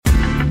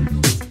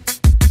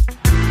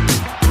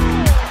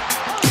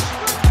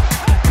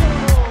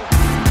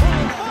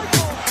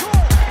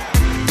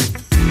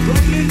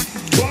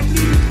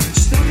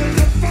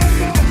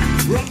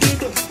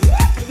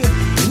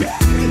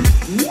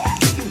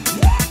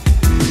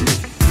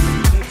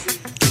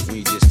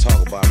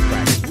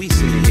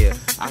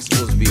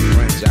be a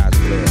franchise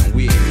player, and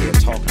we in here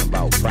talking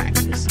about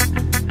practice.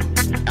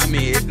 I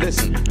mean,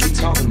 listen, we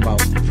talking about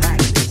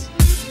practice.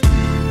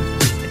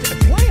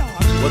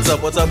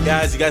 What's up,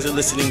 guys? You guys are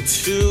listening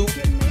to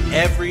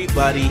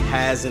Everybody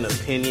Has an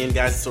Opinion.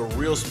 Guys, it's a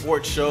real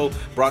sports show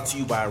brought to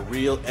you by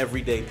real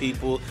everyday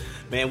people.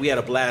 Man, we had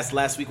a blast.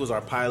 Last week was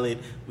our pilot.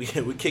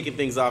 We're kicking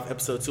things off,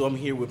 episode 2. I'm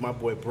here with my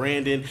boy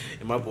Brandon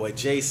and my boy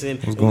Jason.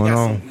 What's going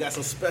on? We got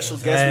some special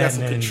guests.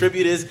 We got some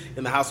contributors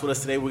in the house with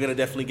us today. We're going to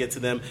definitely get to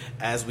them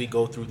as we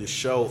go through the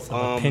show. Some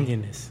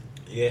opinionists.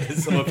 Yeah,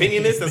 some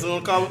opinionists. That's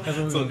what we're going to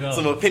call them.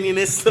 Some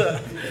opinionists.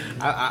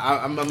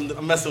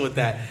 I'm messing with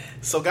that.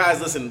 So, guys,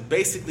 listen,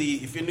 basically,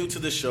 if you're new to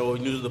the show,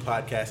 new to the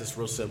podcast, it's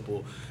real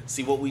simple.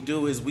 See, what we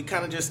do is we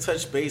kind of just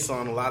touch base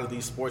on a lot of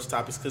these sports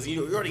topics because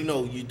you already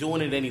know you're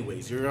doing it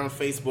anyways. You're on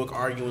Facebook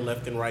arguing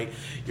left and right.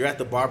 You're at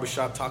the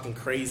barbershop talking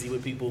crazy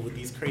with people with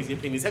these crazy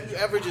opinions. Have you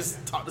ever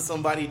just talked to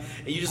somebody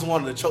and you just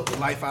wanted to choke the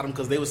life out of them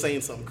because they were saying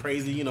something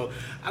crazy? You know,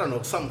 I don't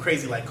know, something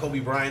crazy like Kobe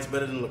Bryant's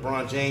better than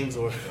LeBron James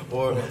or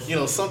you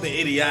know, something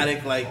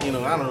idiotic like, you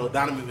know, I don't know,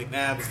 Donovan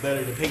McNabb is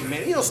better than Peyton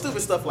Manning. You know,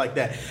 stupid stuff like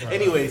that. Right.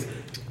 Anyways,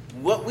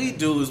 what we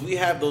do is we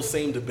have those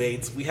same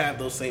debates, we have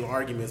those same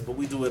arguments, but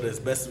we do it as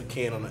best we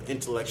can on an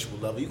intellectual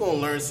level. You're going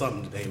to learn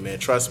something today, man.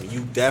 Trust me,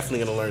 you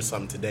definitely going to learn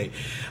something today.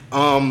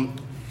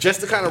 Just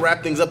to kind of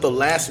wrap things up, the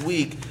last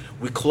week,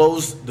 we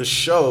closed the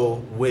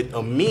show with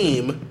a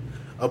meme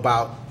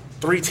about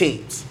 3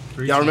 teams.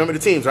 Y'all remember the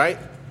teams, right?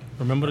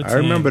 Remember the team? I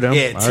remember them.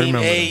 Yeah, Team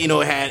A, you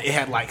know, it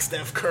had like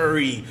Steph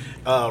Curry,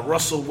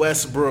 Russell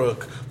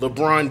Westbrook,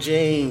 LeBron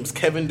James,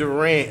 Kevin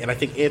Durant, and I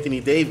think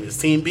Anthony Davis.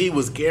 Team B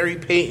was Gary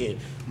Payton,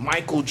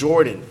 Michael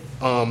Jordan,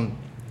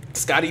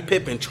 Scottie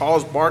Pippen,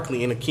 Charles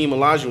Barkley, and Hakeem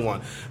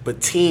Olajuwon.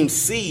 But Team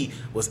C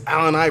was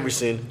Allen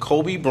Iverson,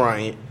 Kobe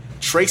Bryant,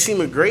 Tracy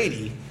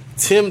McGrady,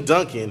 Tim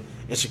Duncan,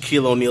 and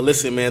Shaquille O'Neal.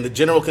 Listen, man, the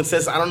general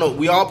consensus, I don't know,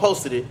 we all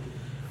posted it.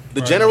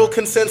 The general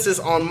consensus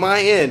on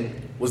my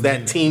end was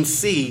that Team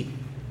C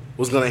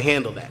was going to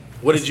handle that.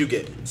 What did you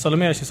get? So let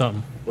me ask you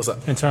something. What's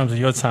up? In terms of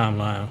your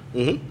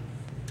timeline,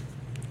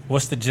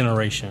 what's the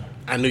generation?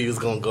 I knew you was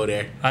going to go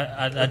there.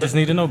 I just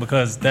need to know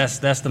because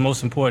that's the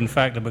most important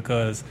factor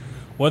because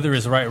whether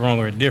it's right, wrong,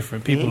 or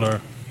indifferent, people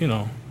are, you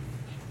know,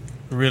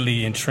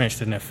 really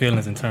entrenched in their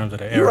feelings in terms of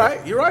their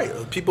era. You're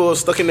right. People are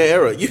stuck in their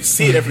era. You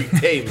see it every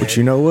day, man. But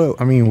you know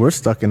what? I mean, we're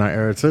stuck in our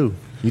era, too.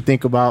 You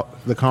think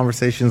about the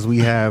conversations we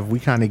have, we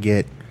kind of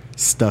get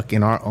stuck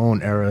in our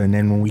own era, and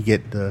then when we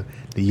get the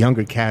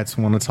younger cats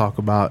want to talk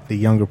about the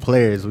younger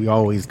players, we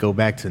always go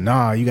back to,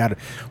 you got to,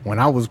 when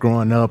I was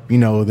growing up, you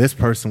know, this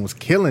person was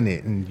killing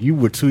it, and you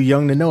were too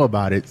young to know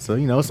about it. So,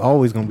 you know, it's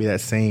always going to be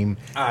that same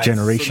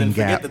generation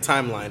gap. Forget the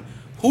timeline.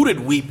 Who did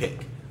we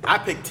pick? I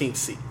picked Team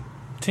C.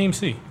 Team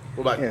C.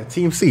 What about you?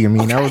 Team C. I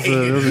mean, that was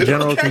a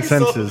general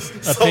consensus.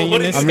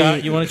 Opinionist,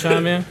 Scott, you want to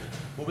chime in?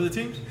 What were the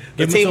teams?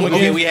 The team,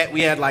 we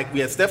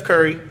had Steph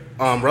Curry,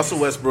 Russell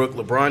Westbrook,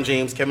 LeBron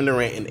James, Kevin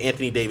Durant, and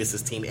Anthony Davis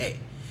as Team A.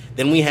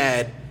 Then we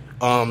had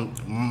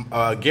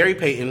Gary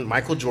Payton,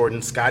 Michael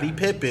Jordan, Scottie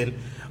Pippen,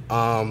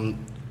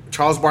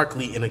 Charles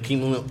Barkley, and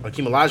Hakeem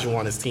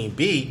Olajuwon as Team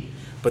B.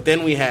 But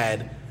then we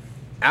had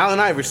Allen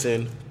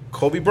Iverson,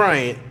 Kobe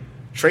Bryant,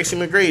 Tracy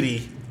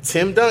McGrady,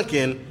 Tim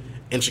Duncan,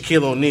 and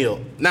Shaquille O'Neal.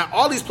 Now,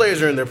 all these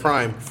players are in their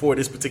prime for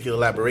this particular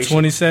elaboration.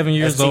 27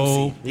 years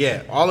old.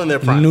 Yeah, all in their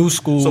prime. New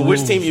school. So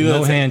which team you no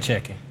going to take? hand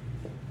checking.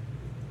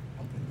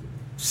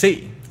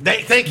 C.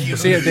 Thank you.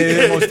 See, they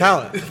have the most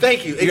talent.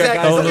 Thank you.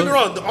 Exactly. Don't get me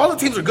wrong. All the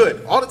teams are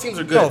good.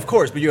 No, of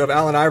course. But you have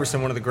Allen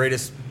Iverson, one of the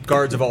greatest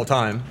guards of all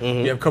time.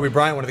 You have Kobe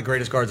Bryant, one of the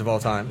greatest guards of all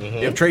time.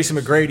 You have Tracy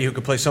McGrady, who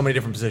could play so many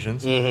different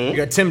positions. You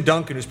got Tim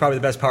Duncan, who's probably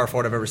the best power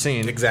forward I've ever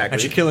seen.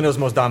 Exactly. And Shaquille O'Neal's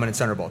the most dominant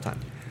center of all time.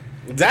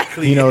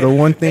 Exactly. You know, the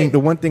one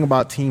thing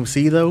about Team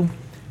C, though,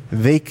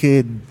 they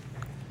could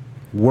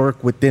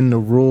work within the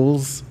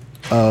rules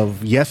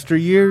of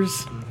yesteryears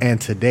and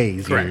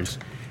today's years.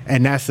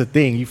 And that's the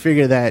thing. You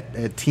figure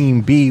that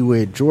Team B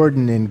with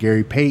Jordan and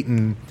Gary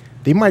Payton,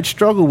 they might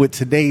struggle with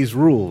today's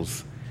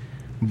rules.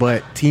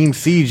 But Team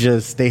C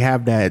they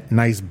have that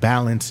nice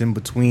balance in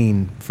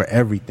between for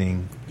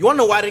everything. You want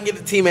to know why I didn't get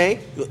the Team A?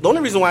 The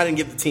only reason why I didn't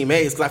get the Team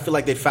A is because I feel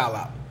like they'd foul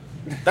out.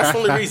 That's the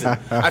only reason.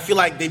 I feel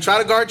like they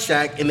try to guard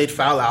Shaq and they'd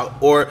foul out,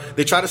 or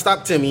they try to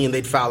stop Timmy and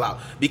they'd foul out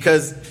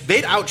because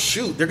they'd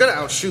outshoot. They're going to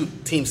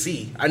outshoot Team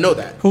C. I know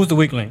that. Who's the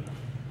weak link?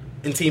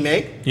 In Team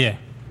A? Yeah.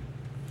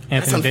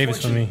 Anthony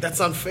Davis for me.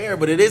 That's unfair,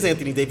 but it is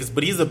Anthony Davis.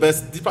 But he's the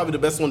best. He's probably the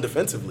best one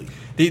defensively.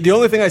 The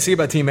only thing I see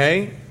about Team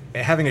A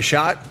having a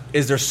shot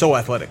is they're so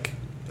athletic.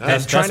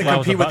 And trying to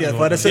compete with the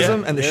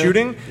athleticism and the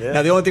shooting. Yeah.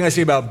 Now, the only thing I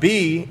see about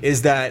B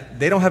is that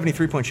they don't have any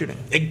three-point shooting.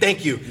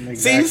 Thank you.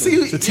 Exactly.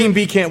 See, so Team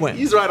B can't win.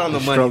 He's right on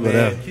the money,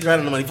 man. He's right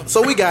on the money.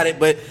 So we got it,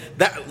 but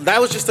that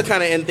was just to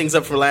kind of end things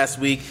up for last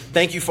week.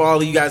 Thank you for all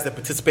of you guys that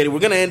participated. We're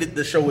going to end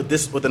the show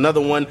with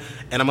another one,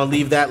 and I'm going to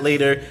leave that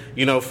later,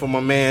 for my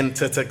man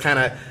to kind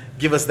of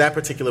give us that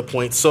particular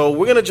point. So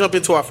we're going to jump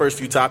into our first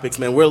few topics,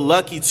 man. We're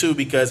lucky, too,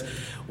 because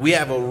we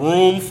have a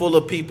room full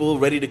of people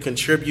ready to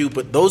contribute.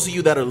 But those of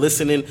you that are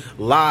listening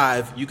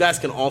live, you guys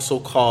can also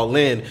call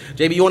in.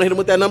 JB, you want to hit him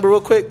with that number real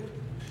quick?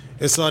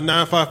 It's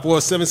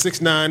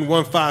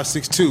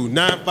 954-769-1562.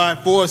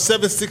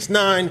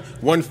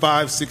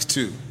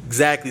 954-769-1562.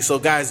 Exactly. So,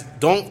 guys,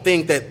 don't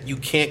think that you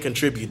can't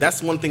contribute.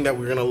 That's one thing that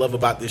we're going to love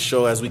about this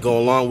show as we go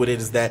along with it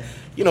is that,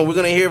 we're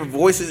going to hear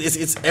voices.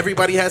 It's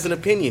everybody has an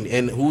opinion.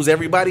 And who's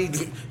everybody?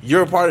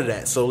 You're a part of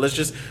that. So let's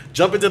just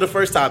jump into the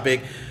first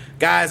topic.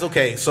 Guys,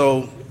 okay,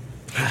 so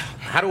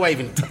how do I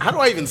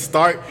even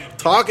start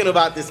talking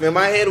about this, man?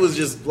 My head was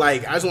just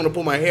like, I just want to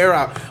pull my hair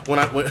out when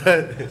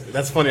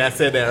that's funny I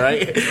said that,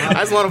 right? I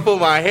just want to pull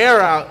my hair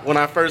out when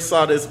I first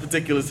saw this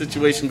particular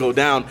situation go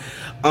down.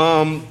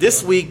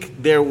 This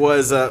week there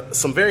was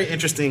some very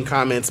interesting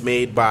comments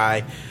made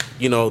by,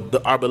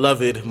 our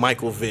beloved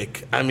Michael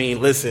Vick. I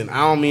mean, listen,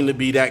 I don't mean to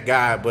be that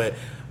guy, but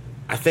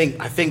I think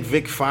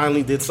Vic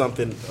finally did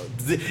something.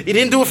 He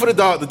didn't do it for the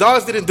dog. The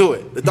dogs didn't do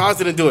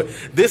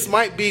it. This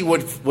might be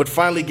what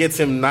finally gets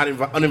him not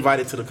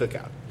uninvited to the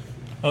cookout.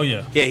 Oh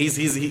yeah. Yeah,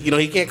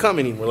 he can't come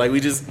anymore. Like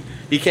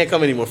he can't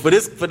come anymore for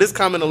this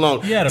comment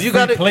alone. He had a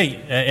free plate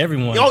at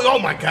everyone. Oh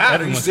my God,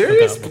 are you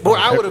serious? Boy,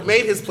 I would have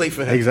made his plate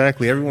for him.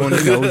 Exactly. Everyone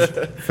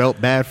felt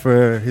bad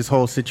for his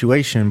whole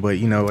situation, but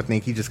I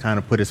think he just kind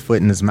of put his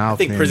foot in his mouth. I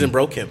think prison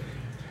broke him.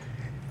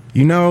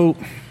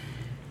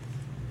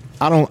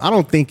 I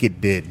don't think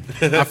it did.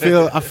 I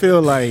feel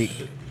like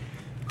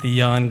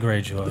Beyond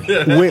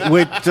Greyjoy.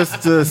 with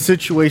just the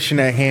situation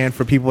at hand,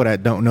 for people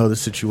that don't know the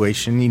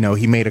situation,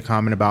 he made a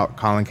comment about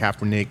Colin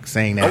Kaepernick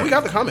saying that. Oh, we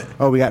got the comment.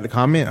 Oh, we got the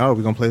comment. Oh,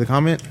 we're gonna play the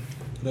comment.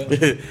 All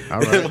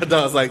right. My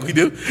dog's like, we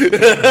do.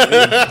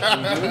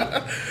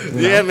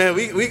 Yeah, man,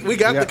 we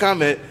got the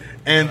comment,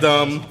 and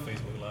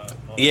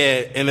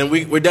yeah, and then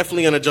we're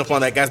definitely gonna jump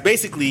on that, guys.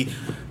 Basically,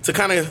 to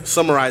kind of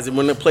summarize it,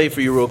 we're gonna play for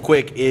you real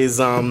quick.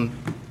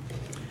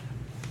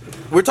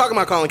 We're talking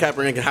about Colin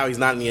Kaepernick and how he's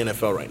not in the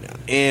NFL right now.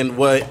 And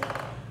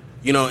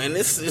and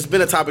this has been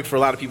a topic for a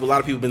lot of people. A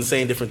lot of people have been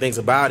saying different things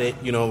about it,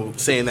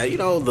 saying that,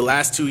 the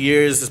last 2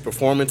 years his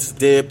performance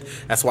dipped.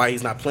 That's why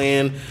he's not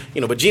playing.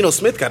 But Geno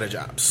Smith got a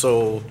job.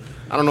 So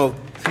I don't know,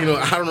 I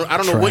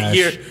don't know what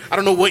year. I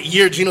don't know what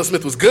year Geno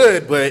Smith was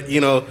good, but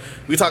we're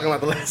talking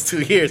about the last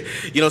 2 years.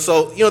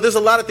 So there's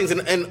a lot of things,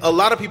 and a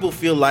lot of people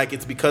feel like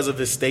it's because of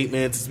his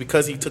statements, it's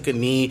because he took a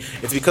knee,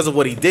 it's because of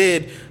what he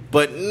did.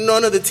 But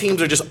none of the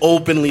teams are just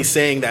openly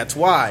saying that's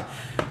why.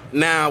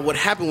 Now, what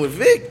happened with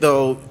Vic,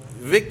 though?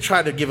 Vic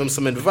tried to give him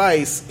some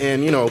advice,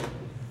 and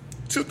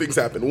two things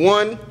happened.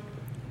 One,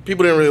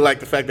 people didn't really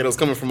like the fact that it was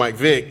coming from Mike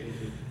Vick,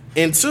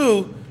 and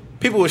two,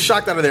 people were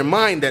shocked out of their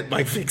mind that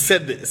Mike Vick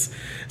said this.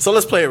 So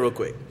let's play it real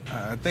quick.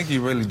 I think he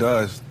really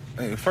does.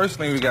 The first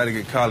thing we got to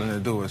get Colin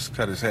to do is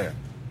cut his hair.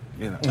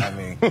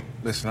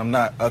 Listen, I'm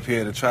not up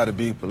here to try to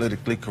be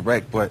politically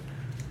correct, but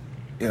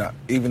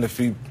even if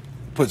he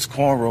puts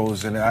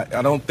cornrows in it,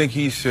 I don't think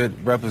he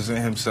should represent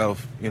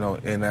himself,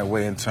 in that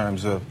way in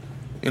terms of,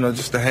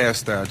 just the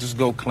hairstyle. Just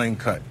go clean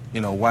cut.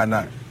 Why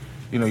not?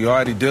 You're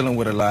already dealing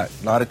with a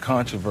lot of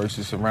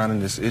controversy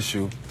surrounding this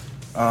issue.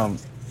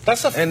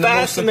 That's a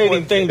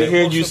fascinating thing to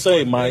hear you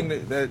say,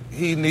 Mike. That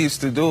he needs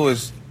to do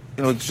is,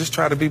 just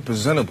try to be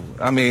presentable.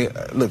 I mean,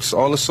 look,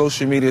 all the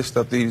social media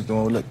stuff that he's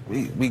doing, look,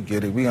 we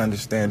get it. We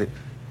understand it.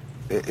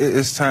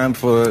 It's time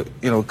for,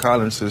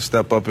 Collins to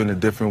step up in a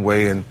different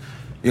way. And,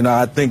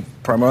 I think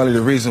primarily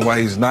the reason why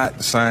he's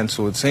not signed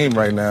to a team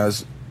right now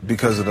is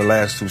because of the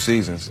last 2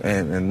 seasons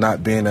and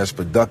not being as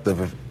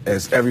productive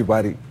as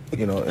everybody,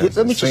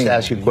 Let me just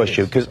ask you a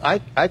question, because I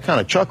kind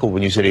of chuckled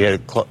when you said he had a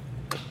club.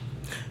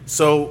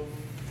 So,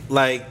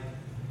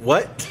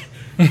 what?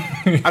 I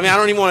mean, I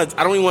don't even want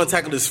to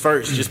tackle this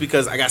first, just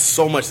because I got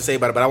so much to say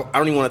about it. But I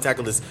don't even want to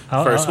tackle this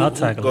first. I'll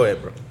tackle Go it.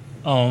 ahead, bro.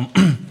 And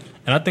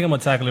I think I'm gonna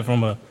tackle it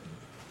from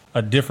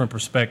a different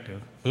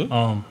perspective.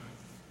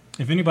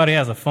 If anybody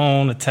has a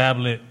phone, a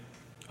tablet,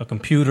 a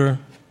computer,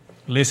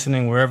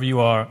 listening wherever you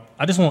are,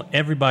 I just want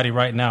everybody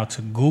right now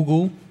to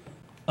Google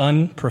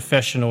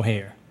unprofessional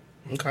hair.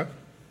 Okay.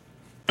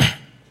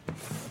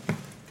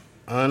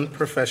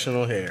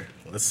 Unprofessional hair.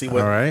 Let's see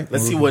what. All right.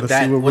 Let's see what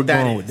that is.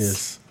 With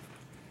this.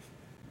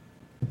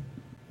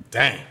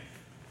 Dang.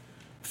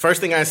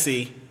 First thing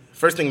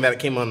that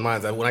came on my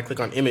mind when I click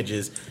on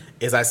images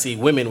is I see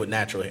women with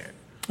natural hair.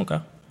 Okay.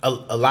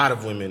 A lot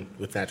of women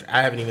with natural.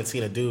 I haven't even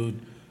seen a dude,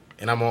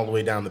 and I'm all the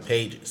way down the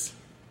pages.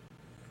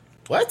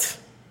 What?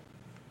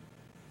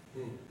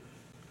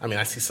 I mean,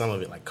 I see some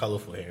of it like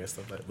colorful hair and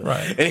stuff like that. But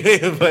right.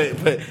 Anyway,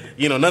 but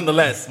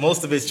nonetheless,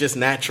 most of it's just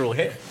natural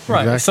hair.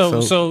 Right.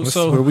 Exactly. So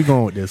where are we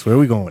going with this?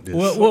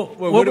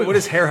 What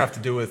does hair have to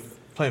do with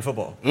playing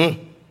football?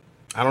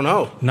 I don't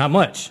know. Not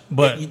much,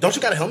 but don't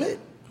you got a helmet?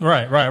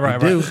 Right.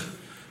 Do.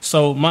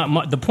 So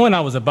the point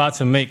I was about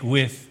to make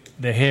with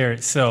the hair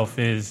itself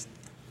is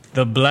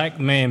the black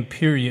man,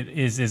 period,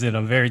 is in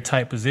a very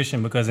tight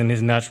position because in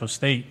his natural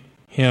state,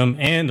 him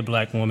and the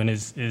black woman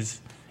is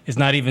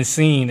not even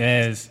seen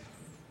as,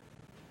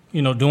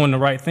 doing the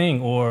right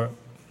thing or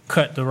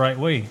cut the right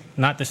way,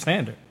 not the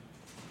standard.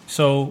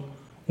 So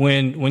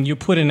when you're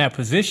put in that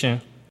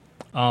position,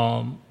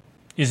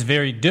 it's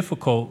very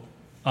difficult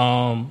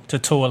to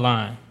toe a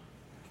line.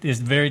 It's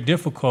very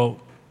difficult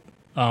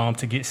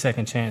to get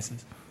second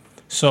chances.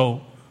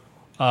 So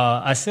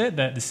I said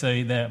that to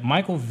say that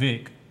Michael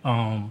Vick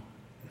and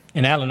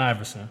Allen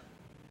Iverson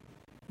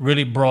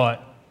really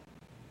brought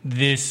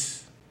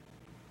this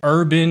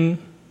urban,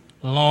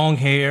 long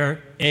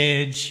hair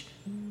edge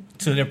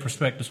to their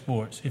respective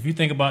sports. If you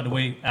think about the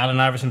way Allen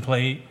Iverson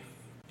played,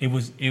 it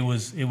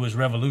was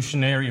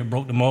revolutionary. It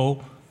broke the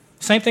mold.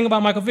 Same thing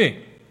about Michael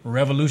Vick.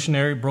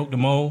 Revolutionary, broke the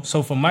mold.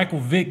 So for Michael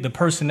Vick, the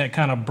person that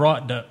kind of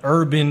brought the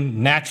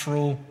urban,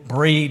 natural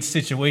braid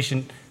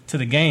situation to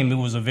the game, it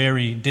was a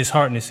very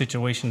disheartening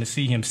situation to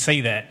see him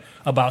say that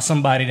about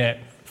somebody that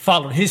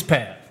followed his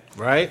path.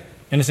 Right.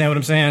 Understand what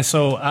I'm saying?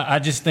 So I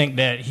just think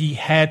that he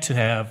had to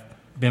have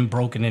been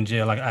broken in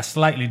jail. Like, I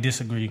slightly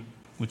disagree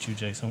with you,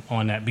 Jason,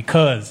 on that,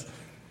 because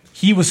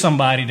he was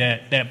somebody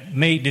that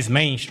made this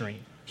mainstream.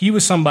 He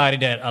was somebody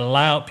that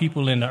allowed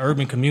people in the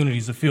urban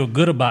communities to feel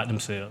good about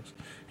themselves.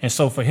 And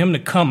so for him to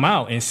come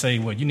out and say,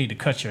 well, you need to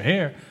cut your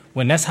hair,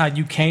 when that's how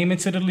you came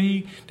into the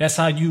league, that's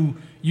how you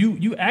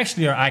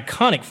actually are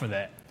iconic for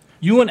that.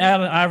 You and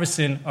Allen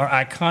Iverson are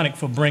iconic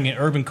for bringing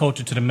urban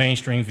culture to the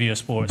mainstream via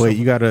sports. But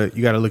you gotta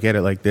look at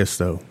it like this,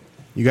 though.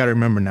 You gotta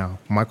remember now,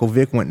 Michael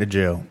Vick went to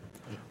jail.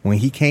 When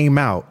he came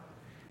out,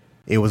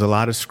 it was a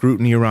lot of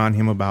scrutiny around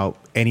him about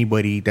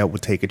anybody that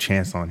would take a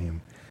chance on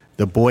him.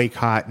 The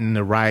boycotting,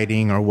 the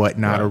rioting or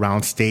whatnot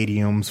around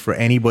stadiums for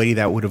anybody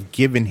that would have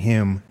given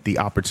him the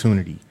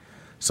opportunity.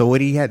 So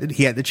what he had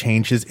to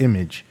change his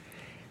image.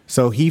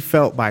 So he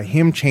felt by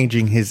him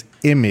changing his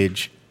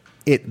image,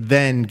 it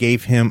then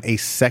gave him a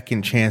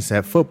second chance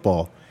at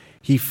football.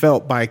 He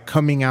felt by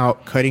coming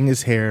out, cutting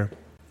his hair,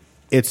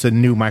 it's a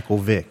new Michael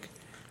Vick.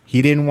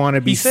 He didn't want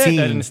to be seen. He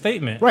said that in the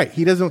statement. Right.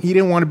 He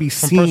didn't want to be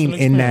seen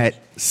in that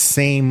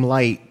same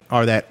light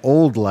or that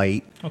old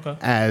light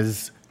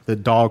as the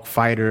dog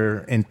fighter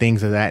and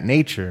things of that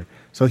nature.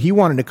 So he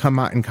wanted to come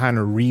out and kind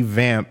of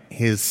revamp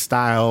his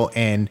style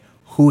and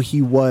who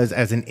he was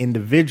as an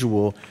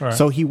individual. Right.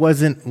 So he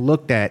wasn't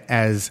looked at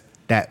as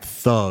that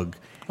thug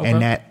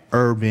and that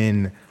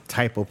urban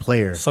type of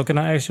player. So can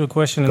I ask you a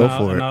question? Go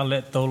for it. I'll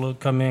let Thola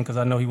come in because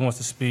I know he wants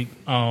to speak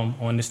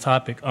on this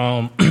topic.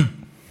 I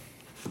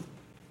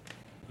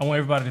want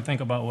everybody to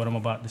think about what I'm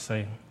about to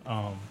say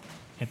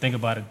and think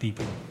about it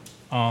deeply.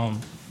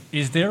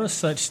 Is there a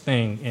such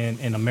thing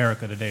in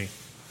America today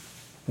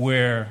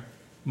where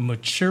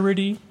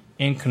maturity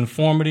and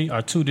conformity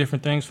are two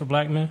different things for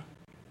black men?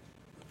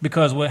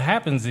 Because what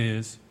happens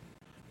is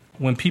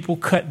when people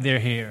cut their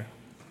hair,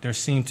 they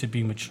seem to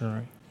be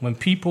maturing. When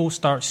people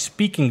start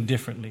speaking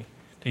differently,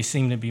 they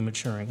seem to be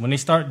maturing. When they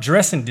start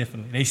dressing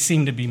differently, they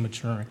seem to be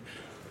maturing.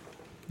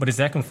 But is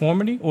that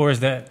conformity or is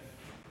that...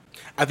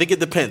 I think it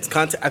depends.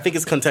 I think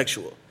it's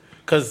contextual.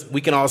 Because we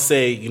can all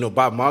say,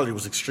 Bob Marley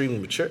was extremely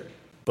mature.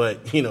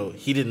 But, he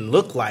didn't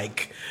look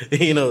like,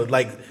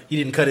 like he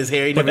didn't cut his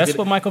hair. But that's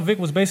what Michael Vick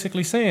was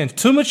basically saying.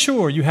 To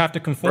mature, you have to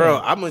conform. Bro,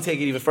 I'm going to take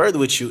it even further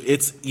with you.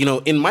 It's,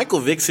 in Michael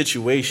Vick's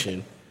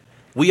situation,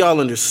 we all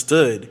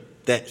understood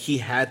that he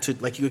had to,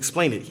 like you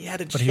explained it, he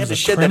had to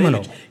shed that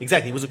image.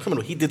 Exactly, he was a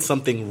criminal. He did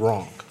something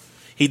wrong.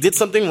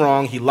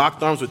 He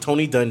locked arms with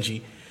Tony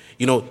Dungy.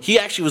 He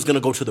actually was going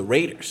to go to the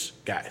Raiders,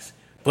 guys.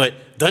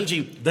 But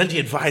Dungy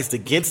advised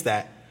against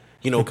that.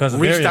 Because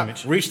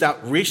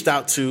reached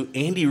out to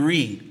Andy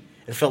Reid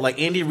and felt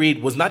like Andy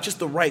Reid was not just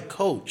the right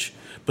coach,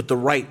 but the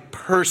right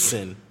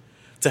person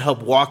to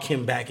help walk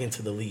him back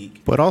into the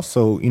league. But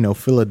also,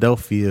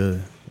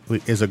 Philadelphia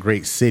is a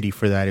great city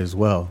for that as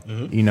well.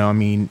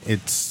 Mm-hmm.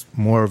 It's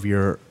more of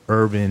your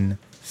urban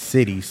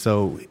city.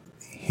 So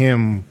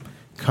him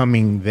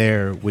coming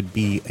there would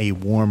be a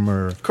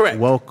warmer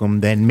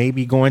welcome than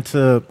maybe going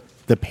to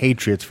the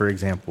Patriots, for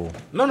example.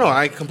 No,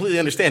 I completely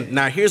understand.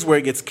 Now, here's where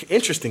it gets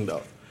interesting,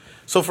 though.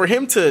 So for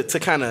him to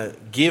kind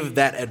of give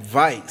that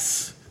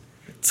advice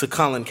to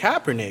Colin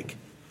Kaepernick,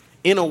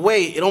 in a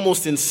way, it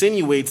almost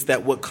insinuates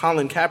that what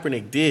Colin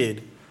Kaepernick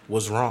did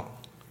was wrong.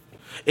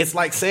 It's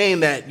like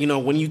saying that,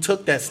 when you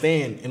took that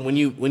stand and when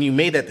you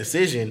made that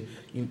decision,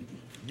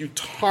 you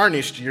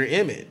tarnished your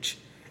image.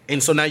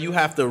 And so now you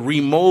have to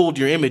remold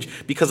your image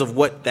because of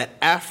what that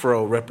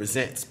afro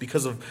represents,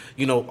 because of,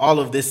 all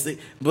of this.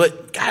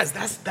 But guys,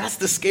 that's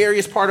the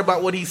scariest part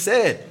about what he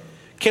said.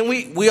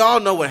 We all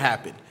know what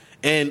happened.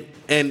 And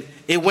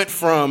it went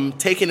from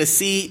taking a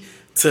seat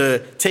to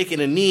taking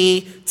a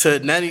knee to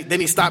then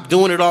he stopped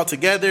doing it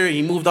altogether.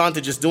 He moved on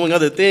to just doing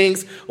other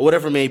things or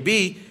whatever it may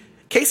be.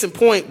 Case in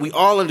point, we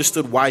all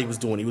understood why he was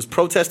doing it. He was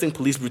protesting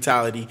police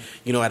brutality,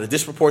 at a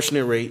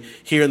disproportionate rate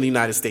here in the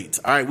United States.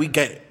 All right, we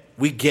get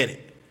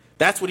it.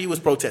 That's what he was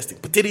protesting.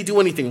 But did he do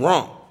anything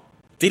wrong?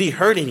 Did he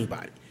hurt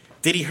anybody?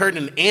 Did he hurt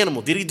an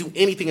animal? Did he do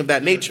anything of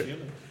that nature?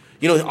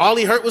 All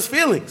he hurt was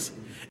feelings.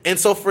 And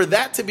so for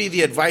that to be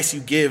the advice you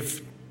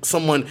give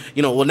someone,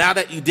 well, now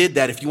that you did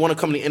that, if you want to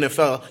come to the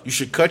NFL, you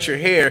should cut your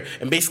hair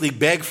and basically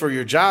beg for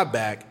your job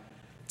back.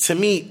 To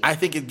me, I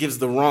think it gives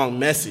the wrong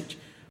message.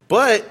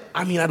 But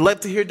I'd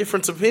love to hear a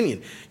different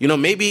opinion.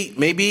 Maybe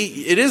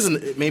it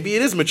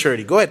is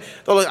maturity. Go ahead.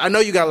 I know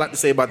you got a lot to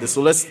say about this,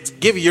 so let's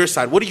give your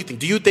side. What do you think?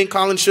 Do you think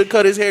Colin should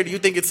cut his hair? Do you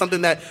think it's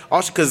something that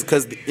also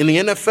because in the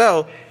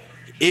NFL,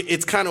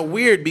 it's kind of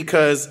weird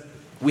because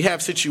we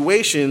have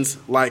situations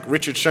like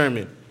Richard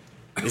Sherman.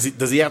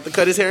 Does he have to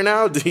cut his hair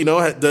now? Do you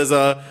know? Does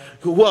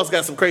who else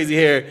got some crazy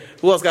hair?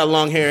 Who else got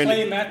long hair?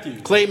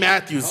 Clay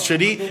Matthews. Should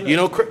he? You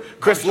know,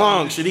 Chris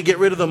Long. Should he get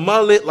rid of the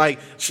mullet? Like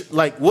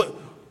what?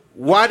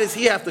 Why does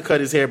he have to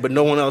cut his hair, but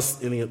no one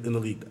else in the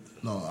league does?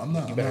 No, I'm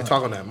not. You better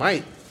talk on that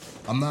mic.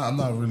 I'm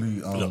not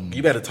really.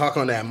 You better talk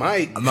on that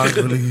mic. I'm not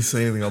really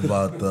saying anything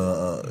about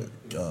the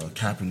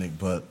Kaepernick,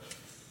 but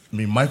I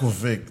mean Michael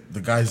Vick,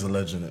 the guy's a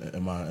legend.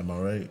 Am I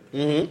right?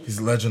 Mm-hmm. He's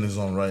a legend in his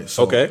own right.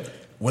 So okay.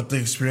 With the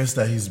experience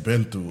that he's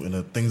been through and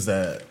the things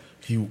that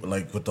he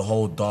like with the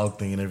whole dog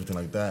thing and everything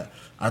like that,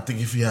 I think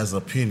if he has an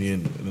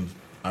opinion, and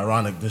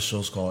ironic, this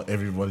show's called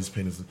Everybody's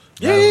Opinions.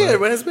 Yeah,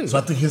 everybody's opinion. So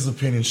I think his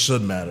opinion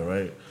should matter,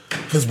 right?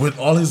 Because with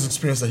all his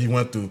experience that he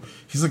went through,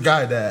 he's a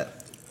guy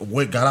that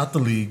got out the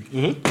league,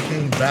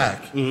 came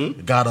back,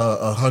 got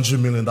a $100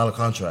 million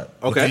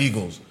contract with the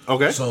Eagles.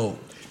 Okay. So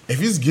if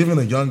he's giving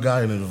a young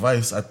guy an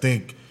advice, I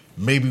think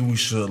maybe we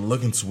should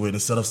look into it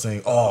instead of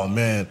saying, "Oh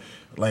man,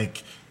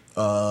 like."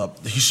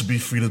 He should be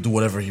free to do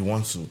whatever he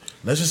wants to.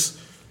 Let's just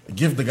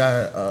give the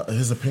guy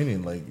his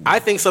opinion. Like I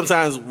think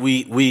sometimes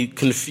we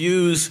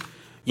confuse,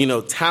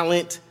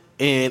 talent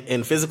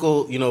and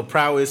physical,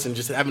 prowess and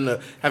just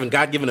having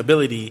God-given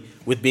ability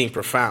with being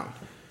profound.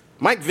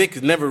 Mike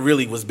Vick never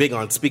really was big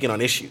on speaking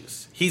on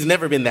issues. He's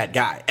never been that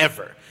guy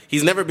ever.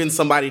 He's never been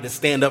somebody to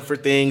stand up for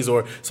things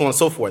or so on and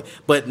so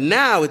forth. But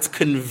now it's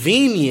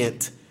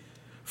convenient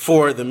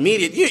for the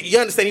media. You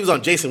understand? He was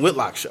on Jason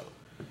Whitlock's show.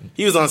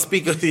 He was on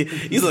Speak.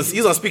 He's on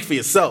Speak for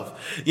Yourself.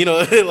 Chill.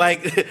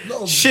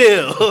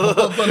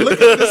 But look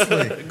at it this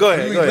way. Go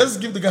ahead. Let's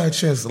give the guy a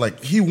chance.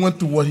 Like he went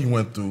through what he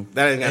went through.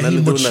 That ain't got nothing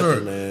to do with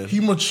nothing, man. He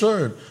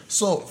matured.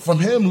 So from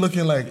him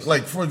looking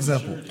like for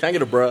example, can I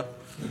get a bruh?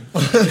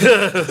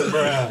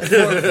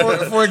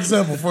 for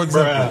example,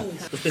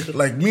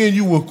 like me and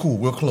you were cool.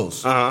 We're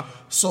close.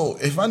 So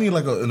if I need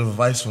like an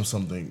advice from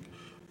something,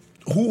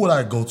 who would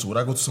I go to? Would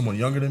I go to someone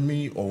younger than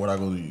me, or would I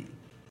go to you?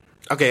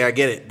 Okay, I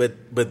get it,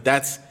 but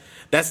that's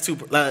too.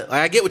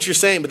 I get what you're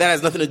saying, but that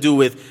has nothing to do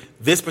with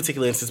this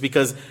particular instance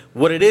because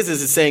what it is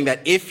it's saying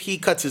that if he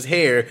cuts his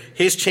hair,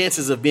 his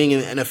chances of being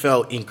in the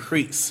NFL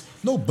increase.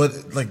 No,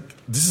 but like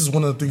this is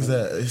one of the things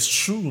that is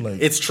true.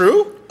 Like it's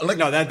true. Like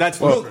no,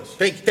 that's ludicrous.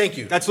 Thank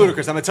you. That's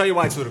ludicrous. I'm gonna tell you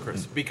why it's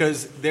ludicrous.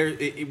 Because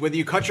whether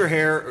you cut your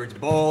hair or it's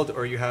bald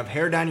or you have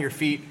hair down your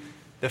feet,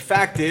 the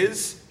fact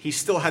is he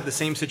still had the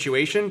same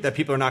situation that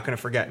people are not going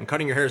to forget, and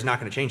cutting your hair is not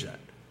going to change that.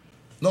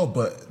 No,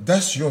 but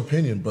that's your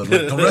opinion. But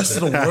like the rest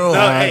of the world,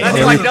 that's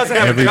why he doesn't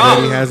have a job.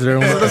 Everybody has their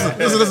own.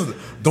 Listen.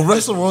 The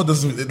rest of the world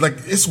doesn't like.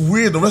 It's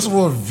weird. The rest of the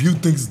world view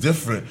things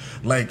different.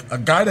 Like a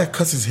guy that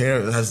cuts his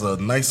hair has a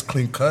nice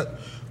clean cut.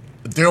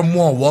 They're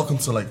more welcome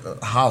to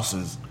like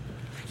houses.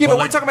 Yeah, but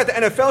we're talking about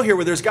the NFL here,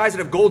 where there's guys that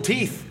have gold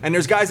teeth and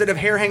there's guys that have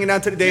hair hanging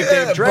out to the day if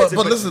they have dreads.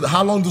 But listen,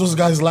 how long do those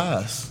guys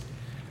last?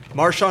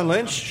 Marshawn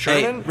Lynch,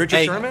 Sherman,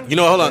 Richard Sherman.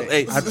 Hold on.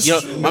 Hey,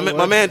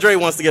 my man Dre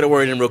wants to get a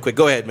word in real quick.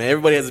 Go ahead, man.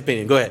 Everybody has an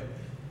opinion. Go ahead.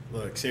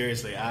 Look,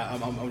 seriously,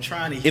 I'm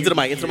trying to hear into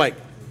the mic.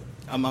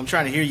 I'm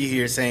trying to hear you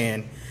here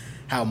saying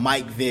how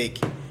Mike Vick,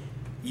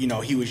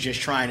 he was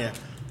just trying to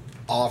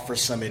offer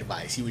some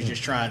advice. He was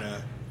just trying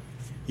to,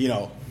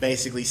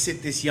 basically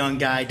sit this young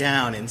guy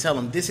down and tell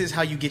him this is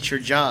how you get your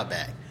job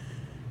back.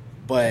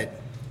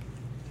 But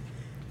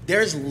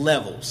there's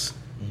levels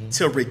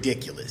to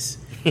ridiculous.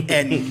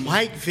 And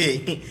Mike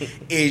Vick,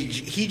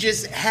 he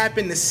just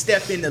happened to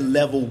step into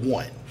level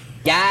 1.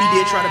 Yeah. He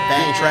did try to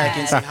backtrack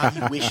and say how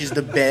he wishes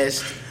the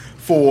best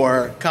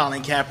for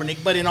Colin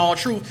Kaepernick. But in all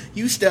truth,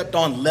 you stepped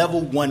on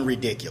level 1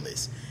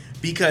 ridiculous.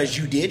 Because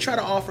you did try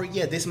to offer,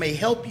 this may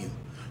help you.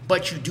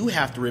 But you do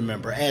have to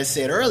remember, as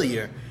said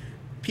earlier,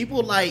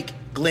 people like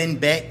Glenn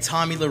Beck,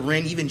 Tommy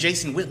Loren, even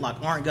Jason Whitlock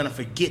aren't going to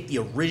forget the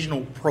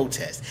original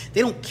protest. They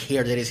don't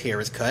care that his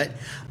hair is cut.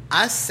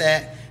 I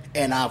sat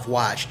and I've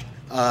watched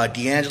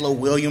D'Angelo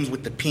Williams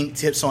with the pink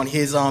tips on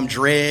his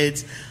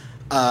dreads.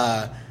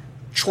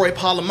 Troy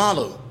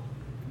Polamalu,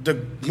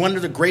 one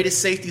of the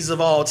greatest safeties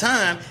of all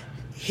time,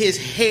 his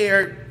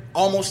hair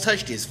almost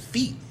touched his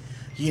feet.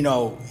 He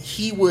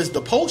was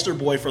the poster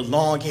boy for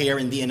long hair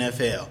in the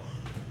NFL.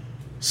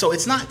 So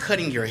it's not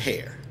cutting your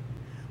hair.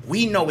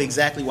 We know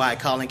exactly why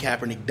Colin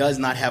Kaepernick does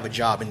not have a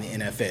job in the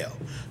NFL.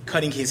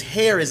 Cutting his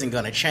hair isn't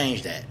going to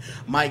change that.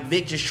 Mike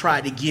Vick just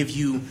tried to give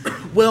you,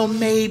 well,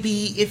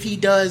 maybe if he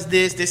does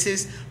this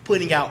is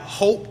putting out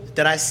hope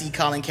that I see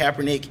Colin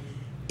Kaepernick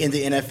in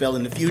the NFL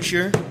in the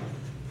future.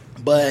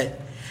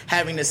 But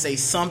having to say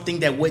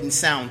something that wouldn't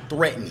sound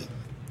threatening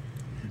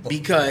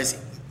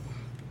because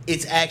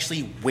it's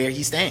actually where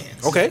he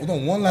stands. Okay. Hold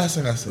on, one last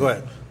thing I said. Go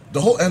ahead. The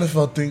whole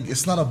NFL thing,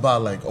 it's not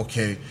about like,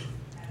 okay,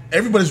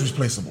 everybody's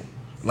replaceable.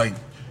 Like,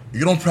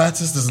 you don't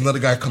practice, there's another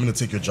guy coming to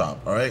take your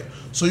job, all right?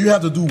 So you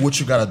have to do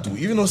what you got to do.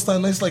 Even though it's not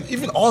nice, like,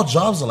 even all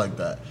jobs are like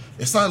that.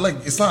 It's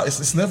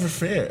never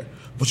fair.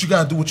 But you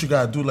got to do what you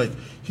got to do. Like,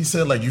 he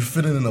said, like, you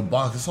fit in a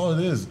box. That's all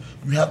it is.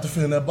 You have to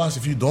fit in that box.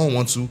 If you don't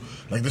want to,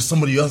 like, there's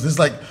somebody else. There's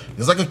like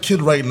a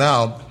kid right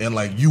now in,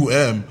 like,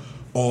 UM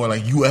or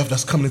like UF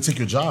that's coming to take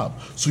your job.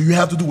 So you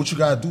have to do what you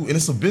got to do, and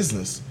it's a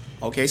business.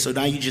 Okay, so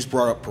now you just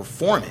brought up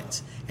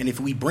performance. And if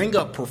we bring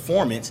up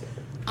performance,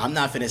 I'm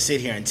not going to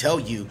sit here and tell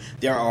you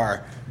there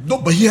are... No,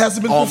 but he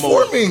hasn't been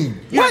performing.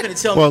 You're not going to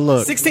tell Well, me...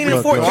 look. 16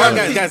 and 14.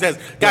 Guys,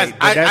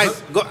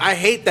 I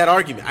hate that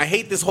argument. I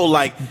hate this whole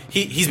like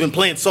he's been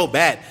playing so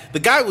bad. The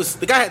guy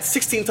had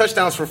 16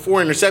 touchdowns for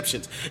 4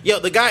 interceptions. Yo,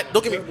 the guy,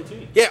 don't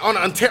get me,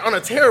 on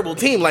a terrible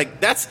team.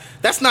 Like that's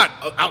not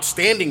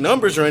outstanding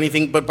numbers or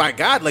anything. But by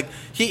God, like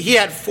he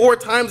had 4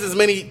 times as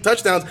many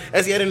touchdowns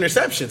as he had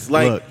interceptions.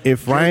 Like Look,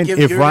 if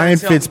Ryan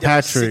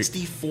Fitzpatrick,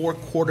 64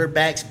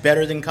 quarterbacks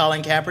better than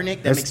Colin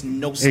Kaepernick, that makes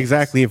no sense.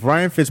 Exactly. If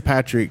Ryan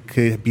Fitzpatrick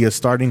could be a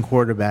starting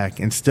quarterback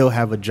and still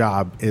have a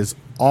job, as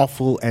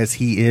awful as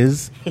he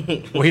is,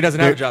 well, he doesn't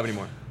have a job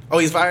anymore. Oh,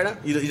 he's fired now?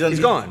 He's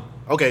gone.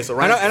 Okay, so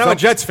Ryan, and I'm a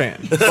Jets fan.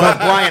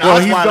 Brian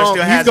Osweiler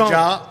still has a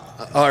job.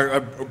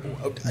 Or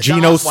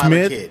Geno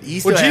Smith.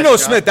 Geno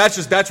Smith, that's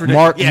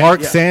ridiculous.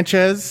 Mark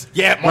Sanchez.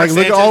 Yeah, Mark like Sanchez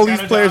look at all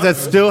these players that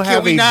still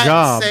have a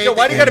job. Yo,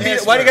 why do you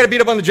got to beat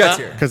up on the Jets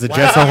here? Because the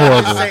Jets are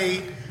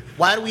horrible.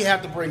 Why do we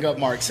have to bring up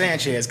Mark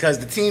Sanchez? Because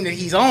the team that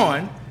he's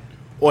on,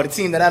 or the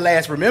team that I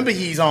last remember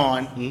he's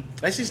on,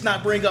 let's just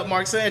not bring up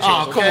Mark Sanchez.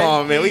 Oh, come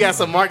on, man. We got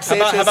some Mark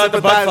Sanchez. How about the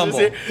butt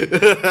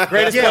fumble?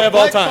 Greatest play of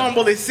all time.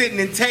 Fumble is sitting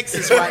in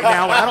Texas right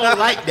now, and I don't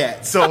like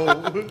that. So,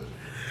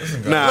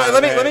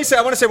 let me say,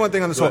 I want to say one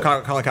thing on this whole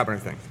Colin Kaepernick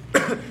thing.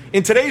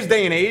 In today's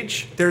day and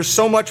age, there's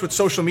so much with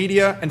social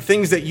media and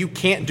things that you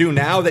can't do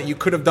now that you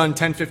could have done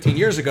 10, 15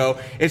 years ago.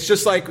 It's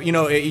just like,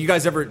 you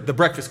guys ever, The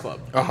Breakfast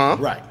Club.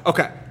 right.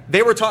 Okay.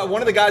 They were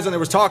one of the guys on there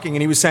was talking,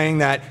 and he was saying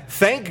that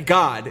thank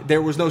God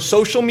there was no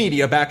social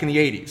media back in the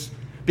 80s,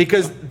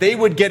 because they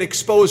would get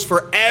exposed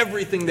for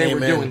everything they were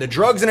doing, the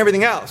drugs and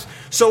everything else.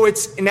 So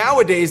it's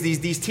nowadays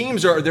these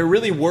teams they're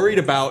really worried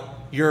about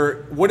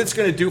what it's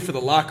going to do for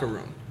the locker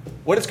room,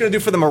 what it's going to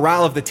do for the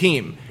morale of the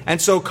team.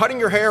 And so cutting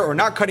your hair or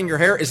not cutting your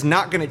hair is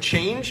not going to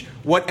change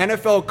what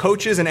NFL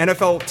coaches and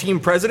NFL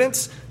team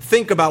presidents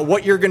think about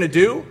what you're going to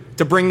do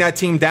to bring that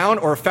team down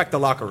or affect the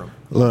locker room.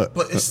 Look,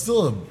 but it's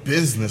still a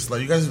business.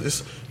 Like you guys,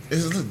 it's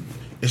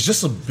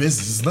just a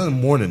business. It's nothing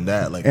more than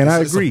that. Like, and I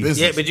agree.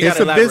 Yeah, but you got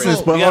to elaborate. It's a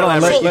business, but hold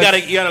on. You got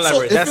to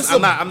elaborate.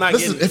 I'm not.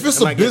 Listen, if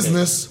it's a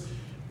business,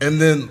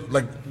 and then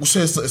like we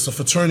say it's a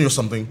fraternity or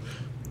something.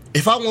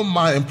 If I want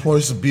my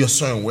employees to be a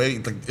certain way,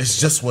 like it's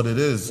just what it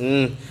is.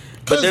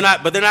 But they're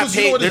not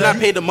paid. They're not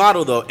paid to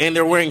model though, and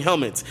they're wearing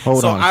helmets.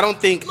 Hold on. I don't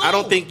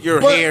think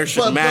your hair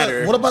should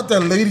matter. What about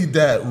that lady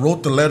that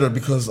wrote the letter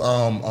because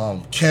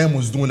Cam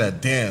was doing that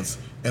dance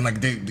and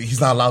like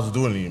he's not allowed to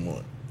do it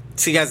anymore?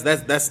 See, guys,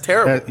 that's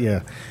terrible.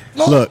 Yeah.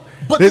 No, look,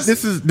 but this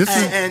is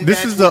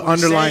the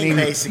underlining.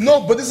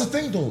 No, but this is the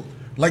thing though.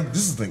 Like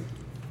this is the thing.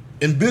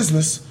 In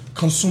business,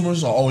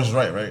 consumers are always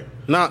right?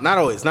 No, not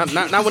always. Not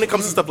when it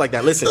comes to stuff like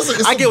that. Listen,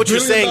 I get what you're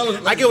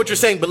saying. I get what you're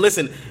saying, but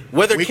listen,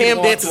 whether Cam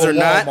dances or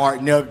not, Walmart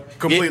and they'll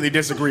completely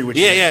disagree with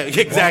you. Yeah,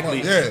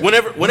 exactly. Walmart,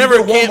 yeah. Whenever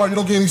you go to Cam, Walmart, you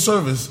don't get any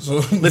service. So.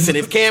 Listen,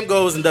 if Cam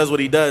goes and does what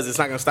he does, it's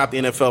not going to stop the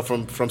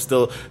NFL from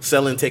still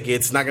selling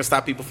tickets. It's not going to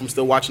stop people from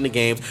still watching the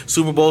games.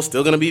 Super Bowl's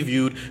still going to be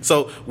viewed.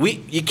 So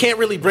you can't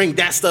really bring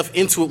that stuff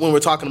into it when we're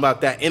talking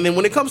about that. And then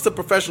when it comes to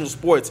professional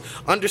sports,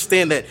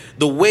 understand that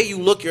the way you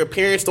look, your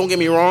appearance, don't get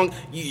me wrong,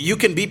 you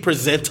can be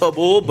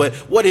presentable, but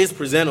what is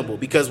presentable?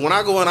 Because when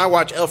I go and I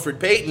watch Elfrid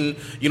Payton,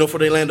 for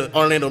the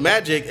Orlando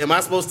Magic, am I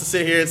supposed to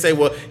sit here and say,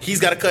 well, he's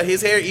got to cut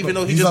his hair even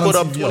though he just put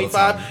up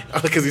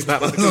 25? Because he's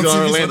not on TV,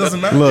 Orlando. so it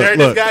doesn't matter. Look.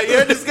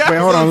 This guy. Wait,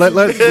 hold on.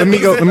 Let me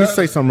go. Let me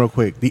say something real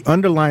quick. The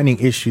underlining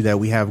issue that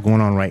we have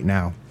going on right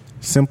now,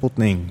 simple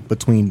thing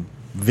between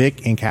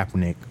Vic and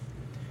Kaepernick.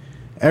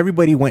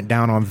 Everybody went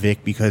down on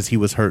Vic because he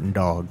was hurting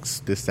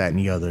dogs, this, that, and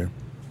the other.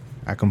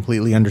 I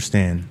completely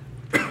understand.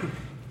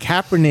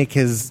 Kaepernick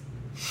has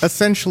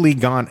essentially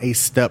gone a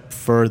step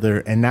further,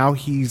 and now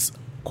he's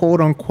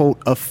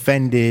quote-unquote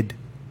offended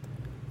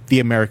the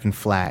American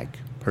flag,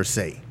 per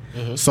se.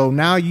 Mm-hmm. So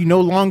now you no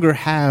longer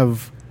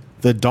have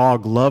the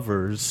dog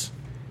lovers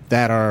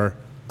that are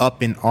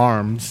up in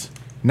arms.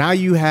 Now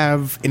you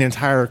have an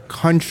entire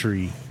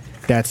country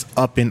that's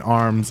up in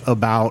arms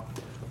about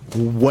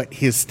what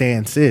his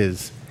stance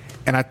is.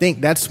 And I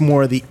think that's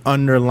more the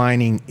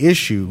underlining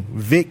issue.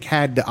 Vic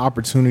had the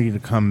opportunity to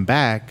come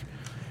back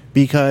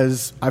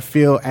because I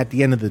feel at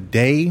the end of the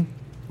day,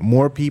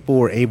 more people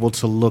were able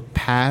to look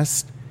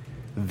past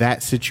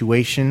that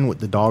situation with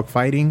the dog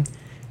fighting,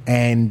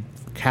 and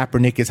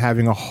Kaepernick is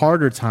having a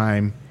harder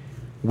time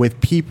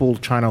with people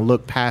trying to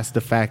look past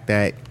the fact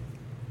that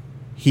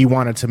he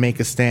wanted to make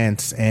a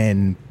stance,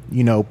 and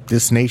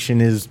this nation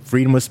is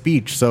freedom of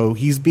speech, so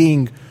he's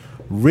being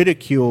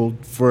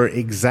ridiculed for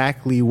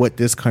exactly what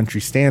this country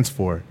stands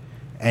for.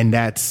 And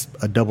that's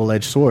a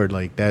double-edged sword.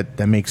 Like that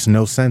makes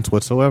no sense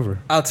whatsoever.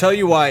 I'll tell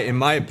you why, in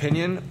my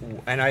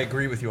opinion, and I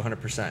agree with you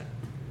 100%.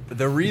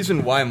 The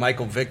reason why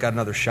Michael Vick got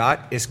another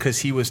shot is because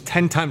he was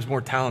 10 times more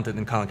talented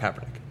than Colin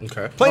Kaepernick.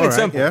 Okay. Plain and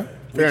simple. Yeah.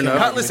 Fair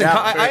enough. Listen,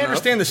 I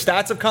understand the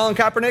stats of Colin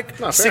Kaepernick,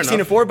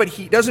 16-4, but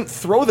he doesn't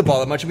throw the ball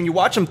that much. When you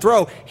watch him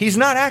throw, he's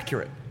not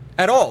accurate.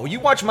 at all. You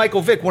watch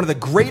Michael Vick, one of the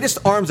greatest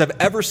arms I've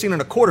ever seen in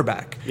a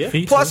quarterback. Yeah.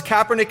 Plus,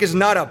 Kaepernick is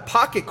not a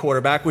pocket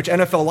quarterback, which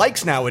NFL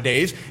likes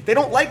nowadays. They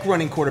don't like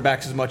running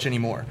quarterbacks as much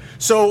anymore.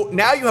 So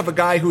now you have a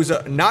guy who's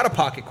not a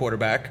pocket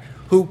quarterback,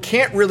 who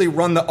can't really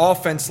run the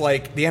offense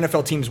like the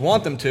NFL teams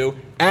want them to,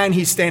 and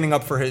he's standing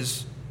up for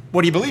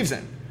what he believes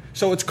in.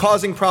 So it's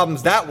causing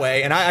problems that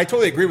way, and I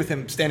totally agree with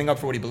him standing up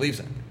for what he believes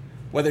in.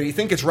 Whether you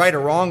think it's right or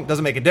wrong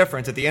doesn't make a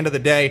difference. At the end of the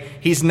day,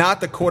 he's not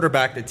the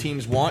quarterback that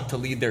teams want to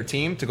lead their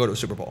team to go to a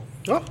Super Bowl.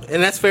 Oh,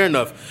 and that's fair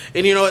enough.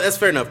 And you know what? That's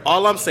fair enough.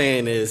 All I'm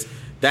saying is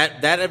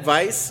that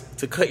advice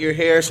to cut your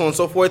hair, so on and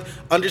so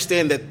forth,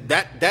 understand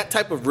that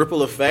type of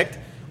ripple effect,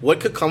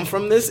 what could come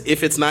from this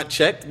if it's not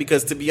checked?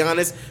 Because to be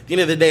honest, at the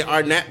end of the day,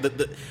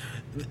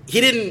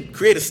 he didn't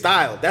create a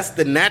style. That's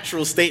the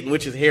natural state in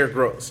which his hair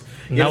grows.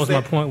 And that was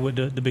my point with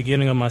the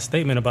beginning of my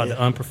statement about the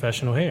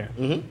unprofessional hair.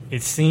 Mm-hmm.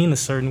 It's seen a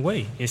certain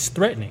way. It's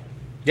threatening.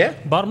 Yeah.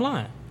 Bottom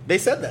line. They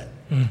said that.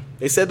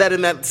 They said that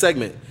in that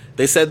segment.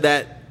 They said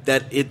that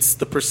it's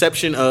the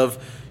perception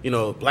of,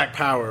 black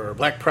power or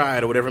black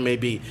pride or whatever it may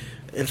be.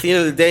 At the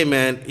end of the day,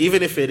 man,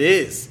 even if it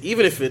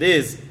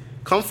is,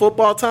 come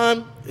football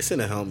time, it's in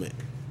a helmet.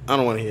 I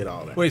don't want to hear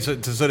all that. Wait, so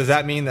does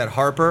that mean that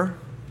Harper,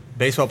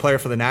 baseball player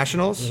for the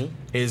Nationals,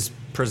 is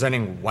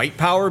presenting white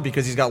power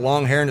because he's got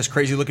long hair and this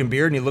crazy-looking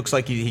beard and he looks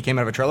like he came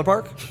out of a trailer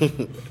park?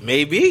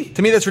 Maybe.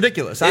 To me, that's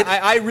ridiculous.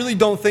 I really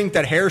don't think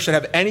that hair should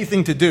have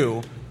anything to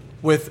do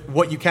with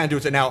what you can do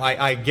with it. Now,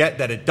 I get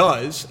that it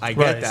does. I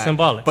get that.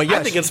 Symbolic. But yes,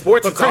 I think in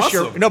sports it's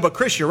awesome. But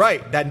Chris, you're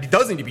right. That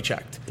does need to be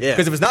checked. Yeah.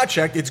 Because if it's not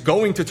checked, it's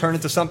going to turn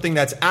into something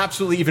that's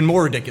absolutely even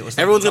more ridiculous.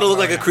 Everyone's going to look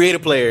like a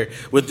creative player.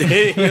 With the,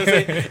 you know what I'm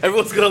saying?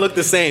 Everyone's going to look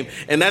the same.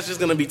 And that's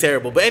just going to be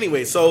terrible. But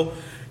anyway, so...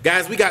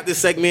 guys, we got this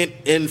segment,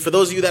 and for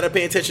those of you that are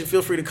paying attention,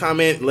 feel free to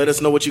comment and let us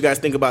know what you guys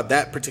think about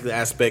that particular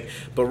aspect.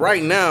 But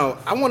right now,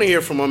 I want to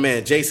hear from my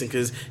man Jason,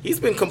 because he's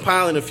been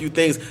compiling a few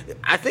things.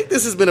 I think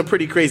this has been a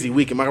pretty crazy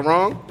week. Am I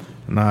wrong?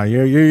 Nah,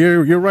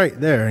 you're right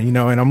there. And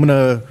I'm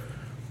gonna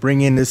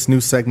bring in this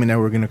new segment that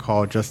we're gonna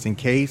call Just in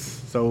Case.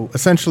 So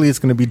essentially, it's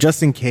gonna be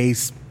just in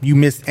case you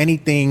missed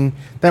anything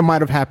that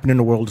might have happened in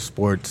the world of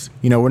sports.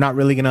 We're not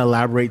really gonna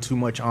elaborate too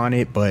much on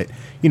it, but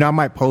I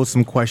might pose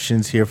some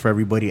questions here for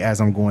everybody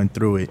as I'm going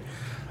through it.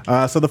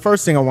 So the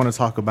first thing I want to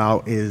talk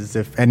about is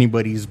if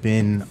anybody's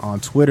been on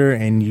Twitter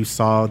and you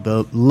saw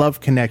the love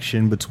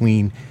connection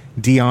between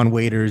Dion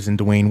Waiters and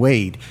Dwayne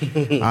Wade.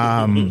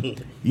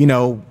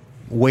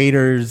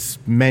 Waiters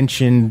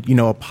mentioned,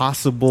 a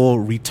possible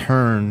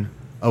return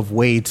of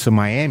Wade to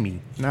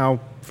Miami. Now,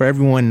 for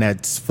everyone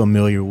that's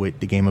familiar with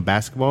the game of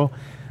basketball,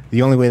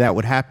 the only way that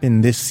would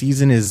happen this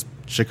season is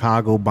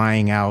Chicago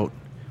buying out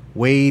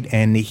Wade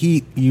and the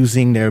Heat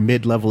using their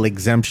mid-level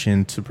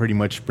exemption to pretty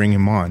much bring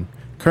him on.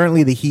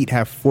 Currently, the Heat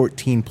have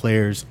 14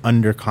 players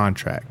under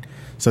contract.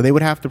 So they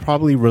would have to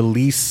probably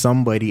release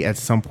somebody at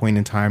some point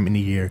in time in the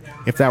year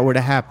if that were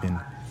to happen.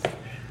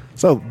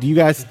 So do you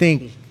guys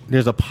think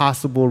there's a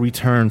possible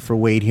return for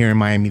Wade here in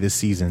Miami this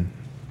season?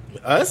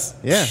 Us?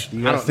 Yeah.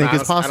 You guys think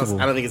it's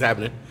possible? I don't think it's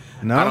happening.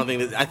 No?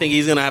 I think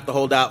he's going to have to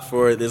hold out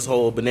for this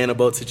whole banana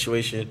boat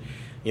situation.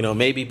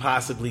 Maybe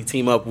possibly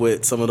team up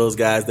with some of those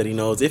guys that he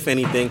knows, if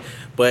anything.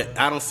 But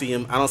I don't see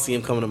him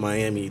coming to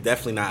Miami.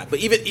 Definitely not. But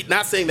even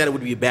not saying that it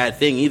would be a bad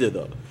thing either,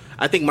 though.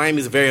 I think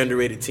Miami's a very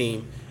underrated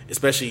team,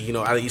 especially,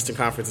 out of the Eastern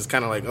Conference. It's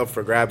kind of like up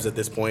for grabs at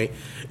this point,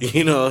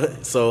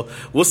 So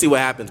we'll see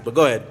what happens. But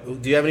go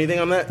ahead. Do you have anything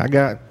on that? I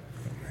got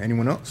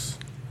anyone else?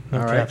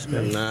 No all caps,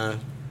 right. Nah.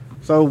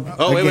 So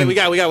wait, we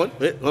got one.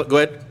 Go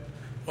ahead.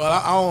 Well,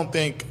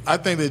 I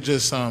think they're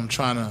just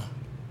trying to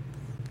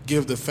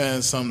give the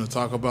fans something to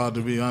talk about.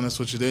 To be honest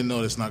with you, they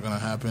know it's not going to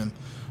happen.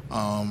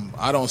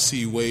 I don't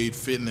see Wade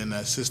fitting in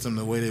that system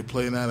the way they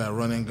play now, that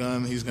run and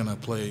gun. He's going to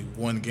play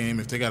one game.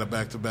 If they got a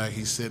back-to-back,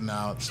 he's sitting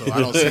out. So I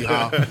don't see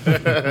how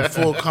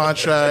full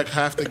contract,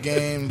 half the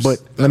games.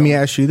 But let me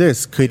ask you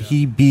this. Could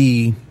he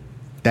be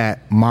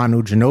that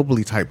Manu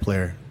Ginobili type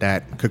player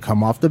that could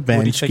come off the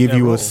bench, give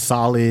you a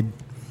solid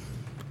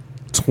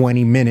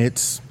 20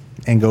 minutes,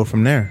 and go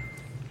from there?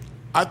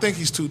 I think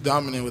he's too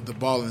dominant with the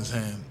ball in his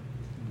hand.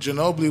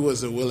 Ginobili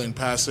was a willing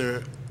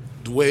passer.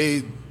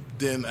 Wade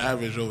didn't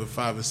average over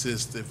 5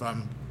 assists. If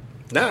I'm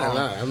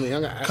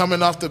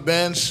coming off the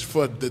bench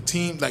for the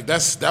team,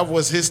 that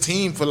was his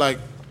team for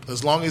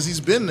as long as he's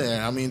been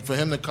there. I mean, for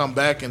him to come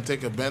back and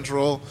take a bench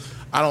role,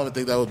 I don't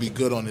think that would be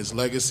good on his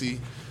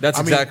legacy. That's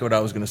exactly what I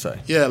was going to say.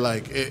 Yeah,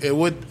 it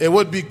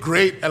would be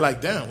great.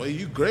 Damn, well,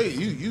 you great.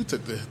 You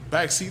took the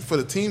back seat for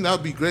the team. That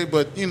would be great.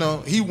 But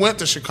he went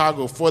to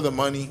Chicago for the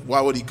money. Why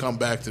would he come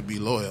back to be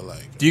loyal?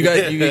 Do you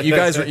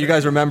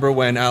guys remember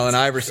when Allen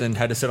Iverson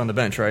had to sit on the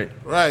bench, right?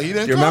 Right. He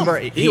didn't. You remember?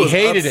 He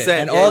hated it,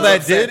 and all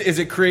that did is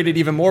it created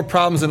even more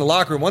problems in the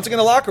locker room. Once again,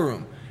 the locker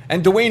room.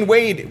 And Dwayne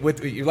Wade,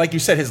 like you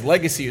said, his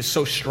legacy is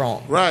so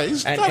strong. Right.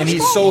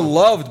 He's so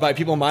loved by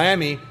people in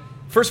Miami.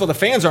 First of all, the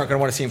fans aren't going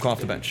to want to see him come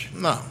off the bench.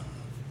 No.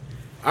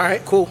 All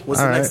right, cool.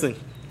 What's the next thing?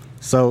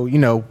 So,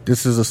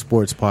 this is a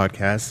sports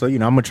podcast. So, I'm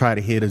going to try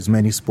to hit as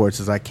many sports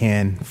as I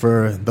can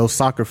for those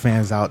soccer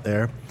fans out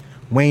there.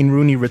 Wayne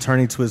Rooney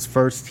returning to his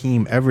first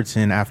team,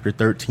 Everton, after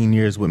 13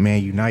 years with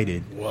Man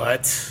United.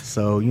 What?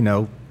 So,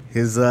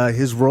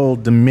 his role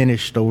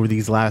diminished over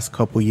these last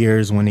couple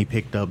years when he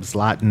picked up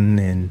Zlatan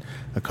and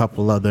a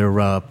couple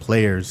other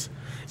players.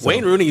 So,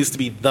 Wayne Rooney used to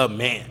be the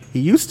man. He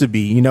used to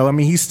be.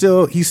 He's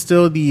still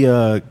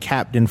the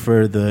captain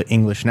for the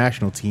English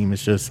national team.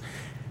 It's just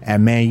at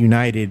Man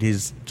United,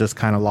 he's just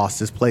kind of lost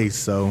his place.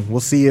 So we'll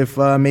see if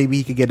maybe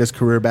he could get his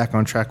career back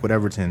on track with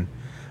Everton.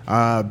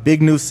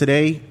 Big news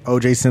today,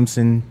 O.J.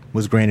 Simpson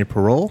was granted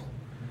parole.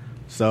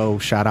 So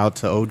shout out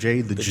to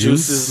O.J. The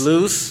juice is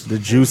loose. The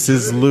juice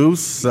is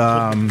loose.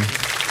 I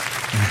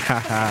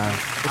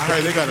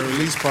heard they got a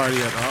release party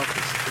at the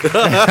office.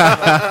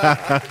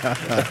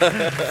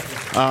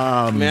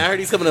 Man, I heard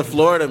he's coming to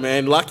Florida,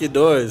 man. Lock your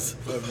doors.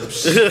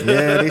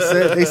 Yeah,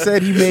 they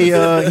said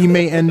he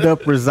may end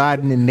up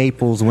residing in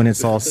Naples when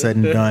it's all said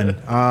and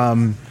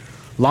done.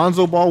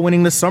 Lonzo Ball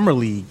winning the Summer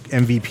League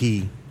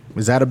MVP.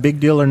 Is that a big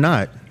deal or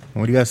not?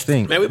 What do you guys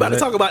think? Man, we about to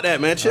talk about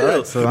that, man. Chill.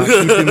 Right, so I'll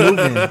keep it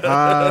moving.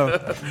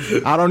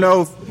 I don't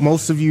know if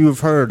most of you have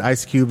heard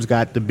Ice Cube's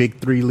got the Big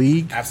 3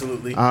 League.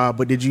 Absolutely.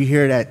 But did you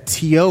hear that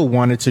T.O.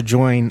 wanted to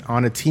join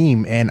on a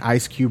team and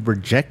Ice Cube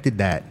rejected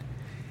that?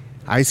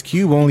 Ice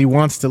Cube only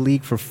wants the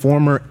league for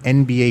former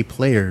NBA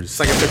players. It's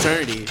like a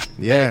fraternity.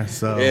 Yeah,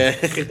 so. Yeah.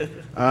 There's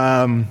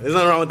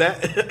nothing wrong with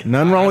that.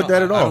 Nothing wrong with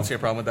that at all. I don't see a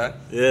problem with that.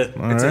 Yeah.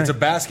 It's a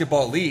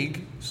basketball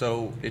league,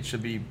 so it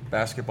should be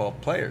basketball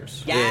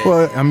players. Yeah.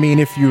 Well, I mean,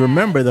 if you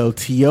remember, though,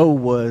 T.O.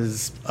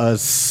 was a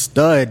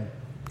stud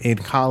in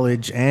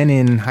college and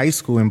in high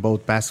school in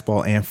both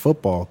basketball and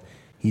football.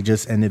 He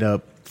just ended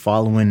up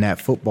following that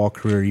football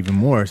career even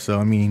more. So,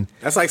 I mean,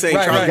 that's like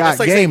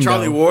saying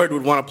Charlie Ward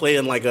would want to play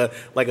in like a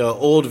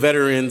old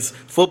veterans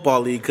football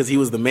league because he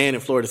was the man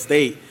in Florida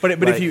State. But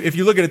if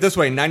you look at it this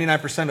way,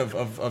 99%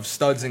 of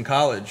studs in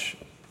college,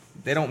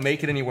 they don't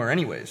make it anywhere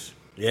anyways.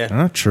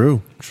 Yeah.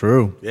 True.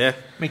 Yeah. I mean,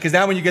 because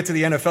now when you get to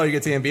the NFL, you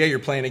get to the NBA, you're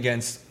playing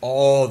against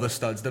all the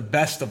studs, the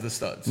best of the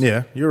studs.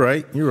 Yeah, you're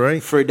right.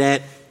 For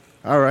that.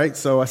 All right,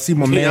 so I see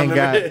my man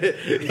got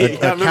a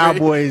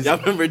Cowboys. Y'all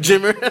remember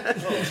Jimmer?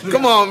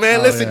 Come on,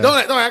 man. Listen, don't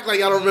act like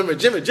y'all don't remember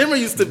Jimmer. Jimmer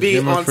used to be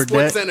on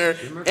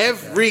SportsCenter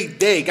every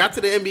day. Got to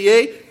the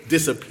NBA,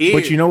 disappeared.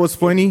 But you know what's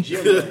funny?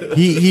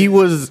 he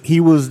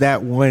was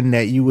that one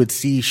that you would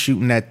see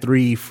shooting that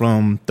three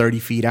from 30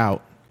 feet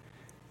out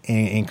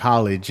in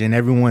college, and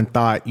everyone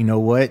thought, you know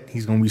what,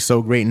 he's going to be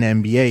so great in the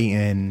NBA,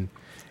 and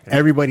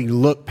everybody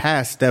looked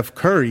past Steph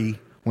Curry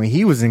when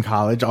he was in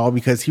college, all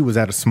because he was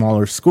at a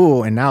smaller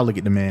school, and now look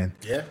at the man.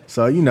 Yeah.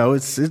 So, look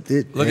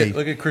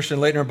at Christian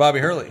Laettner and Bobby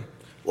Hurley.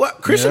 Well,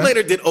 Christian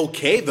Laettner did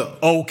okay though.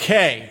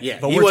 Okay. Yeah.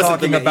 But we're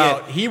talking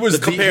about he was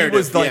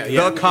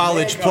the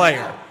college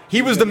player.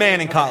 He was the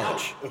man in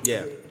college.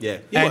 Yeah.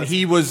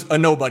 He was a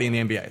nobody in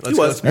the NBA. That's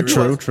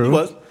true. He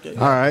was.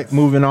 All right,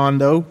 moving on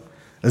though.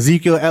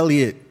 Ezekiel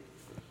Elliott.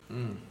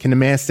 Can the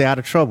man stay out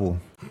of trouble?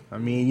 I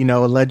mean,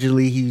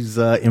 allegedly he's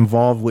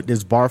involved with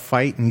this bar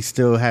fight, and he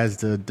still has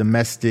the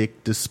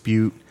domestic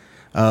dispute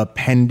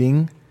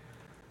pending.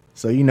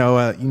 So,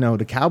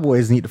 the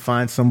Cowboys need to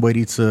find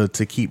somebody to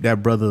keep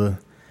that brother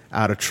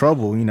out of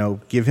trouble.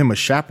 Give him a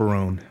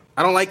chaperone.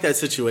 I don't like that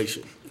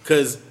situation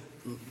because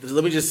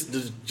let me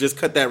just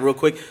cut that real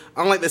quick. I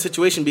don't like that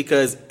situation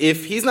because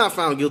if he's not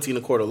found guilty in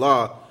a court of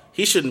law,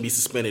 he shouldn't be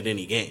suspended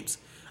any games.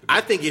 I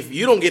think if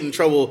you don't get in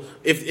trouble,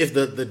 if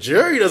the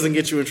jury doesn't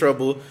get you in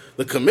trouble,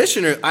 the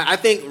commissioner, I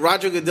think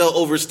Roger Goodell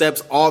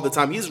oversteps all the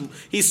time.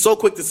 He's so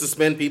quick to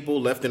suspend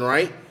people left and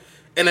right.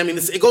 And I mean,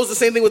 it goes the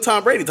same thing with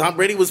Tom Brady. Tom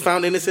Brady was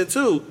found innocent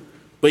too,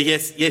 but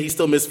yet he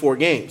still missed 4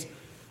 games.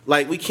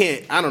 Like, we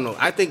can't, I don't know.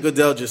 I think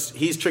Goodell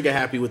he's trigger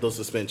happy with those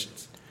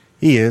suspensions.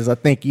 He is. I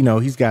think,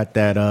 he's got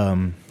that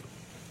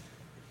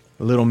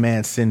little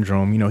man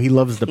syndrome. He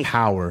loves the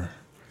power.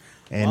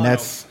 And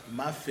that's...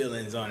 My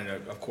feelings on it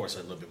are, of course,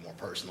 a little bit more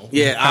personal.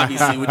 Yeah,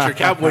 obviously, with your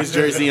Cowboys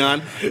jersey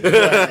on.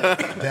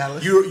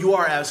 You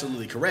are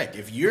absolutely correct.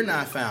 If you're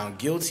not found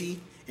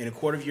guilty in a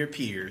court of your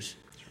peers,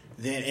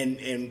 then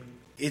and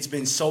it's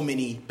been so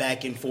many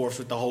back and forth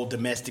with the whole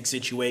domestic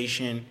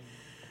situation,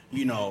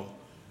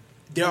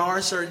 there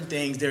are certain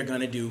things they're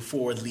going to do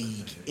for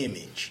league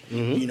image.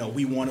 Mm-hmm.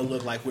 We want to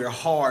look like we're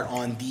hard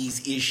on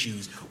these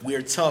issues.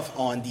 We're tough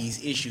on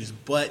these issues.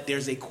 But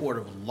there's a court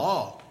of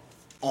law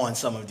on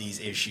some of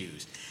these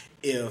issues.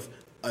 If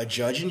a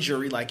judge and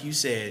jury, like you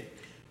said,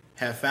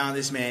 have found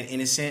this man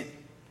innocent,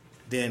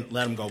 then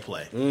let him go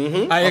play.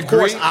 Mm-hmm. I agree. Of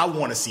course, I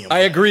want to see him play. I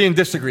agree and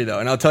disagree, though,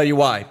 and I'll tell you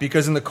why.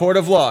 Because in the court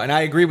of law, and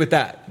I agree with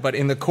that, but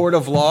in the court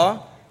of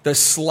law, the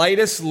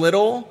slightest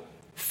little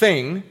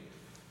thing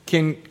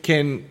can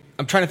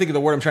I'm trying to think of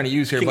the word I'm trying to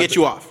use here. Can get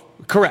you off.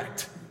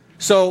 Correct.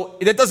 So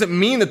that doesn't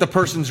mean that the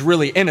person's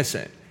really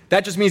innocent.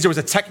 That just means there was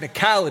a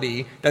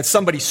technicality that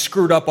somebody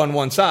screwed up on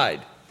one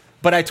side.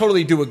 But I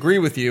totally do agree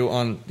with you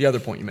on the other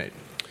point you made.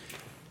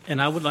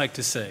 And I would like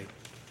to say,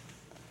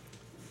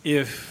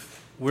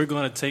 if we're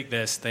going to take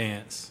that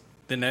stance,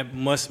 then that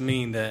must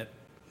mean that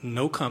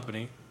no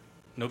company,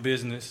 no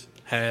business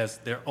has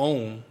their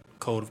own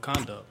code of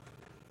conduct.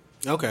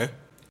 Okay.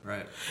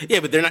 Right.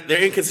 Yeah, but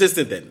they're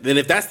inconsistent then. Then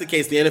if that's the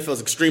case, the NFL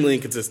is extremely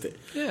inconsistent.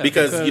 Yeah,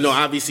 because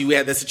obviously we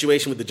had that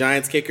situation with the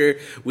Giants kicker.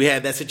 We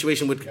had that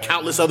situation with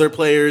countless other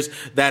players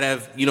that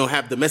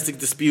have domestic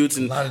disputes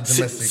and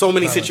so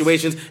many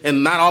situations,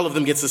 and not all of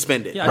them get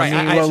suspended. Yeah,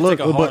 right.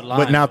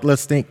 But now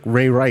let's think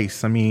Ray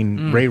Rice. I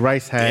mean, Ray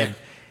Rice had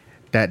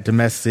that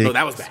domestic. No,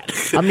 that was bad.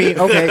 I mean,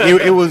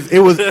 okay, it was.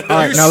 All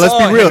right, now let's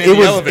be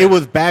real. It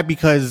was bad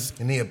because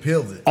and he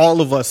appealed it.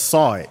 All of us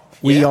saw it.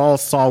 We all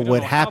saw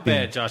what happened.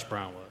 How bad Josh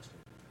Brown was.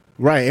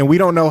 Right, and we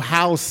don't know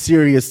how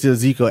serious the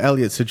Ezekiel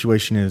Elliott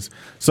situation is.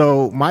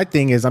 So my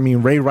thing is, I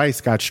mean, Ray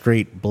Rice got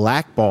straight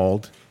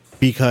blackballed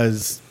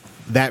because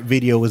that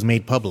video was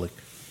made public.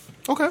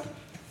 Okay.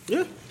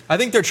 Yeah. I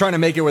think they're trying to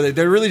make it where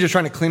they're really just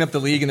trying to clean up the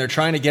league, and they're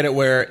trying to get it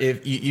where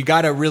if you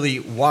got to really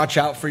watch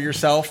out for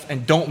yourself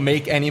and don't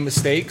make any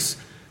mistakes.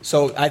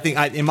 So I think,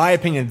 in my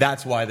opinion,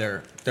 that's why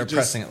they're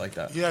pressing it like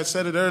that. Yeah, I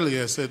said it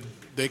earlier. I said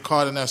they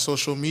caught in that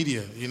social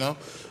media,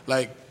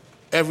 like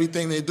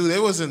everything they do. They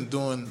wasn't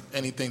doing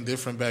anything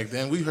different back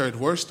then. We heard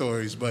worse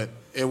stories, but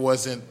it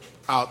wasn't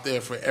out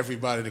there for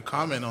everybody to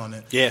comment on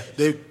it. Yeah.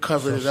 They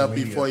covered it up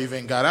before it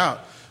even got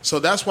out. So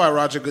that's why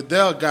Roger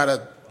Goodell got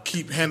to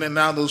keep handing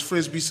down those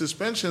Frisbee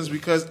suspensions,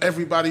 because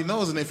everybody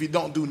knows, and if you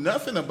don't do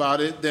nothing about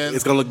it, then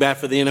it's going to look bad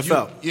for the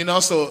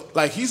NFL. So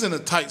like he's in a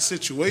tight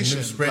situation.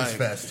 He sprints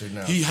faster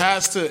now. He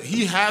has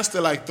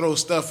to like throw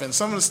stuff, and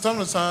some of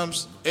the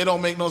times it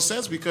don't make no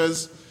sense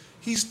because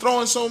he's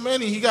throwing so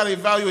many. He got to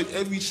evaluate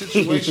every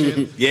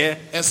situation. Yeah.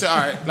 And say, all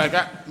right, like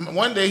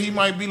one day he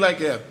might be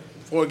like,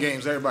 4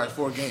 games, everybody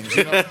 4 games.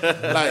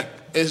 Like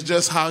it's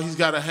just how he's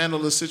got to handle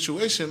the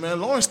situation,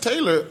 man. Lawrence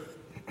Taylor,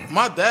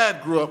 my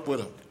dad grew up with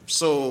him.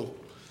 So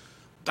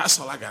that's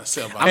all I got to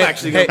say about it. I'm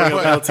actually going to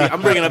bring up LT.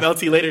 I'm bringing up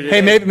LT later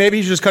today. Hey, maybe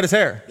he should just cut his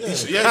hair. Yeah,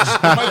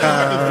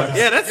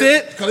 that's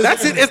it.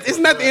 That's it.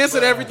 Isn't that the answer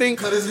to everything?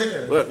 Cut his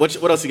hair. What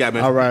else you got,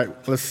 man? All right,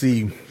 let's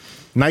see.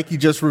 Nike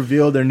just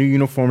revealed their new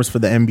uniforms for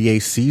the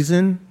NBA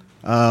season.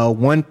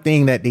 One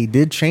thing that they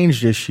did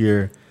change this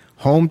year,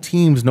 home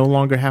teams no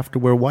longer have to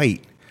wear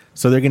white.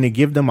 So they're going to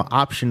give them an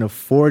option of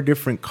 4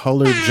 different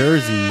colored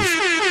jerseys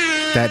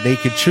that they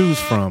could choose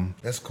from.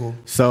 That's cool.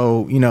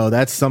 So,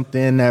 that's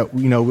something that,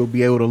 we'll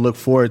be able to look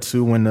forward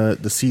to when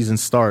the season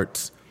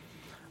starts.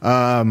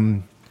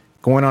 Going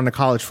on to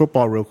college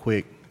football real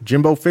quick.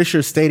 Jimbo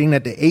Fisher stating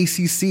that the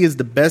ACC is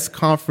the best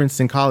conference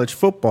in college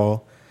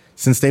football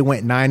since they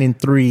went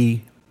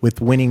 9-3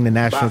 with winning the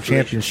national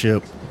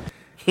championship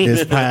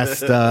this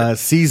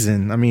past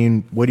season. I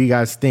mean, what do you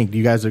guys think? Do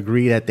you guys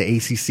agree that the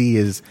ACC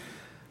is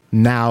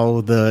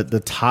now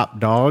the top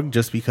dog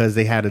just because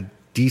they had a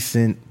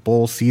decent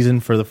bowl season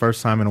for the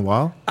first time in a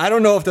while? I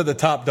don't know if they're the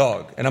top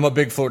dog, and I'm a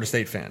big Florida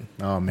State fan.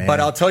 Oh, man.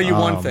 But I'll tell you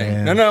one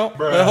thing. Man. No.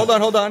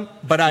 Hold on.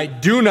 But I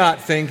do not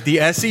think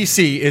the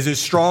SEC is as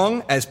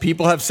strong as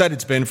people have said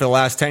it's been for the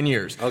last 10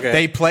 years. Okay.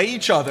 They play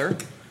each other.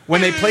 When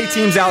they play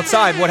teams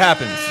outside, what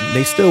happens?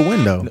 They still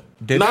win, though.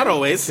 Not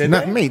always. They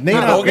may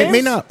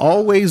not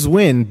always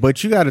win,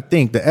 but you got to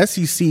think the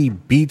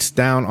SEC beats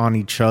down on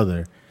each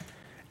other.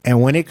 And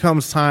when it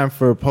comes time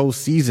for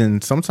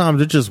postseason, sometimes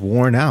they're just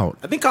worn out.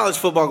 I think college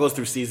football goes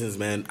through seasons,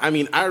 man. I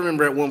mean, I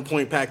remember at one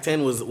point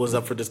Pac-10 was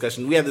up for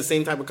discussion. We had the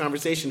same type of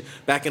conversation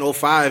back in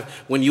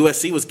 2005 when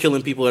USC was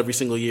killing people every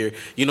single year.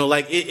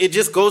 It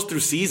just goes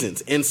through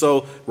seasons. And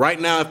so right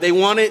now, if they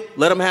want it,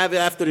 let them have it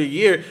after the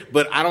year.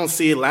 But I don't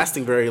see it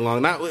lasting very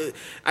long.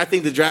 I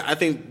think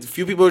a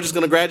few people are just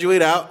going to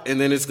graduate out,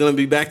 and then it's going to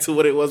be back to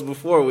what it was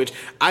before, which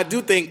I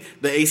do think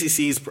the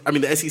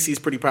SEC is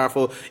pretty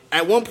powerful.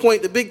 At one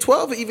point, the Big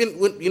 12, even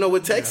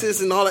with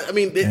Texas and all that. I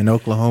mean, and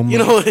Oklahoma.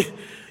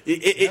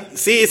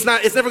 it's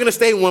never going to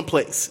stay in one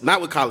place.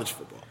 Not with college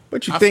football.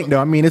 But you think though?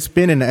 I mean, it's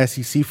been in the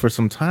SEC for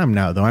some time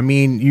now, though. I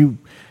mean,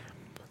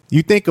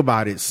 you think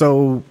about it.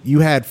 So you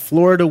had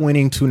Florida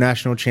winning 2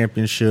 national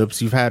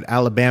championships. You've had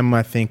Alabama,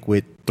 I think,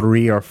 with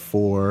 3 or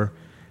 4.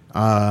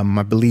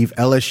 I believe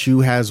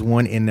LSU has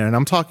one in there, and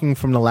I'm talking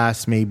from the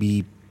last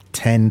maybe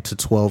 10 to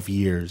 12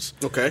 years.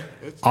 Okay.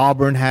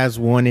 Auburn has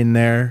one in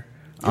there.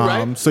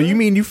 Right. So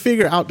you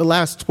figure out the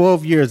last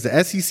 12 years,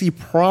 the SEC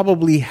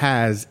probably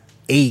has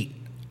 8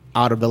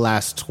 out of the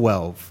last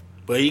 12.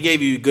 But he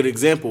gave you a good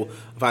example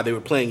of how they were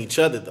playing each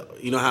other, though.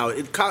 You know how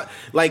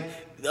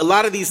a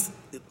lot of these,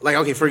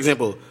 for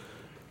example,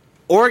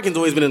 Oregon's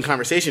always been in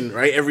conversation,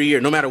 right? Every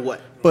year, no matter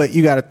what. But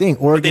you got to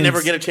think, Oregon. They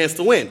never get a chance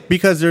to win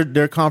because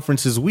their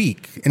conference is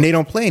weak and they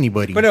don't play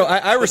anybody. But no,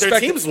 I respect. But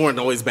their teams weren't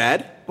always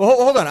bad. Well,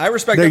 hold on. I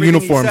respect their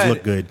everything uniforms he said.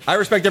 look good. I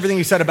respect everything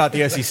you said about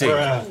the SEC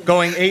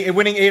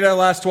winning 8 out of the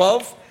last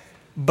 12.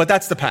 But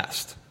that's the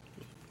past.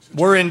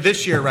 We're in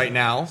this year right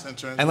now,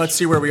 and let's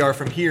see where we are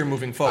from here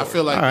moving forward. I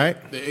feel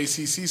like the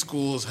ACC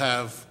schools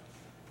have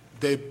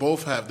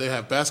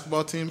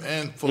basketball team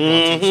and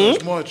football team, so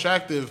it's more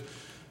attractive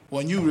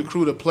when you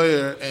recruit a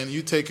player and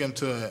you take him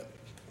to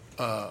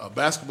a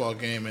basketball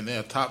game and they're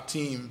a top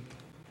team,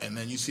 and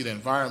then you see the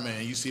environment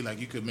and you see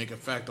you could make a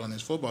fact on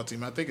his football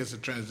team. I think it's a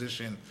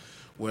transition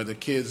where the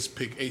kids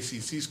pick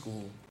ACC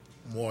school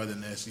more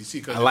than the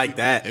SEC. I like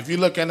that. If you're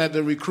looking at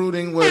the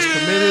recruiting where it's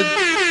committed,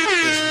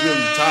 is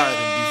really tied,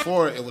 and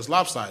before it was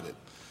lopsided.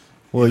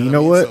 Well, you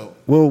know what? So,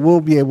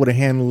 we'll be able to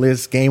handle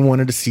this game 1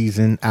 of the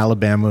season,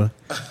 Alabama,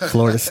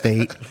 Florida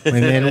State,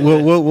 and then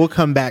we'll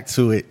come back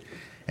to it.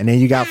 And then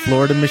you got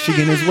Florida,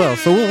 Michigan as well.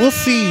 So we'll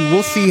see.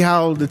 We'll see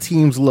how the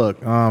teams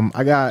look.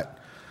 I got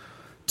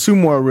 2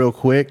 more real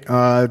quick.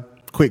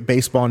 Quick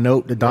baseball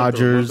note: the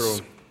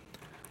Dodgers.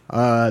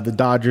 The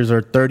Dodgers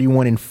are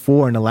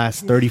 31-4 in the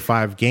last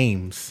 35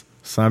 games.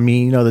 So I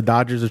mean, the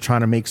Dodgers are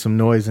trying to make some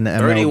noise in the MLB.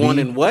 31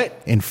 and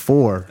what? And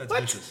 4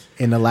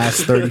 in the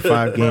last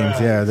 35 games.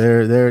 Yeah,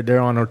 they're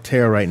on a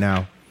tear right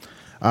now.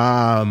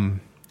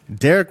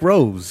 Derrick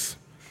Rose,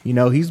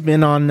 he's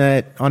been on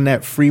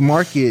that free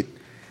market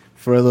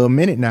for a little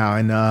minute now,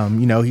 and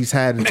he's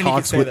had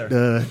talks with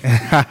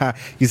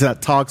he's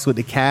had talks with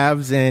the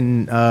Cavs,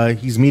 and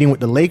he's meeting with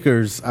the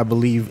Lakers, I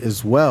believe,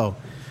 as well.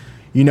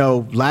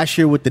 Last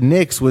year with the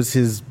Knicks was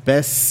his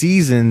best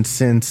season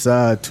since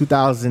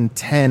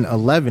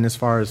 2010-11 as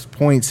far as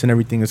points and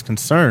everything is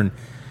concerned.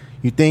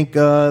 You think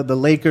the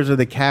Lakers or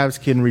the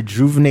Cavs can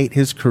rejuvenate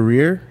his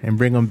career and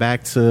bring him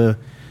back to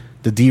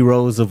the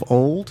D-Rose of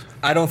old?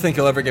 I don't think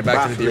he'll ever get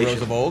back to the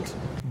D-Rose of old,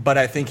 but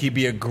I think he'd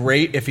be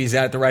if he's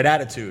at the right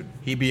attitude,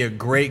 he'd be a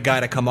great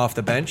guy to come off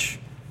the bench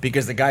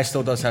because the guy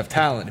still does have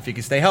talent if he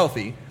can stay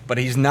healthy, but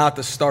he's not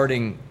the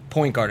starting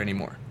point guard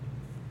anymore.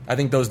 I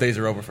think those days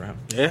are over for him.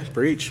 Yeah,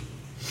 preach.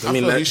 I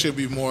feel like he should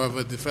be more of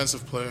a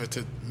defensive player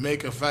to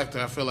make a factor.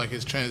 I feel like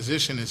his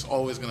transition is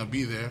always going to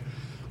be there.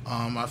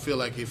 I feel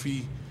like if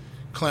he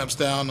clamps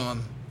down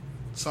on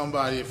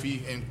somebody, if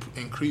he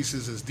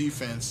increases his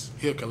defense,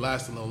 he could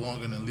last a little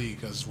longer in the league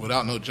because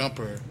without no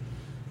jumper,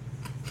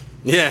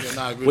 yeah,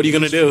 really what are you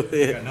going to do?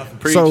 Yeah.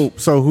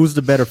 So who's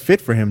the better fit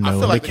for him, though?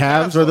 Like the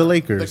Cavs or the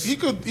Lakers? He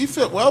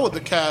fit well with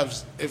the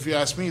Cavs, if you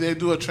ask me. They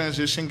do a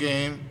transition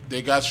game.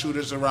 They got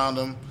shooters around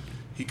him.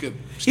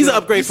 He's an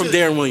upgrade from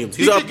Darren Williams.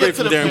 He's an upgrade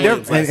from Darren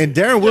Williams. And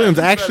Darren Williams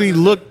actually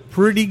looked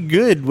pretty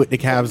good with the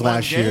Cavs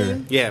last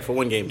year. Yeah, for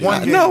one game.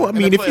 No, I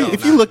mean,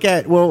 if you look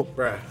at, all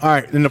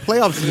right, in the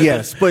playoffs,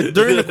 yes. But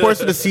during the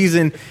course of the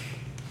season,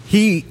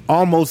 he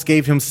almost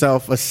gave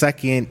himself a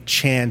second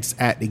chance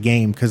at the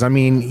game. Because, I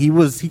mean,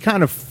 he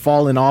kind of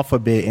fallen off a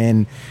bit.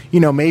 And,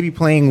 maybe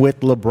playing with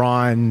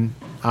LeBron,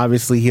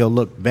 obviously he'll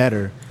look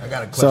better. I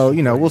got a question. So,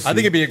 we'll see. I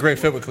think it'd be a great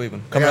fit with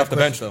Cleveland. Coming off the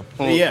bench, though.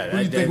 Who do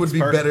you think would be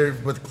better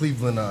with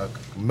Cleveland,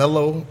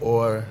 Melo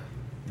or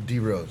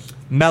D-Rose?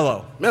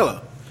 Melo. Yeah,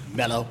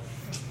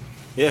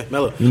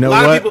 Melo. You know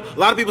a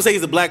lot of people say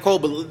he's a black hole,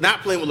 but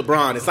not playing with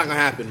LeBron, it's not gonna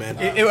happen, man.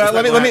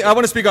 I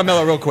want to speak on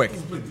Melo real quick.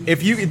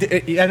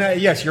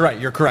 Yes, you're right.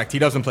 You're correct. He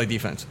doesn't play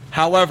defense.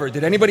 However,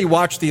 did anybody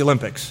watch the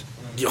Olympics?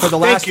 For the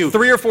last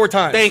 3 or 4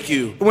 times. Thank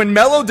you. When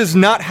Melo does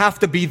not have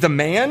to be the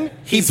man,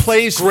 he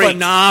plays great.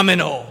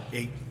 Phenomenal.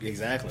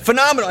 Exactly.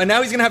 Phenomenal. And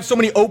now he's going to have so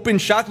many open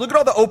shots. Look at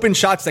all the open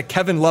shots that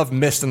Kevin Love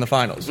missed in the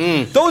finals.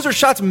 Those are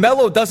shots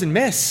Melo doesn't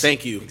miss.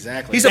 Thank you.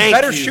 Exactly. He's a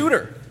better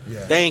shooter. Yeah.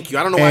 Thank you.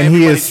 I don't know why and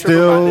everybody's he is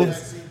still about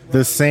this.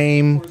 The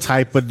same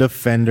type of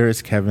defender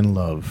as Kevin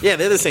Love. Yeah,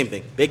 they're the same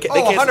thing. They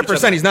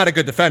 100%. He's not a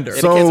good defender.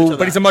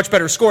 But he's a much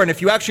better scorer. And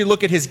if you actually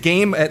look at his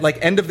game at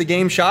end of the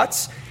game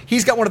shots,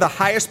 he's got one of the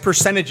highest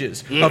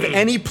percentages of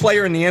any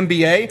player in the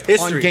NBA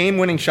on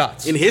game-winning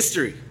shots. In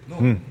history.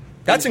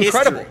 That's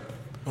incredible.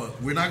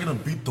 But we're not going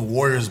to beat the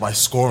Warriors by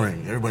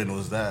scoring. Everybody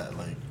knows that.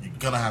 You're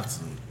going to have to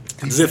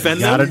defend them.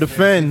 Gotta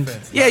defend.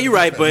 Yeah, you're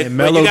right, but you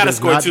gotta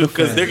score too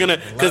because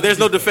there's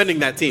no defending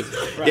that team.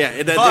 Right.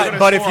 Yeah,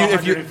 but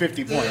if you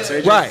 50 points,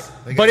 right.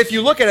 But if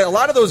you look at it, a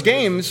lot of those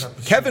games,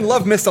 Kevin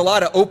Love missed a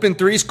lot of open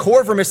threes.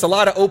 Korver missed a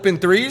lot of open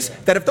threes.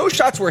 That if those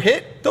shots were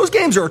hit, those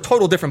games are a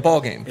total different ball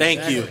game.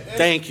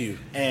 Thank you.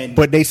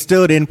 But they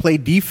still didn't play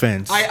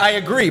defense. I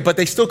agree, but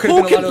they still could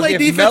have been a lot of those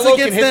games. Melo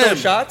can hit those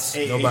shots.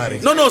 Nobody.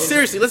 No,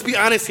 seriously. Let's be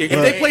honest here.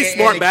 If they play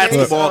smart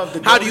basketball,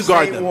 how do you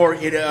guard them?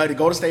 The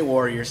Golden State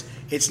Warriors.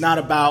 It's not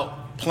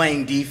about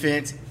playing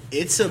defense.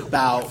 It's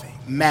about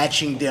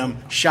matching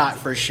them shot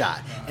for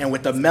shot. And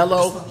with the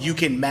Melo, you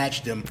can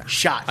match them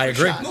shot for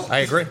shot. I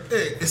agree.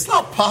 Hey, it's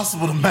not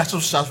possible to match up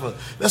shots.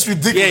 That's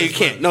ridiculous. Yeah, you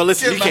can't. No,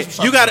 listen, you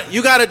can't.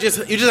 You gotta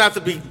just have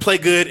to play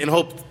good and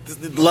hope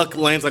luck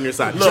lands on your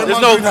side. Look,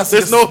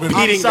 there's no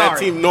beating that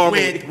team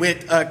normally.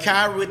 With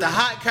Kyrie, with the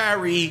hot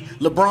Kyrie,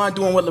 LeBron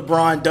doing what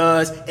LeBron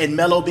does, and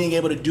Melo being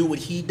able to do what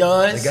he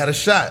does. They got a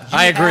shot.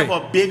 I agree. You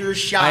have a bigger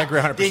shot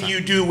than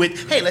you do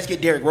with, hey, let's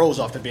get Derrick Rose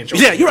off the bench.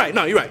 Yeah, you're right.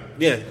 No, you're right.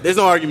 Yeah, there's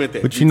no argument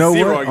there. But you know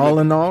what? Argument. All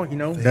in all,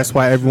 that's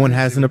why everyone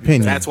has an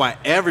opinion. That's why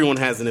everyone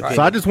has an opinion.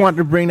 So I just wanted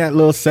to bring that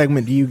little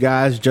segment to you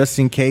guys just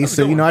in case.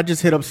 So, I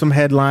just hit up some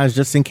headlines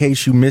just in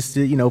case you missed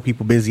it.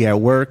 People busy at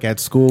work, at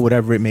school,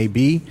 whatever it may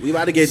be. We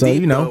about to get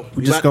deep,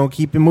 we just going to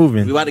keep it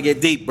moving. We about to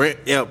get deep.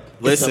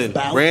 Listen,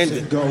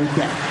 Brandon.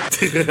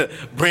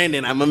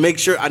 Brandon, I'm going to make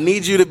sure. I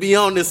need you to be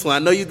on this one. I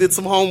know you did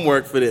some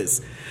homework for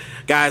this.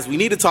 Guys, we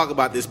need to talk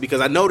about this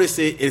because I noticed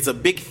it's a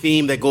big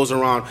theme that goes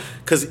around.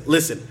 Because,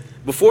 listen,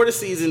 before the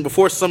season,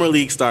 before Summer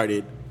League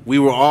started, we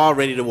were all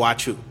ready to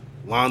watch who?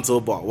 Lonzo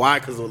Ball. Why?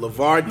 Because of what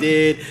LeVar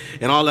did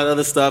and all that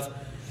other stuff.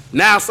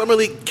 Now, Summer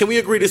League, can we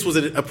agree this was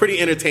a pretty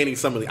entertaining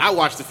Summer League? I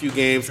watched a few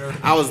games. Sure.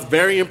 I was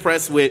very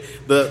impressed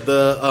with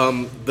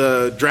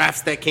the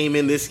drafts that came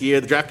in this year,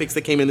 the draft picks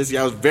that came in this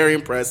year. I was very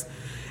impressed.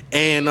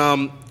 And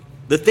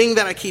the thing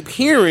that I keep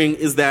hearing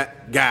is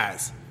that,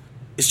 guys,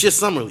 it's just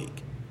Summer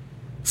League.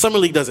 Summer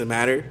League doesn't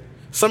matter.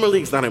 Summer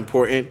League's not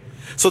important.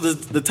 So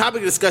the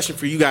topic of discussion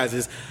for you guys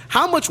is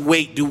how much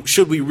weight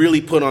should we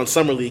really put on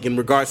Summer League in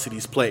regards to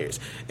these players?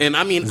 And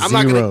I mean, I'm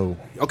not going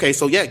to. Okay,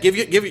 so yeah,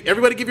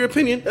 everybody give your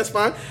opinion. That's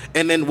fine.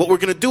 And then what we're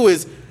going to do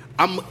is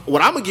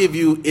what I'm going to give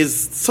you is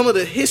some of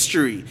the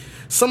history,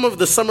 some of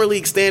the Summer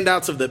League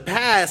standouts of the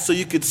past, so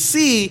you could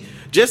see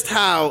just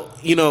how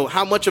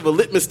much of a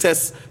litmus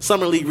test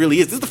Summer League really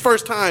is. This is the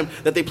first time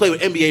that they play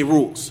with NBA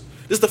rules.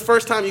 This is the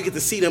first time you get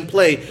to see them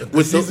play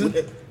with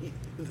the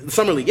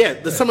Summer League. Yeah,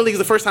 the Summer League is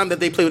the first time that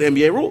they play with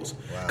NBA rules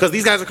because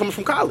these guys are coming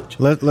from college.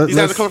 These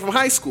guys are coming from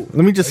high school.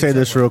 Let me just say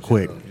this real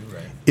quick.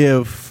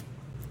 If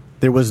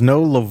there was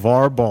no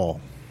LeVar Ball,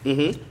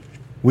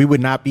 we would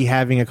not be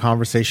having a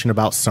conversation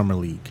about Summer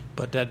League.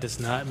 But that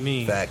does not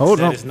mean Hold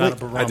on. is not a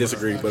barometer. I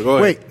disagree, but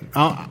go ahead.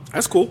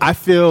 That's cool. I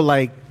feel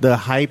like the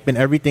hype and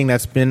everything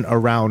that's been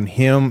around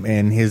him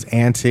and his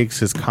antics,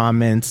 his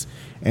comments,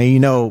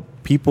 and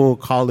people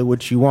call it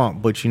what you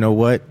want, but you know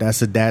what?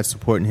 That's a dad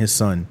supporting his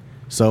son.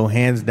 So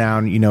hands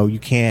down, you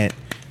can't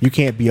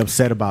be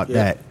upset about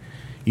that.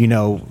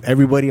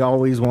 Everybody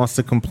always wants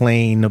to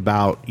complain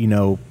about,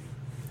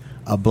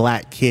 a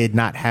black kid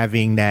not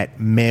having that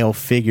male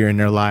figure in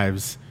their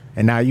lives.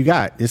 And now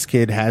this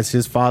kid has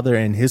his father,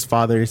 and his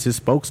father is his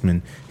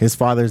spokesman. His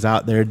father's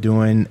out there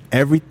doing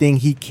everything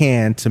he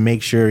can to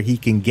make sure he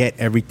can get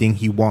everything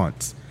he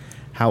wants.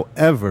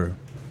 However,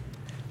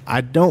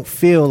 I don't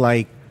feel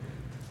like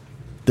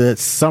the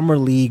Summer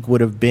League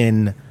would have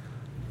been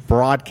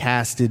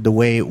broadcasted the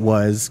way it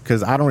was,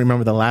 because I don't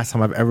remember the last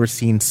time I've ever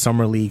seen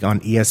Summer League on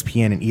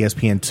ESPN and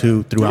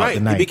ESPN2 throughout the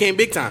night. It became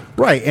big time.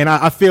 Right, and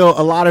I feel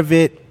a lot of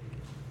it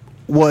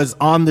was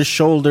on the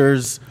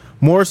shoulders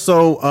more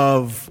so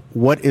of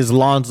what is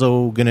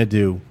Lonzo going to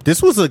do.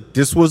 This was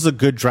a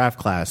good draft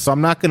class, so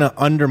I'm not going to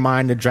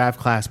undermine the draft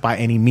class by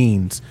any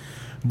means,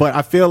 but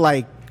I feel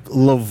like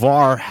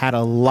LeVar had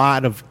a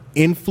lot of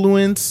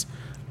influence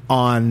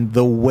on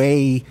the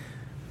way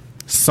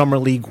Summer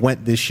League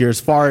went this year, as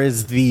far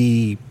as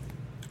it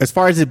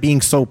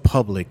being so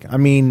public. I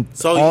mean,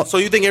 so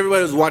you think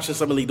everybody was watching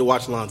Summer League to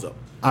watch Lonzo?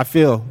 I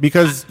feel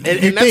because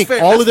you think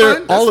all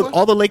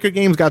the Laker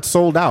games got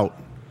sold out.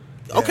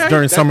 Okay,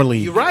 during Summer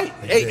League, you're right.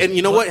 Hey, and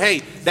you know what? Hey,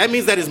 that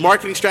means that his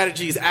marketing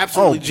strategy is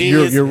absolutely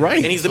genius. You're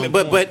right. And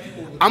but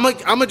I'm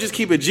gonna just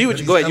keep it G with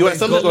you. Go ahead. You have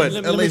something? Go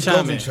ahead. Let me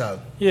chime in.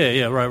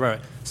 Yeah, right.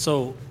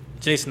 So,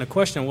 Jason, the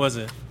question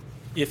wasn't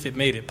if it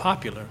made it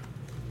popular.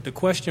 The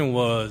question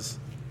was,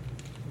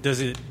 does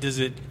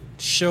it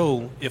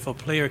show if a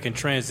player can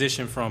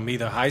transition from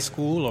either high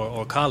school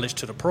or college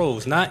to the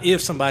pros? Not if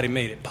somebody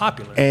made it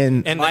popular.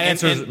 And my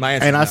answer is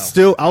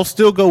no. I'll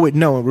still go with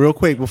no real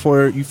quick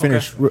before you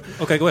finish.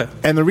 Okay, go ahead.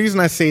 And the reason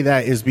I say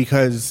that is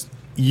because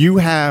you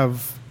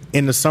have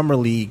in the Summer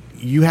League,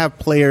 you have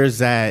players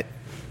that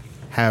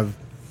have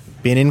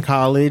been in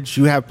college,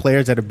 you have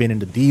players that have been in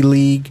the D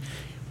League,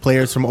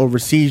 players from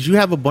overseas. You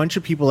have a bunch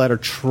of people that are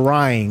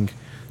trying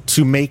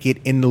to make it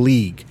in the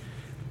league.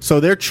 So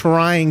they're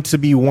trying to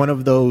be one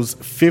of those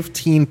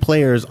 15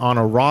 players on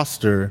a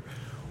roster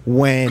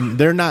when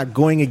they're not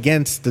going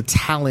against the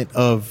talent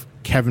of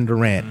Kevin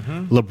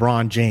Durant,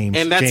 LeBron James,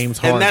 James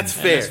Harden. And that's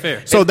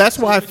fair. So that's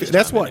why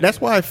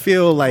I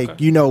feel like,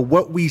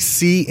 what we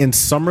see in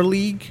Summer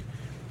League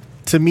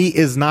to me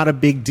is not a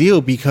big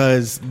deal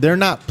because they're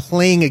not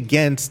playing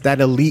against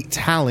that elite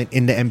talent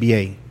in the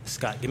NBA.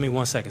 Scott, give me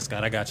 1 second,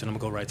 Scott. I got you. I'm going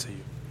to go right to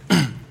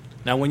you.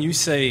 Now, when you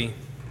say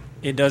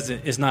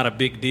it's not a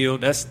big deal,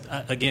 that's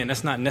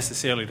not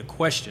necessarily the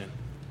question.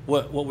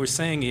 What we're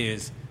saying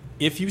is,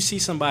 if you see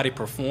somebody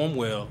perform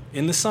well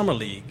in the Summer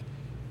League,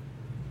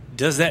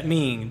 does that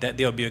mean that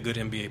they'll be a good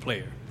NBA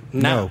player?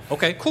 No.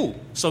 Okay, cool.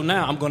 So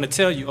now I'm going to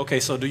tell you,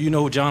 so do you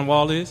know who John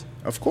Wall is?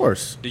 Of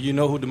course. Do you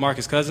know who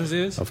DeMarcus Cousins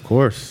is? Of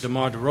course.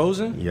 DeMar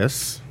DeRozan?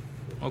 Yes.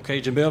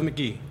 Okay, JaVale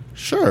McGee?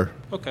 Sure.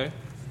 Okay.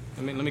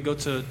 Let me go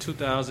to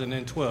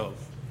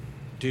 2012.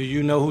 Do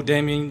you know who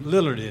Damian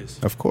Lillard is?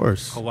 Of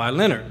course. Kawhi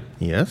Leonard?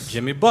 Yes.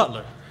 Jimmy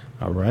Butler?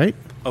 All right.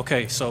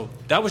 Okay, so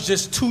that was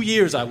just 2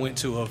 years I went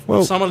to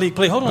of Summer League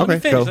play. Hold on, let me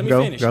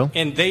finish. Go.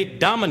 And they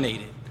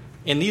dominated.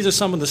 And these are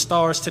some of the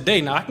stars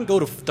today. Now, I can go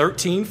to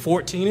 13,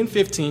 14, and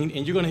 15,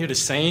 and you're going to hear the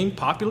same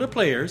popular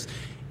players.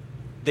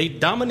 They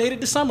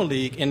dominated the Summer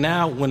League, and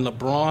now when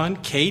LeBron,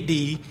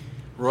 KD,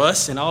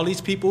 Russ, and all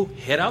these people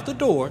head out the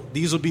door,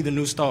 these will be the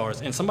new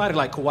stars. And somebody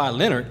like Kawhi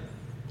Leonard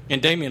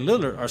and Damian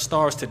Lillard are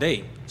stars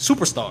today,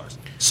 superstars.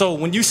 So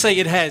when you say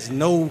it has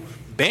no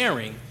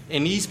bearing,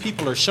 and these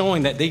people are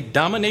showing that they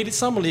dominated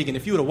Summer League, and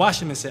if you would have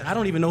watched him and said, I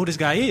don't even know who this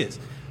guy is,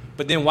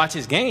 but then watch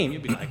his game,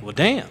 you'd be like, well,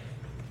 damn.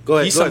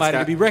 He's somebody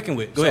to be reckoned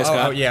with. Go ahead,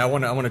 Scott. I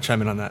want to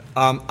chime in on that.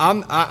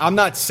 I'm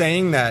not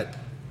saying that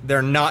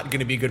they're not going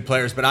to be good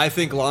players, but I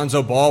think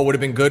Lonzo Ball would have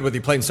been good whether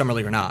he played in Summer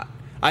League or not.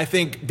 I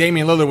think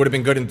Damian Lillard would have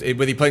been good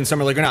whether he played in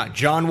Summer League or not.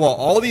 John Wall,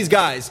 all these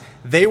guys,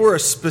 they were a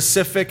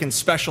specific and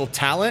special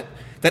talent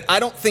that I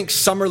don't think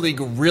Summer League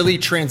really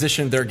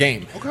transitioned their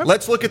game. Okay.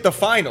 Let's look at the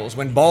finals.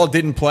 When Ball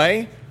didn't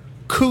play,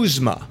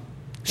 Kuzma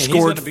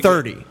scored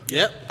 30.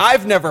 Yep.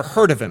 I've never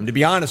heard of him, to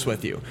be honest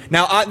with you.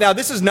 Now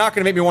this is not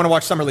going to make me want to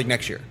watch Summer League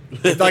next year.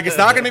 It's not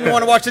going to make me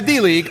want to watch the D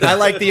League. I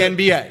like the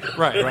NBA.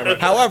 Right.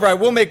 However, I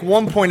will make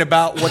one point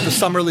about what the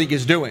Summer League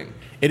is doing.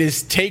 It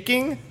is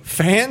taking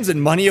fans and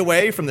money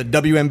away from the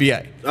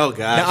WNBA. Oh,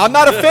 God. Now, I'm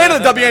not a fan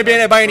of the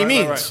WNBA by any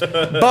means.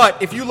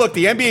 But if you look,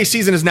 the NBA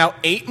season is now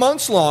 8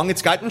 months long.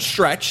 It's gotten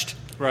stretched.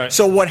 Right.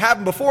 So what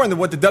happened before and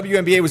what the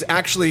WNBA was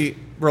actually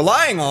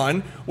relying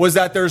on was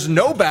that there's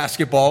no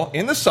basketball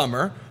in the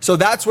summer. So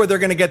that's where they're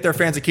going to get their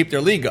fans to keep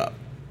their league up.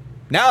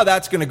 Now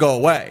that's going to go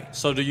away.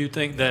 So do you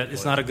think that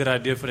it's not a good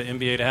idea for the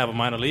NBA to have a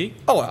minor league?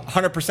 Oh,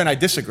 100% I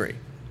disagree.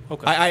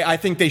 Okay. I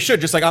think they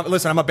should. Just like,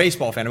 listen, I'm a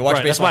baseball fan. I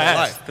watch baseball all my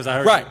life. Because I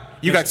heard right.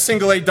 You got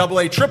single A, double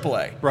A, triple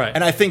A. Right.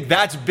 And I think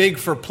that's big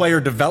for player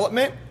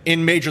development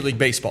in Major League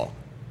Baseball.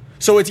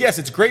 So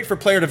it's great for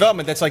player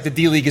development. That's like the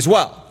D League as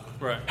well.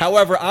 Right.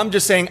 However, I'm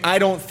just saying I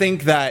don't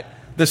think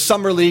that the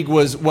Summer League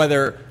was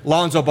whether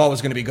Lonzo Ball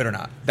was going to be good or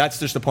not. That's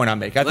just the point I'm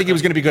making. I think he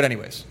was going to be good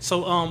anyways.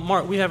 So,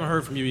 Mark, we haven't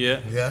heard from you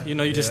yet. Yeah.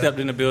 You just stepped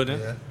in the building.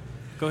 Yeah.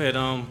 Go ahead.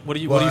 What do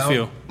you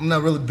feel? I'm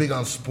not really big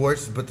on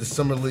sports, but the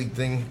Summer League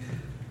thing,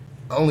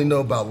 I only know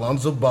about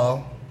Lonzo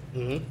Ball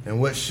and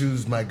what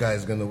shoes my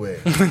guy's going to wear.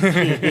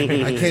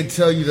 I can't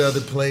tell you the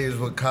other players,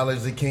 what college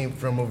they came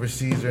from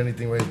overseas or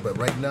anything, right? But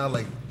right now,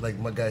 like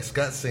my guy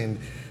Scott's saying,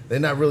 they're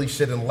not really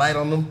shedding light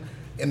on them.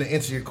 And to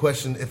answer your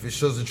question, if it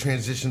shows a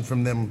transition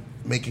from them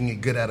making it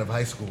good out of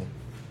high school,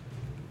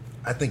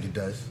 I think it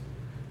does.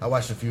 I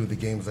watched a few of the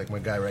games like my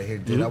guy right here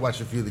did. I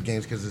watched a few of the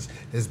games because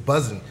it's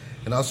buzzing.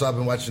 And also I've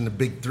been watching the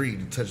Big Three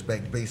to touch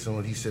back base on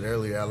what he said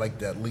earlier. I like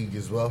that league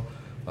as well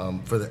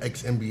for the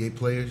ex-NBA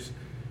players.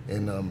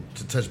 And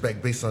to touch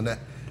back base on that,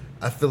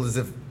 I feel as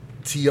if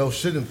T.O.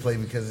 shouldn't play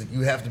because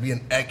you have to be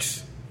an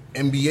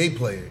ex-NBA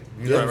player.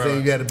 You know what I'm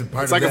saying? You had to be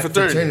part of that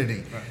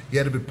fraternity. Right. You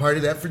had to be part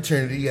of that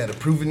fraternity. You had to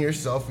prove in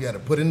yourself. You had to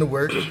put in the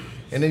work.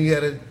 And then you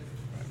had to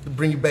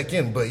bring you back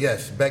in. But,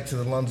 yes, back to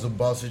the Lonzo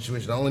Ball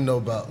situation. I only know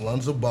about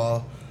Lonzo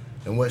Ball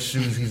and what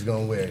shoes he's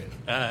going to wear.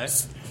 All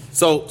right.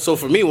 So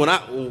for me, when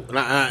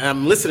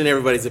I'm listening to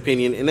everybody's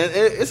opinion, and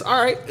it's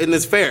all right and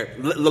it's fair.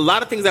 A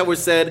lot of things that were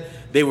said,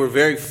 they were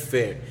very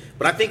fair.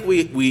 But I think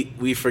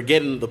we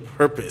forgetting the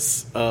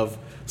purpose of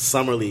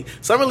Summer League.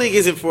 Summer League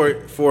isn't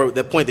for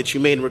the point that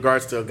you made in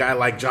regards to a guy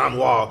like John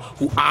Wall,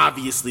 who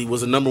obviously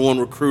was a number one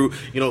recruit,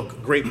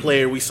 great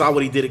player. We saw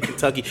what he did at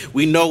Kentucky.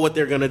 We know what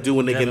they're gonna do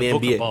when they get in the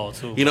NBA.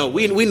 Too, we know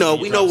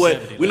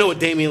what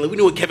Damian, we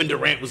know what Kevin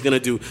Durant was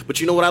gonna do. But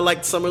you know what I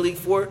liked Summer League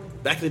for?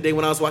 Back in the day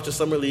when I was watching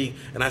Summer League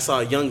and I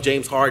saw a young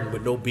James Harden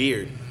with no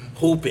beard,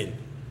 hooping,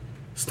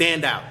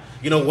 stand out.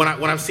 When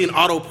I'm seeing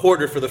Otto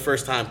Porter for the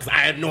first time, because I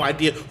had no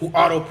idea who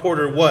Otto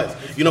Porter was.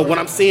 When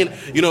I'm seeing,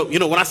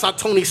 when I saw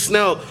Tony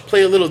Snell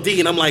play a little D,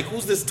 and I'm like,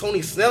 who's this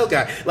Tony Snell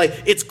guy? Like,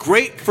 it's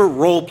great for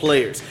role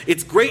players.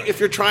 It's great if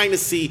you're trying to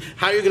see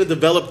how you're going to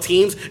develop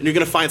teams, and you're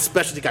going to find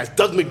specialty guys.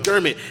 Doug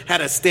McDermott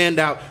had a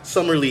standout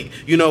Summer League.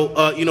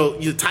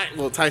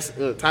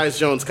 Tyus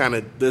Jones kind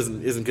of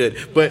isn't good,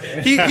 but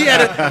he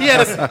had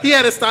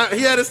a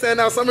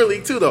standout Summer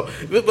League too, though.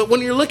 But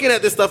when you're looking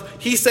at this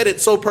stuff, he said it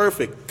so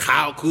perfect.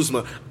 Kyle Kuzma.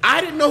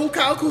 I didn't know who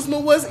Kyle Kuzma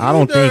was either. I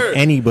don't think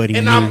anybody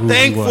and knew I'm who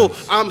thankful. he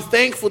was. I'm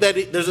thankful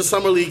that there's a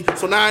summer league,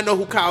 so now I know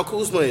who Kyle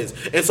Kuzma is.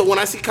 And so when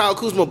I see Kyle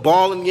Kuzma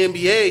ball in the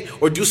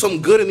NBA or do something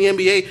good in the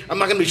NBA, I'm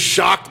not going to be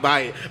shocked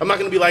by it. I'm not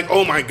going to be like,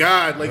 oh my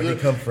God. Like, where did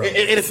he come from? And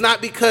it's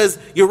not because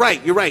you're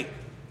right.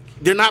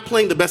 They're not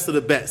playing the best of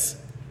the best.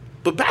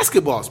 But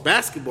basketball's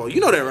basketball.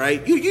 You know that,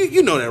 right?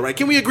 You know that, right?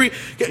 Can we agree?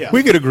 Yeah.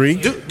 We could agree.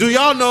 Do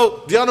y'all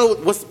know? Do y'all know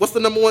what's the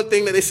number one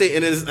thing that they say?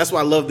 And that's why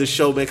I love this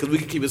show, man, because we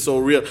can keep it so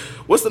real.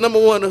 What's the number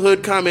one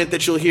hood comment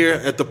that you'll hear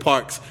at the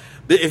parks?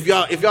 If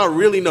y'all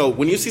really know,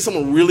 when you see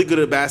someone really good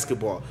at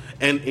basketball,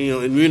 and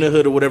you're in the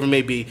hood or whatever it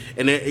may be,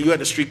 and you're at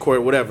the street court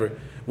or whatever,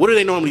 what do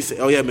they normally say?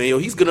 Oh yeah, man,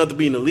 he's good enough to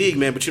be in the league,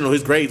 man, but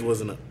his grades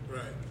wasn't up.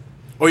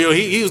 Or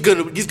he was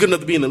good. He's good enough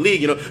to be in the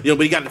league, but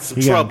he got into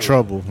some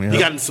trouble. Yeah. He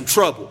got into some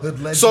trouble.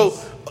 So,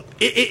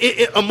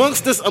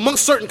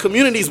 amongst certain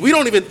communities, we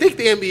don't even think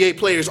the NBA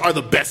players are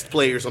the best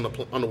players on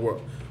the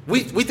world.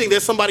 We think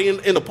there's somebody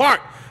in the park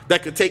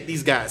that could take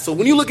these guys. So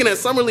when you're looking at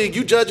Summer League,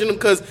 you judging them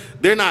because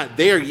they're not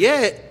there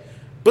yet.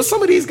 But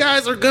some of these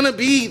guys are gonna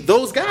be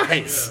those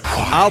guys.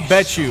 I'll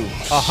bet you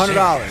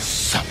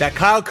 $100 that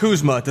Kyle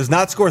Kuzma does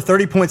not score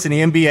 30 points in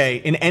the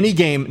NBA in any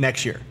game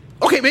next year.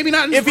 Okay, maybe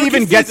not in his if he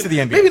even season. gets to the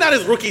NBA. Maybe not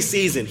his rookie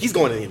season. He's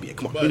going to the NBA.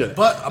 Come on,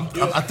 But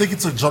I think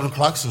it's a Jordan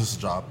Clarkson's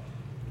job.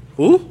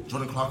 Who?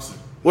 Jordan Clarkson.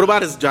 What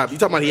about his job? You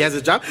talking about he has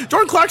his job?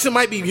 Jordan Clarkson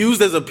might be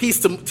used as a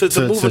piece to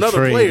move another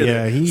trade, player.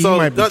 Yeah, he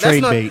might be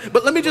trade bait.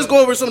 But let me just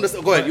go over some of this.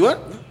 Go ahead. You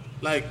what?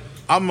 Like,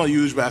 I'm a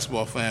huge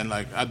basketball fan.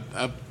 Like,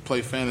 I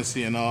play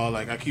fantasy and all.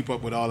 Like, I keep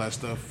up with all that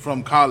stuff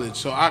from college.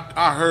 So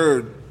I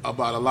heard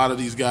about a lot of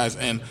these guys,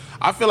 and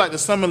I feel like the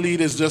summer league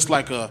is just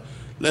like a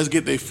let's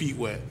get their feet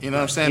wet. You know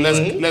what I'm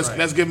saying?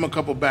 Let's give him a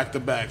couple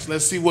back-to-backs.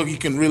 Let's see what he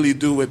can really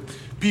do with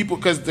people,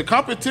 because the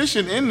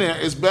competition in there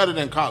is better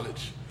than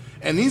college.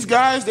 And these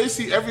guys, they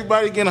see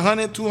everybody getting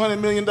 $100, $200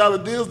 million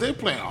deals. They're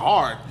playing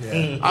hard.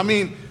 Yeah. I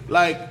mean,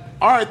 like,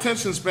 our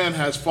attention span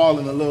has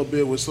fallen a little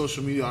bit with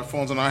social media, our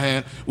phones in our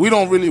hand. We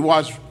don't really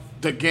watch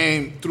the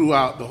game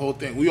throughout the whole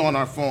thing. We on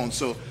our phones.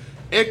 So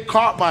it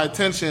caught my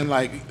attention,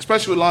 like,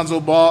 especially with Lonzo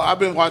Ball. I've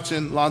been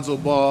watching Lonzo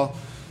Ball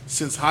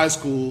since high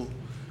school,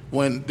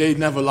 when they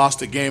never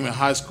lost a game in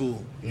high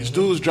school. These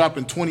dudes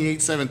dropping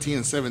 28, 17,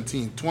 and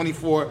 17,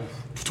 24,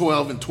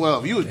 12, and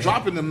 12. He was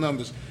dropping them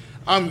numbers.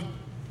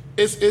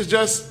 It's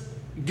just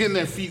getting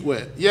their feet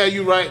wet. Yeah,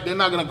 you're right. They're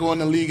not going to go in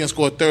the league and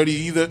score 30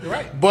 either.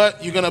 Right.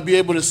 But you're going to be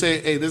able to say,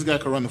 hey, this guy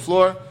can run the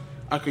floor.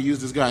 I could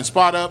use this guy in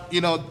spot up.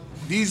 You know,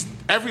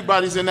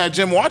 everybody's in that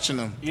gym watching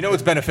them. You know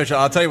what's beneficial?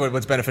 I'll tell you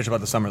what's beneficial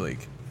about the summer league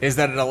is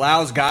that it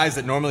allows guys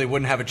that normally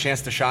wouldn't have a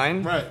chance to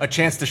shine, a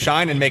chance to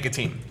shine and make a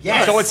team.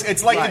 Yes. So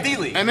it's like the D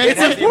League. And it's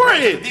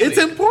important. It's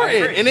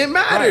important, and it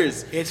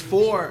matters. Right. It's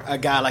for a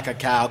guy like a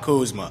Kyle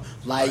Kuzma,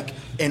 like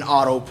an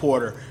Otto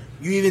Porter.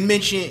 You even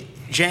mentioned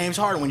James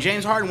Harden. When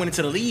James Harden went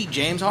into the league,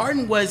 James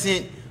Harden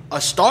wasn't a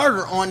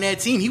starter on that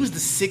team. He was the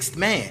sixth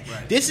man.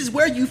 Right. This is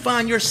where you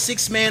find your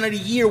sixth man of the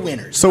year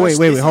winners. So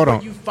wait, hold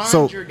on.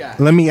 So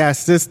let me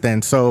ask this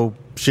then. So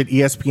should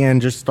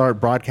ESPN just start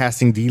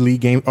broadcasting D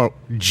League game or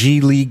G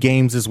League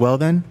games as well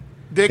then?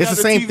 It's the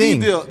same TV thing.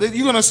 Deal.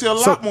 You're going to see a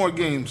lot more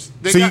games.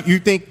 You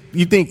think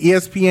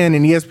ESPN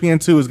and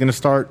ESPN2 is going to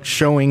start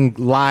showing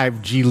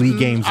live G League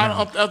games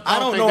now? I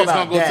don't think it's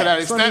going to go to that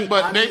extent,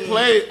 but they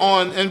play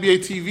on NBA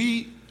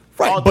TV.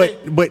 Right,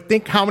 but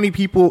think how many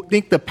people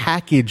think the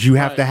package you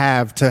have to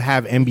have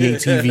NBA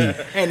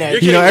TV.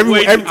 And you know,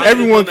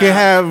 everyone can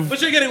have.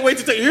 But you're getting way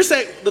too. You're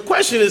saying the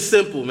question is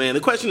simple, man.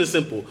 The question is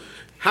simple.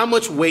 How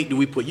much weight do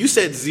we put? You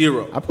said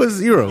 0. I put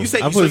 0. You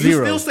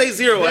still say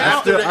 0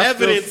 after the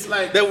evidence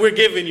that we're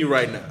giving you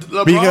right now.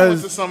 LeBron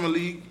went to Summer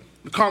League.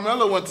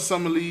 Carmelo went to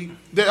Summer League.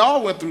 They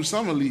all went through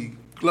Summer League.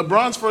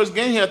 LeBron's first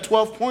game, he had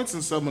 12 points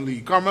in Summer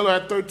League. Carmelo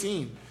had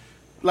 13.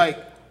 Like,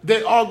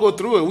 they all go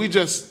through it. We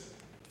just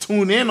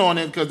tune in on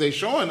it because they're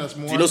showing us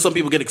more. Do you know some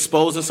people get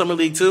exposed in Summer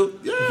League too?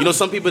 Yeah. You know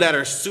some people that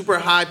are super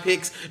high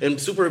picks and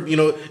super,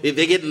 if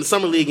they get in the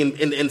Summer League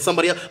and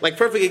somebody else. Like,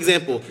 perfect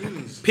example,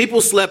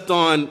 people slept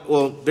on,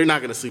 well, they're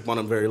not going to sleep on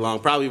them very long,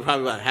 probably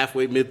about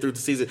halfway, mid through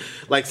the season.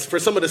 Like, for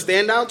some of the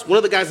standouts, one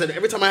of the guys that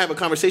every time I have a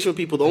conversation with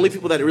people, the only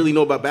people that really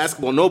know about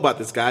basketball know about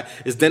this guy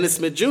is Dennis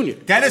Smith Jr.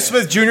 Dennis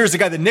Smith Jr. is the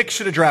guy the Knicks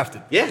should have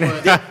drafted. Yeah.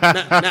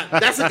 Now,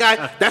 that's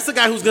a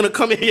guy who's going to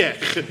come in. Yeah.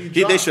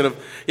 They should have.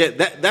 Yeah,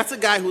 that's a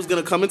guy who's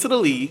going to come into the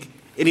league,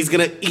 and he's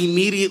going to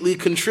immediately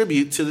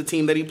contribute to the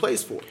team that he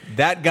plays for.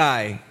 That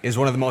guy is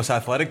one of the most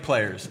athletic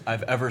players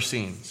I've ever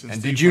seen.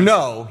 And did you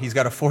know he's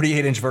got a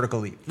 48-inch vertical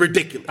leap?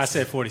 Ridiculous. I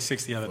said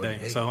 46 the other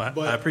day, so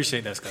I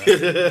appreciate that, Scott.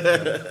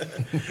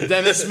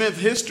 Dennis Smith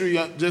history,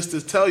 just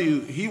to tell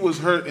you, he was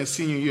hurt in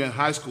senior year in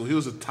high school. He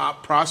was a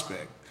top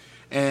prospect,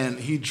 and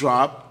he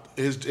dropped.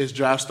 His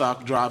draft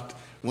stock dropped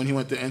when he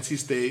went to NC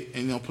State,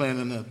 and playing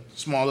in a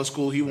smaller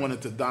school, he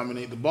wanted to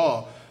dominate the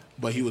ball.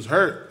 But he was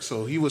hurt,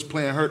 so he was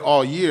playing hurt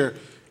all year,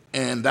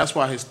 and that's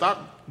why his stock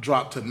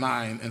dropped to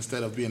 9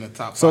 instead of being a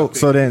top 5 pick.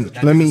 So then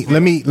let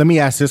me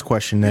ask this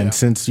question then,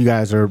 since you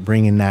guys are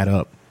bringing that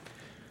up.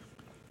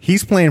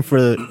 He's playing for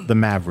the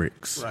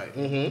Mavericks, right?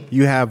 Mm-hmm.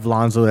 You have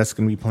Lonzo that's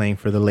going to be playing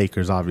for the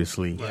Lakers,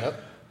 obviously.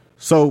 Yep.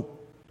 So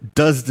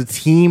does the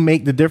team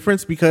make the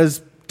difference?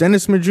 Because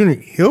Dennis Smith Jr.,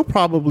 he'll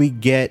probably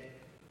get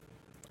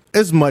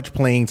as much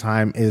playing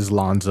time as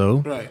Lonzo,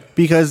 right?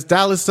 Because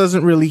Dallas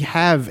doesn't really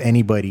have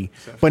anybody.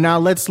 But now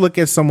let's look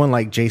at someone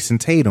like Jason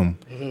Tatum.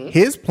 Mm-hmm.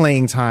 His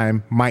playing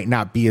time might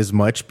not be as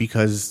much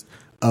because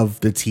of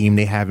the team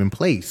they have in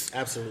place.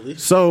 Absolutely.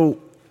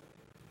 So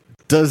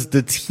does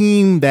the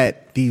team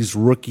that these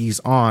rookies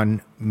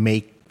on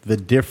make the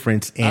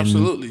difference in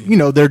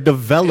their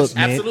development?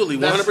 Absolutely,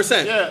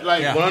 100%. Yeah,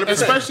 100%.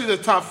 Especially the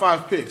top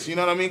 5 picks. You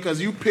know what I mean?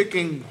 Because you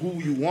picking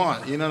who you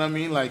want. You know what I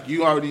mean? Like,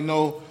 you already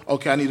know.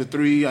 Okay, I need a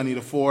 3, I need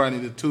a 4, I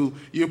need a 2.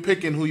 You're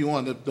picking who you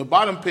want. The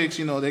bottom picks,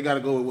 they got to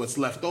go with what's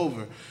left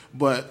over.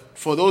 But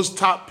for those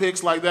top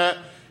picks like that,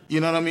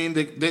 you know what I mean?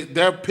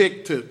 They're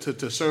picked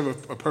to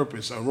serve a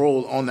purpose, a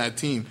role on that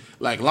team.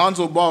 Like,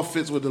 Lonzo Ball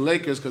fits with the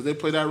Lakers because they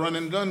play that run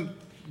and gun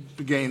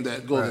game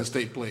that Golden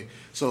State play.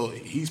 So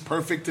he's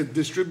perfect to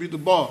distribute the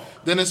ball.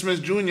 Dennis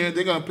Smith Jr.,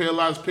 they're going to play a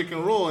lot of pick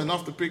and roll, and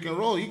off the pick and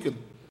roll, he could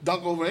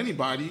dunk over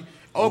anybody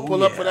or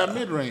pull up for that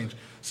mid-range.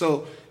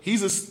 So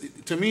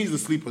to me, he's the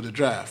sleeper of the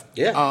draft.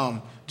 Yeah.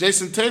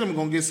 Jason Tatum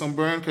going to get some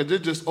burn because they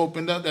just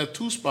opened up that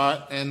 2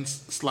 spot and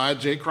slide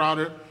Jay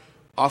Crowder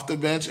off the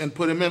bench and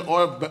put him in,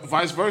 or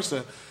vice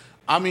versa.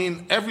 I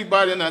mean,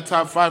 everybody in that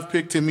top 5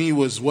 pick to me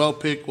was well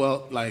picked,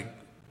 well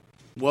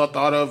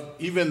thought of.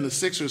 Even the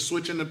Sixers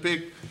switching the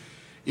pick.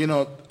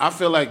 I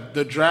feel like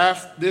this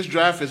draft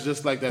is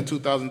just like that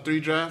 2003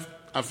 draft.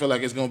 I feel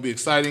like it's going to be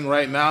exciting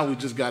right now. We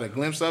just got a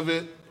glimpse of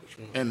it,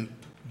 and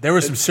there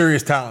was some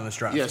serious talent in this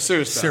draft. Yeah,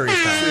 serious talent.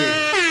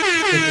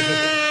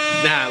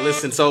 Nah,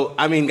 listen. So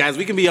I mean, guys,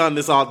 we can be on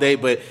this all day,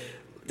 but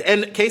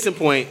and case in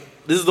point,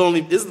 this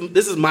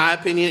is my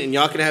opinion, and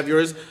y'all can have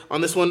yours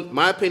on this one.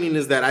 My opinion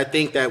is that I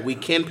think that we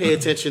can pay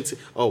attention to.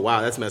 Oh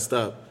wow, that's messed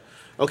up.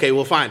 Okay,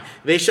 well, fine.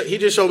 He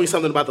just showed me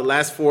something about the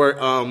last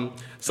 4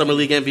 Summer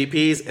League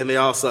MVPs, and they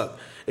all suck.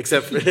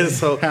 Except for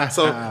so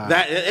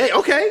that hey,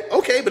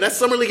 okay, but that's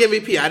Summer League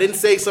MVP. I didn't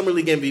say Summer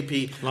League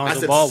MVP. I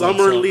said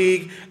Summer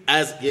League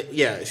as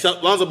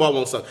Lonzo Ball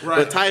won't suck. Right.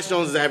 But Tyus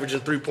Jones is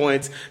averaging 3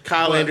 points.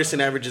 Kyle Anderson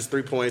averages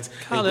 3 points.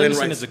 Kyle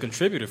Anderson is a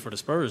contributor for the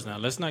Spurs now.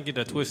 Let's not get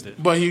that twisted.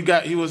 But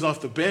he was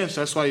off the bench.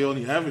 That's why he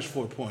only averaged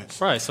 4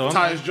 points. Right. So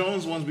Tyus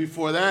Jones ones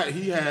before that,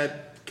 he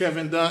had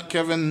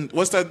Kevin,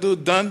 what's that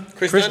dude? Dunn?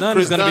 Chris Dunn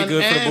is going to be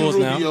good for the Bulls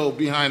now. Rubio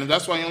behind him.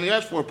 That's why he only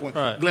has 4 points.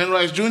 Right. Glenn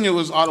Rice Jr.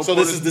 was auto. So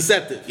this is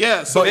deceptive.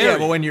 Yeah.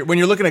 But when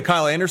you're looking at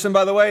Kyle Anderson,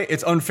 by the way,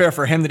 it's unfair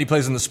for him that he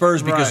plays in the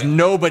Spurs because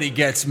nobody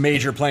gets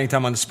major playing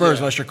time on the Spurs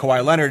unless you're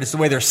Kawhi Leonard. It's the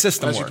way their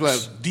system works.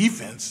 Unless you play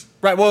defense.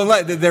 Right.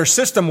 Well, their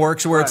system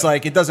works where it's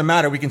like it doesn't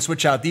matter. We can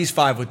switch out these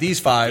 5 with these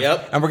 5,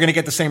 and we're going to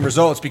get the same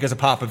results because of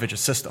Popovich's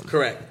system.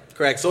 Correct.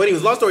 So,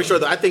 anyways, long story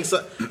short, though, I think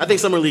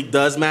Summer League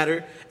does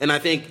matter, and I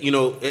think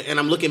and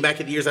I'm looking back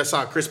at the years. I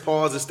saw Chris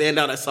Paul as a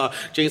standout. I saw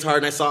James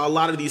Harden. I saw a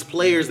lot of these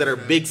players that are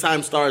big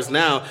time stars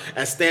now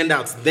as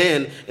standouts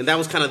then, and that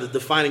was kind of the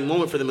defining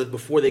moment for them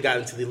before they got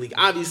into the league.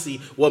 Obviously,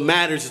 what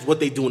matters is what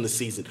they do in the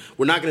season.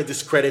 We're not going to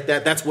discredit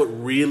that. That's what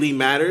really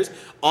matters.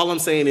 All I'm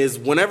saying is,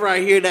 whenever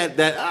I hear that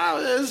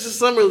it's just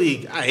Summer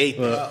League, I hate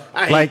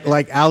that.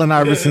 Like Allen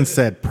Iverson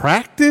said,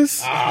 practice.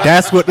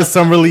 That's what the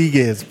Summer League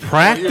is.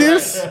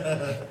 Practice.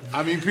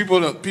 I mean,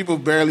 people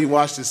barely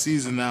watch the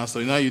season now, so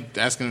now you're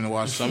asking them to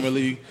watch Summer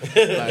League.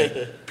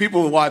 Like,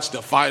 people watch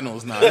the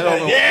finals now. They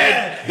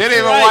don't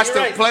even watch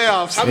the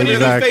playoffs. How many new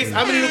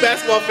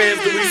basketball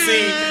fans do we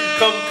see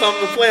come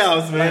the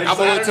playoffs, man? I'm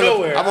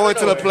gonna wait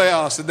till the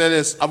playoffs, and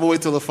then I'm gonna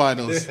wait till the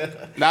finals.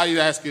 Now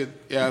you're asking,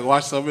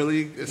 watch Summer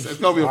League. It's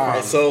gonna be a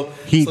problem.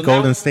 Right,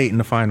 Golden State in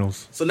the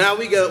finals. So now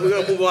we're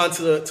gonna move on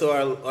to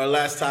our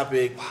last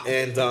topic,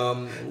 and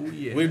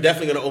we're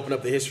definitely gonna open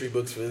up the history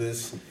books for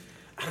this.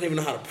 I don't even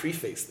know how to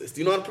preface this. Do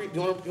you know how to you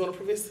want to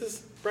preface this,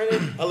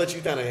 Brandon? I'll let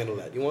you kind of handle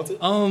that. You want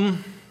to?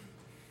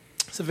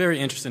 It's a very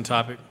interesting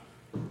topic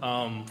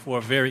for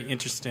a very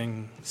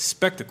interesting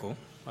spectacle,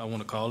 I want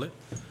to call it.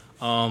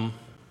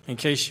 In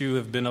case you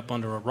have been up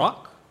under a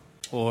rock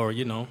or,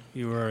 you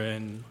were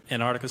in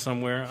Antarctica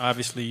somewhere,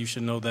 obviously you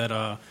should know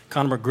that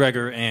Conor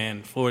McGregor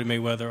and Floyd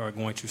Mayweather are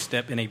going to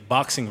step in a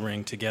boxing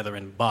ring together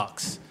and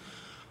box.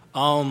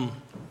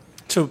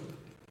 To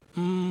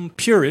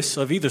purists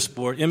of either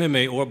sport,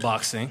 MMA or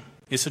boxing,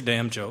 it's a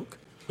damn joke.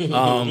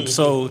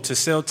 So to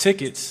sell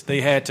tickets, they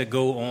had to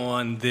go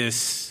on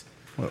this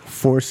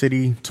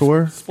 4-city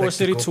tour?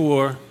 4-city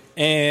tour,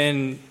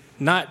 and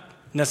not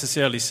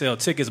necessarily sell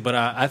tickets, but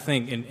I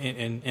think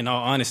in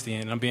all honesty,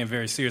 and I'm being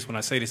very serious when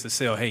I say this, to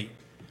sell hate.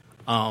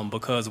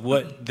 Because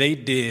what they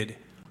did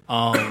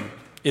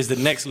is the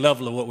next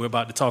level of what we're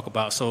about to talk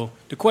about. So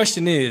the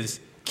question is,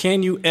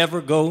 can you ever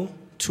go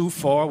too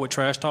far with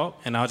trash talk?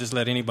 And I'll just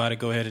let anybody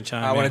go ahead and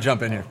chime in. I want to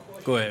jump in here.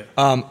 Go ahead.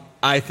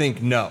 I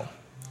think no.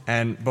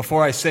 And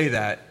before I say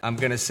that, I'm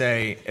going to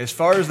say, as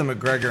far as the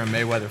McGregor and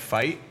Mayweather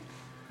fight,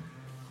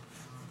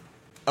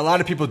 a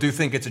lot of people do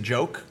think it's a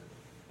joke.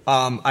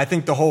 I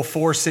think the whole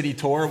 4-city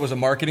tour was a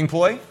marketing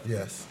ploy.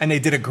 Yes. And they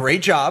did a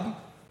great job.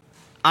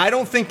 I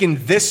don't think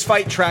in this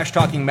fight trash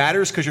talking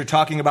matters because you're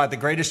talking about the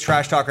greatest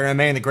trash talker in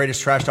MMA and the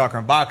greatest trash talker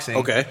in boxing.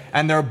 Okay.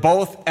 And they're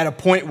both at a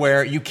point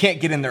where you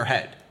can't get in their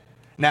head.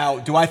 Now,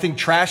 do I think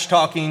trash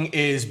talking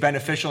is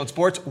beneficial in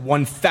sports?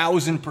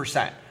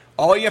 1,000%.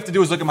 All you have to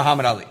do is look at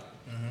Muhammad Ali.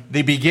 Mm-hmm.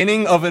 The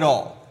beginning of it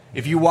all.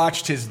 If you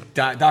watched his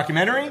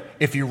documentary,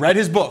 if you read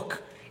his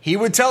book, he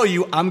would tell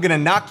you, I'm going to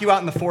knock you out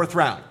in the 4th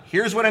round.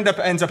 Here's what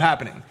ends up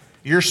happening.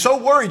 You're so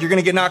worried you're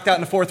going to get knocked out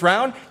in the 4th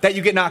round that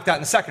you get knocked out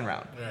in the 2nd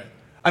round. Right.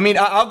 I mean,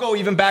 I'll go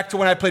even back to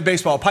when I played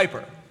baseball at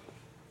Piper.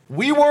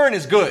 We weren't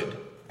as good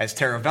as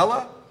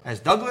Taravella, as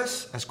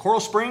Douglas, as Coral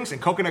Springs,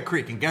 and Coconut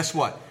Creek. And guess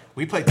what?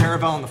 We played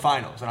Taravella in the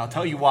finals, and I'll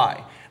tell you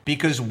why.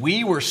 Because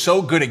we were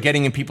so good at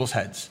getting in people's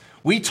heads.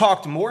 We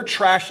talked more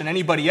trash than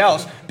anybody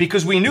else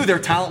because we knew their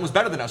talent was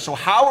better than us. So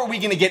how are we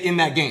going to get in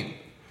that game?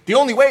 The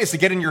only way is to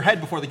get in your head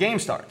before the game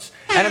starts.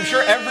 And I'm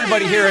sure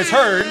everybody here has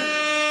heard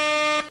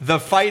the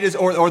fight is,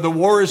 or the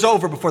war is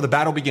over before the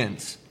battle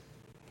begins.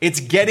 It's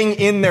getting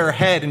in their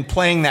head and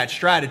playing that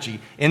strategy.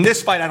 In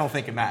this fight, I don't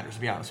think it matters,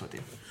 to be honest with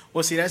you.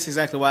 Well, see, that's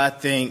exactly why I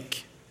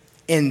think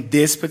in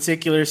this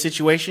particular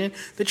situation,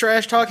 the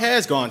trash talk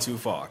has gone too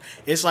far.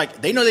 It's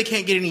like they know they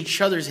can't get in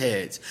each other's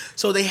heads,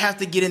 so they have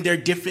to get in their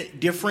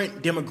different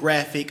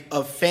demographic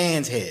of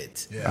fans'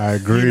 heads. Yeah. I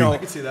agree. I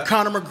can see that.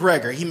 Conor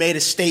McGregor, he made a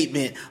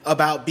statement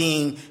about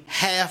being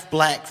half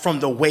black from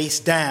the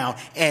waist down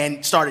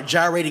and started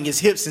gyrating his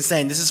hips and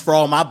saying, "This is for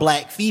all my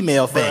black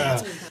female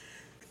fans." Right.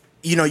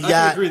 You got.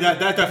 I agree. That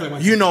definitely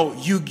went.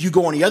 You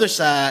go on the other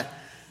side.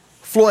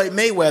 Floyd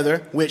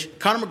Mayweather, which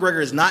Conor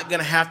McGregor is not going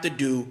to have to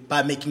do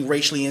by making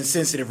racially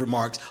insensitive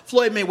remarks.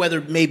 Floyd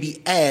Mayweather may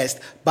be asked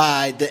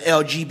by the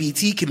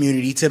LGBT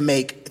community to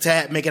make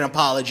an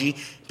apology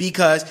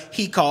because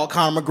he called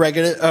Conor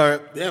McGregor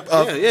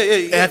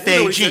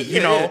FAG. You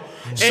know,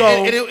 so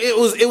and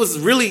it was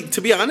really,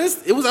 to be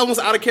honest, it was almost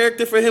out of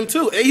character for him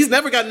too. He's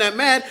never gotten that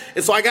mad,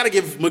 and so I got to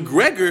give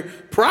McGregor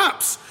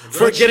props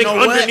for getting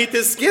underneath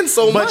his skin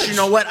so much. But you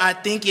know what? I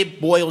think it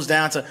boils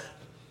down to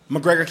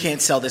McGregor can't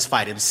sell this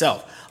fight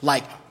himself.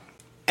 Like,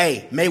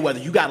 hey,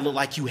 Mayweather, you got to look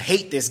like you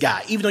hate this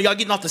guy, even though y'all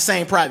getting off the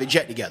same private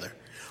jet together.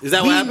 Is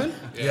that what happened?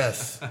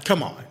 Yes.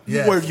 Come on.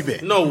 Yes. Where have you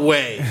been? No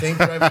way. They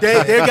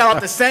got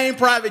off the same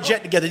private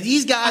jet together.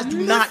 These guys do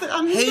not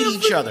hate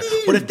each other.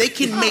 But if they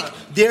can make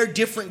their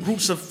different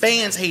groups of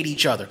fans hate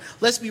each other,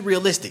 let's be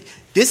realistic.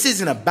 This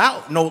is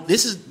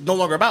no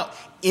longer about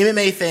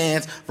MMA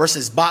fans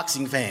versus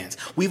boxing fans.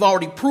 We've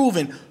already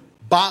proven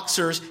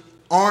boxers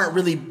aren't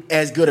really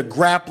as good of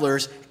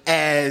grapplers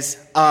as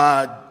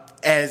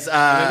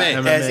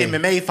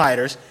MMA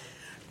fighters.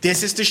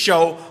 This is to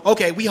show,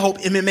 okay, we hope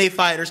MMA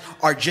fighters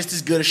are just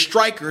as good as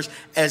strikers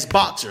as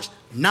boxers.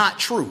 Not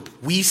true.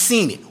 We've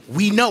seen it.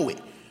 We know it.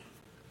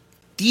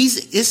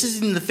 This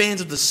isn't the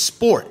fans of the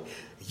sport.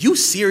 You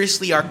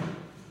seriously are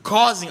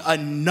causing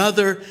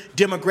another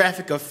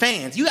demographic of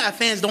fans. You have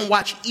fans don't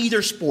watch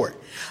either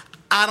sport.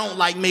 I don't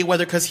like Mayweather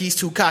because he's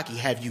too cocky.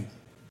 Have you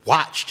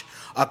watched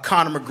a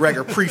Conor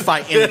McGregor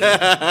pre-fight interview?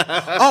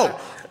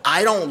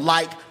 I don't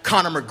like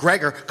Conor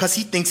McGregor because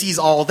he thinks he's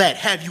all that.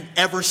 Have you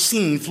ever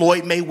seen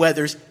Floyd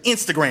Mayweather's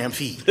Instagram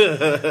feed?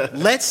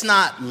 Let's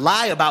not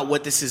lie about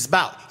what this is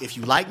about. If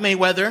you like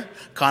Mayweather,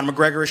 Conor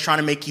McGregor is trying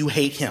to make you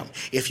hate him.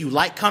 If you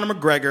like Conor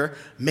McGregor,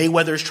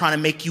 Mayweather is trying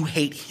to make you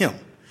hate him.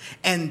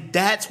 And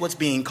that's what's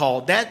being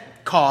called.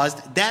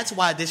 That's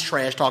why this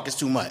trash talk is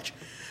too much.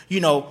 You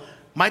know,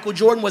 Michael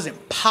Jordan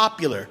wasn't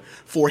popular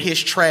for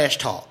his trash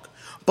talk.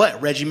 But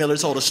Reggie Miller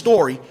told a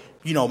story.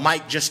 You know,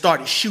 Mike just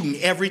started shooting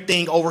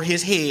everything over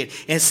his head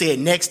and said,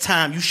 next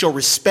time you show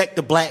respect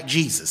to Black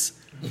Jesus.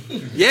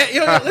 Yeah,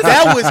 you know,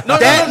 that was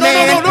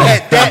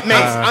that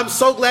man. I'm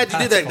so glad you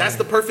did that. That's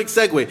the perfect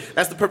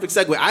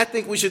segue. I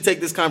think we should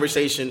take this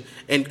conversation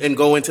and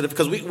go into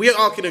because we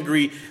all can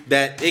agree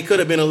that it could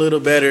have been a little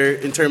better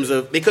in terms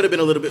of they could have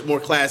been a little bit more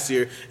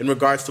classier in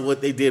regards to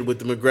what they did with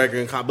the McGregor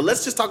and Conor. But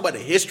let's just talk about the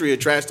history of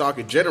trash talk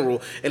in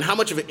general and how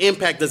much of an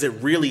impact does it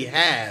really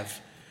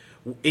have.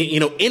 You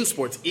know, in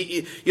sports,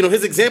 you know,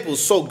 his example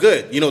is so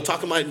good. You know,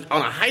 talking about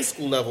on a high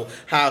school level,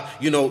 how,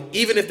 you know,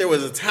 even if there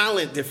was a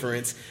talent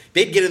difference,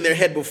 they'd get in their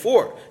head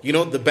before. You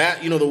know, the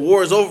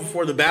war is over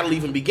before the battle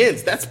even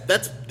begins.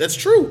 That's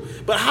true.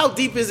 But how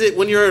deep is it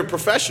when you're a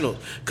professional?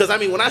 Because I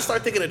mean, when I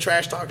start thinking of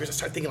trash talkers, I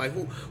start thinking like,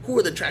 who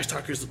are the trash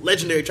talkers?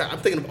 Legendary trash. I'm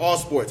thinking of all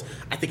sports.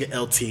 I think of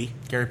LT.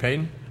 Gary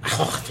Payton.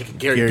 Oh, I think of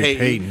Gary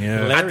Payton.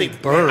 Yeah. I think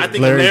of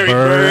Larry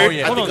Bird. Oh,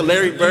 yeah. I think of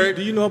Larry Bird.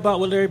 Do you know about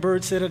what Larry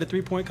Bird said at the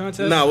 3-point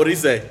contest? No, what did he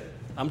say?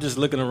 I'm just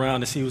looking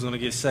around to see who's going to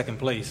get second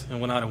place and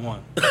when I'd have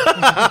won.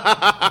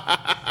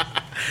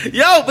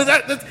 Yo, but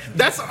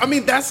that's.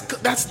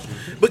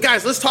 But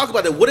guys, let's talk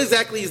about it. What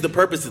exactly is the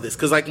purpose of this?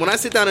 Because like when I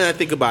sit down and I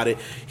think about it,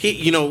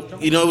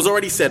 it was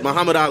already said.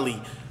 Muhammad Ali.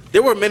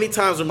 There were many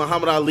times when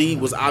Muhammad Ali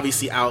was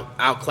obviously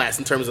outclassed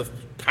in terms of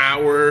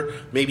power,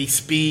 maybe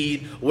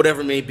speed,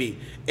 whatever it may be.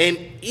 And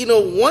you know,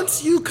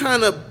 once you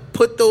kind of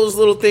put those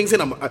little things in,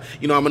 I'm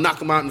gonna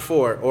knock him out in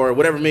 4 or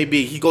whatever it may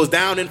be. He goes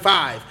down in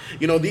 5.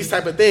 You know, these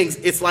type of things.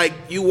 It's like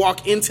you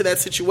walk into that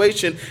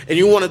situation and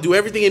you want to do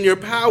everything in your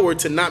power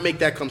to not make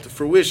that come to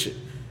fruition.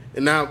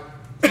 And now,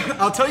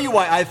 I'll tell you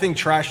why I think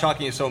trash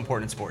talking is so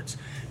important in sports.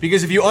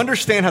 Because if you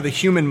understand how the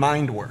human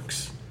mind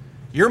works,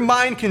 your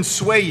mind can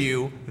sway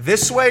you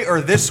this way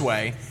or this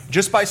way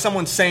just by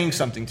someone saying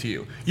something to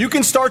you. You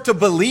can start to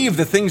believe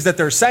the things that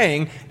they're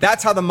saying.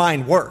 That's how the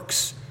mind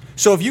works.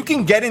 So if you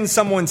can get in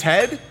someone's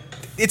head,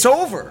 it's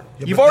over.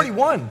 Yeah, You've already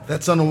won.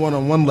 That's on a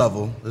one-on-one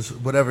level,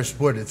 whatever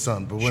sport it's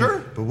on. But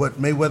But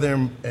what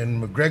Mayweather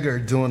and McGregor are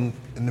doing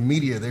in the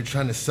media, they're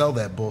trying to sell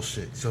that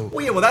bullshit. So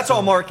Well, that's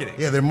all marketing.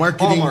 Yeah, they're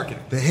marketing. All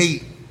marketing. The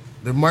hate.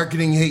 They're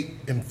marketing hate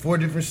in 4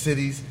 different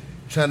cities,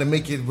 trying to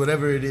make it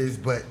whatever it is.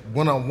 But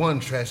one-on-one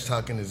trash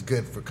talking is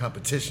good for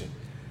competition.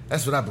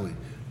 That's what I believe.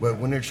 But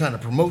when they're trying to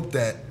promote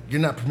that, you're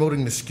not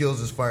promoting the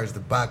skills as far as the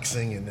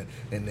boxing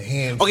and the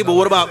hands. Okay, but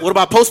what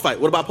about post fight?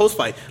 What about post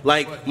fight?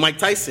 Like Mike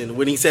Tyson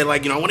when he said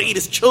like, I want to eat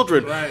his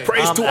children. Right.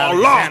 Praise to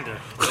Allah.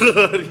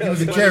 He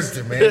was a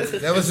character, man.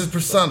 That was his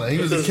persona. He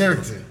was a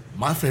character.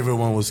 My favorite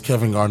one was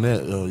Kevin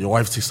Garnett. Your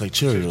wife tastes like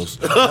Cheerios.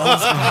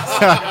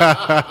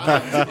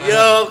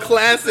 Yo,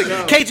 classic.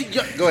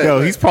 KG, go ahead.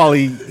 Yo, he's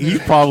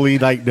probably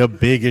like the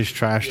biggest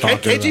trash talker.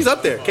 KG's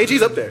up there.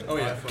 KG's up there. Oh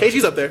yeah,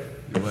 KG's up there.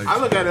 I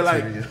look at it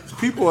like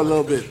people a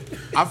little bit.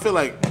 I feel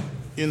like,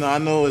 I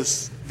know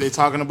they're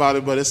talking about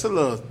it, but it's a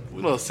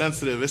little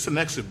sensitive. It's an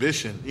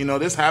exhibition.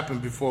 This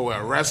happened before where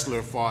a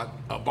wrestler fought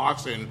a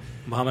boxer, and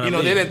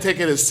they didn't take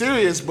it as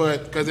serious,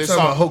 but because they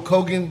saw Hulk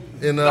Hogan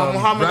and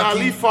Muhammad Rocky?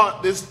 Ali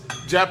fought this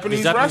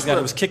Japanese wrestler guy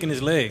that was kicking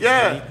his leg.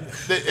 Yeah,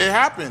 it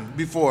happened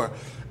before.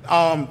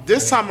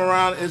 This time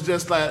around, it's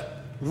just like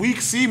we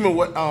see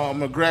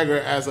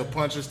McGregor as a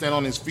puncher, stand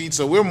on his feet,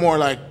 so we're more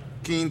like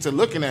keen to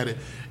looking at it.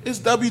 It's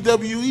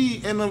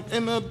WWE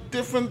in a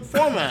different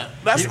format.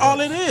 That's all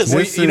it is.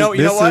 This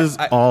is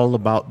all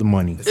about the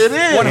money. It is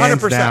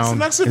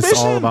 100%. It's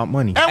all about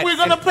money, and we're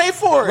gonna pay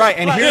for it. Right,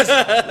 and here's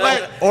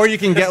or you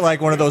can get like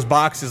one of those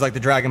boxes, like the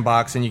Dragon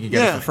Box, and you can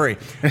get it for free.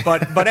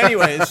 But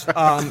anyways,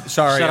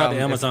 sorry. Shout out to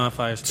Amazon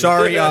Fire Stick.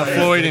 Sorry,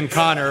 Floyd and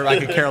Connor. I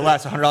could care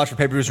less. $100 for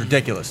pay-per-view is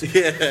ridiculous.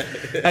 Yeah.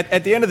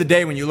 At the end of the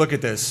day, when you look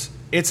at this,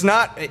 it's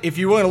not, if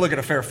you want to look at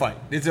a fair fight,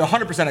 it's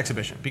 100%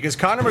 exhibition because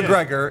Conor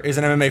McGregor is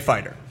an MMA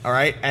fighter, all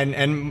right?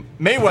 And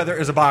Mayweather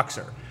is a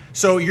boxer.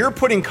 So you're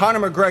putting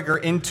Conor McGregor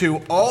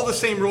into all the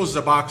same rules as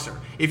a boxer.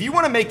 If you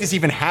want to make this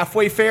even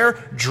halfway fair,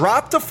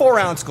 drop the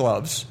 4-ounce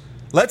gloves.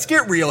 Let's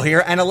get real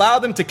here and allow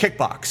them to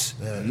kickbox.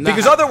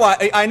 Because otherwise,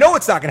 I know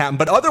it's not going to happen,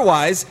 but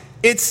otherwise,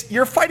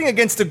 you're fighting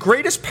against the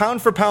greatest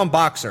pound-for-pound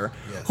boxer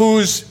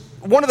who's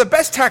one of the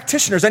best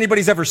tacticianers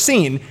anybody's ever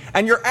seen,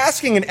 and you're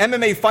asking an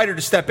MMA fighter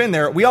to step in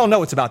there. We all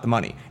know it's about the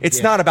money.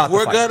 It's not about the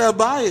fight. We're gonna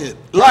buy it,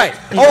 right?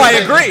 Oh, I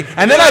agree.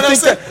 And then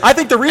I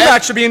think the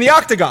rematch should be in the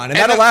octagon, and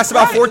that'll last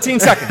about 14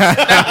 seconds. Right.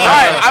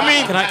 I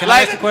mean, can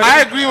I ask a question?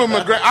 I agree with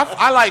McGregor.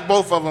 I like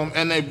both of them,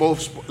 and they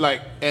both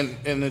like in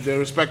their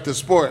respective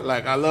sport.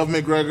 Like I love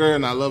McGregor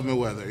and I love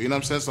Mayweather. You know what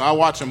I'm saying? So I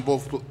watch them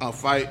both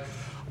fight.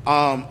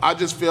 I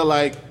just feel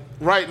like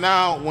right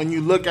now, when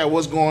you look at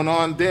what's going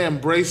on, they're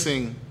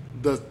embracing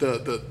the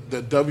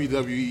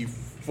WWE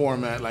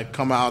format, like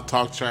come out,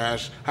 talk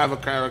trash, have a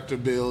character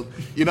build.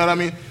 You know what I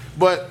mean?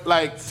 But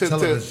like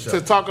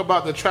to talk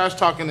about the trash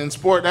talking in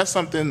sport, that's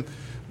something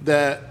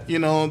that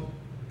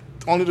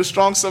only the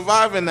strong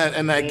survive in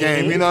that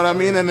game. You know what I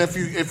mean? And if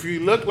you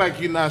look like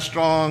you're not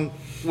strong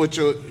with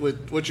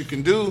what you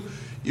can do,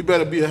 you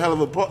better be a hell of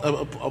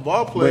a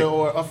ball player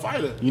or a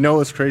fighter. You know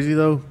what's crazy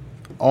though?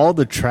 All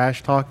the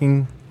trash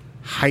talking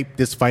hyped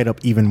this fight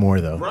up even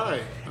more though.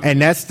 Right. And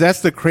that's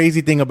the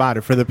crazy thing about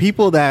it. For the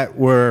people that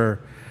were,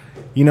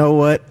 you know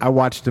what, I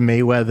watched the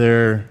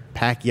Mayweather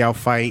Pacquiao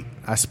fight.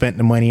 I spent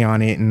the money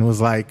on it and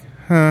was like,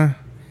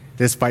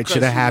 this fight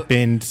should have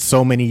happened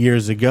so many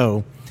years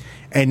ago.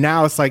 And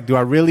now it's like, do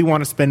I really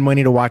want to spend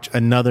money to watch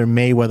another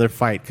Mayweather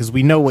fight? Because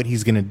we know what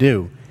he's going to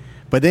do.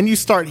 But then you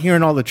start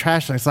hearing all the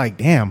trash and it's like,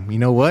 damn, you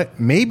know what?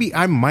 Maybe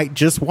I might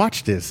just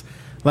watch this.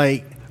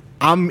 Like,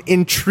 I'm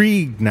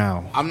intrigued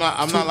now. I'm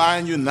not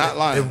lying. You're not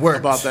lying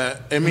about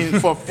that. I mean,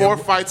 for 4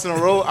 fights in a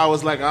row, I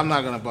was like, I'm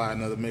not gonna buy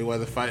another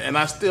Mayweather fight, and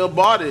I still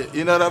bought it.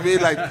 You know what I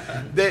mean?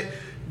 Like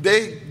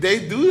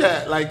they do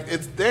that. Like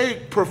they're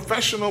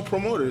professional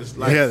promoters.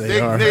 Like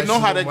they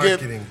know how to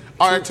get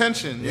our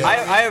attention. Yeah.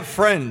 I have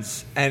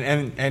friends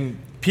and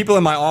people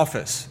in my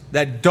office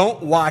that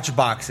don't watch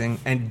boxing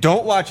and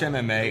don't watch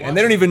MMA, and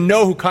they don't even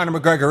know who Conor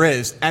McGregor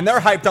is, and they're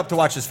hyped up to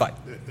watch this fight.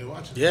 They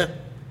watch it. Yeah.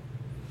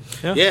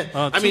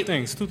 Yeah. Two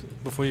things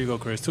before you go,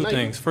 Chris. Two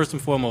things. First and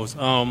foremost,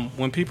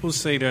 when people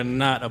say they're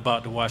not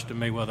about to watch the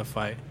Mayweather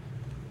fight,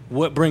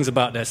 what brings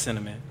about that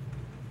sentiment?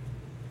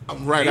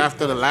 Right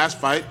after the last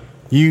fight.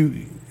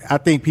 I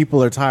think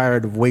people are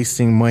tired of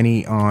wasting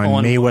money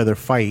on Mayweather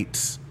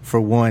fights, for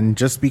one,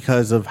 just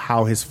because of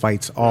how his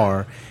fights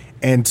are.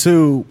 And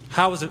two,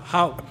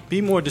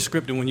 be more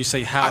descriptive when you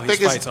say how his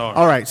fights are.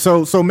 All right,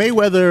 so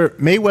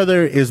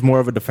Mayweather is more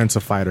of a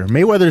defensive fighter.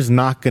 Mayweather's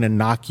not going to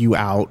knock you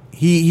out.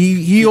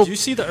 He'll. Did you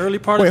see the early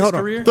part of his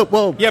career?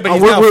 Yeah, but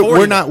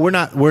we're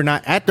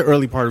not at the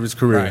early part of his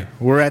career. Right.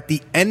 We're at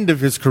the end of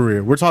his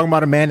career. We're talking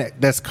about a man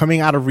that's coming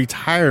out of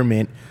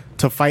retirement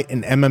to fight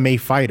an MMA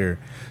fighter.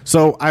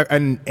 So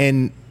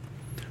and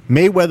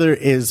Mayweather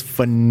is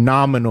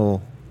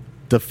phenomenal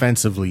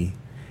defensively,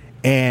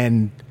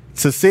 and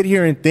to sit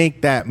here and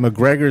think that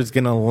McGregor is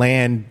going to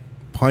land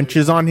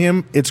punches on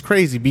him, it's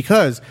crazy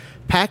because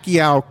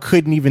Pacquiao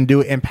couldn't even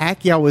do it. And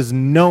Pacquiao is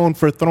known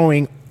for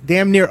throwing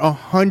damn near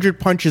 100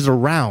 punches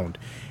around.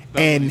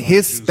 And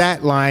his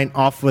stat line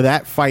off of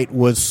that fight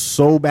was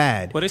so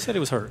bad. Well, they said he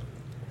was hurt.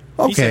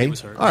 Okay. He said he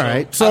was hurt. All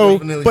right. So,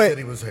 but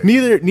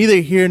neither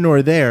here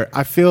nor there.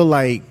 I feel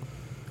like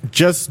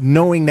just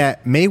knowing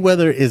that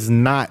Mayweather is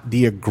not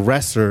the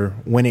aggressor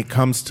when it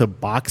comes to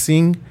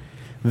boxing,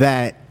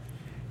 that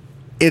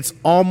it's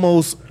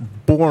almost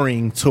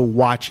boring to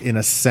watch in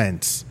a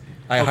sense.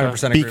 I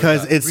 100% agree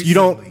because with that. It's you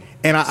don't,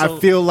 and I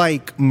feel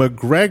like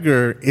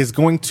McGregor is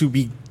going to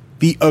be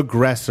the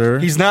aggressor.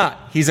 He's not.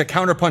 He's a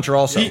counterpuncher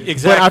also.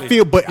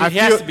 Exactly. But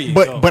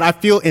I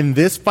feel in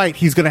this fight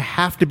he's going to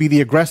have to be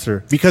the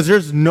aggressor because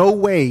there's no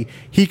way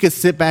he could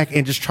sit back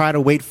and just try to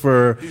wait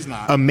for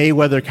a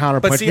Mayweather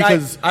counterpunch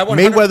because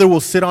Mayweather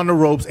will sit on the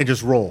ropes and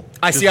just roll.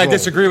 I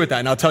disagree with that,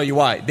 and I'll tell you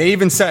why. They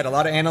even said, a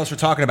lot of analysts were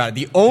talking about it,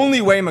 the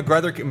only way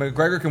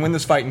McGregor can win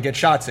this fight and get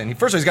shots in,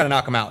 first of all, he's got to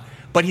knock him out.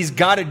 But he's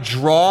got to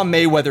draw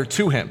Mayweather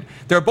to him.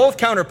 They're both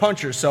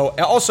counterpunchers. So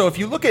also, if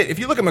you look at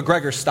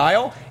McGregor's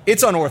style,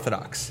 it's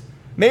unorthodox.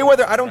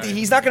 Mayweather,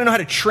 he's not going to know how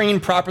to train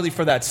properly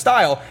for that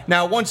style.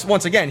 Now,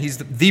 once again, he's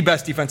the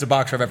best defensive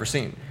boxer I've ever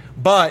seen.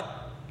 But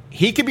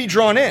he could be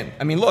drawn in.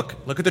 I mean, look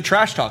at the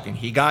trash talking.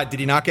 Did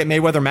he not get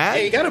Mayweather mad?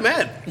 Yeah, he got him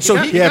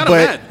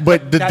mad.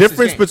 But the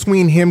difference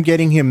between him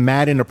getting him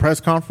mad in a press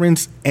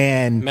conference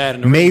and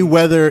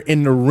Mayweather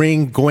in the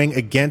ring going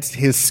against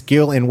his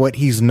skill and what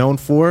he's known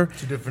for,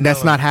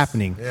 that's not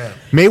happening. Yeah.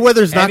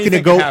 Mayweather's not going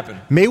to go.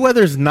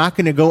 Mayweather's not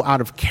going to go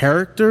out of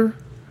character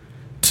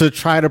to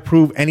try to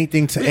prove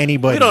anything to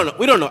anybody.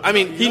 We don't know. I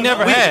mean, he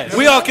never has.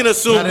 We all can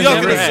assume.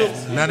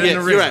 Not in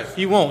the ring. Right.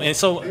 He won't. And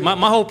so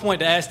my whole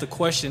point to ask the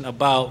question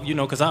about,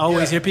 because I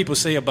always hear people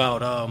say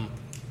about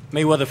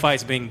Mayweather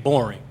fights being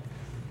boring.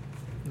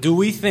 Do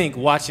we think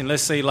watching,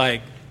 let's say,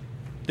 like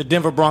the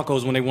Denver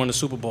Broncos when they won the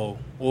Super Bowl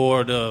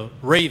or the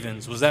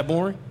Ravens, was that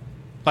boring?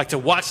 Like to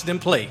watch them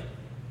play?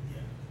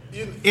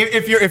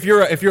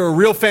 If you're a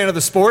real fan of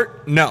the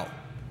sport, no.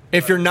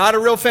 If you're not a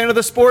real fan of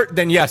the sport,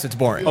 then yes, it's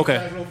boring.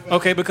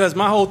 Okay, because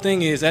my whole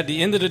thing is, at the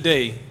end of the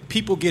day,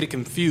 people get it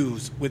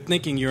confused with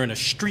thinking you're in a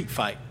street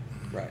fight.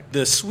 Right.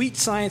 The sweet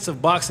science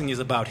of boxing is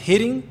about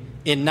hitting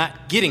and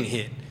not getting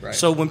hit. Right.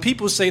 So when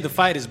people say the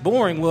fight is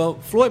boring, well,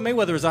 Floyd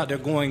Mayweather is out there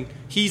going,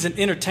 he's an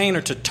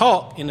entertainer to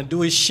talk and to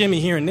do his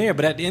shimmy here and there,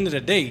 but at the end of the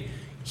day,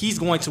 he's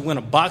going to win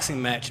a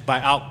boxing match by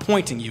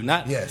outpointing you,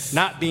 not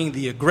being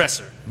the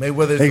aggressor.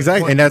 Mayweather's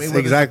exactly, and that's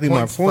exactly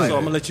my point. So I'm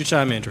going to let you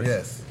chime in, Trey.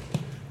 Yes.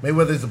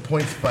 Mayweather's a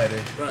points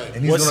fighter,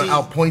 and he's going to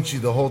outpoint you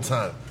the whole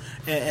time.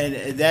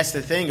 And that's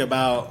the thing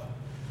about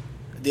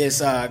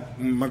this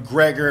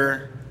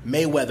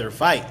McGregor-Mayweather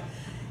fight.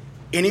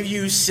 Any of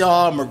you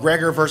saw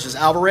McGregor versus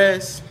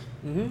Alvarez?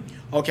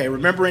 Mm-hmm. Okay,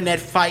 remember in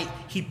that fight,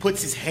 he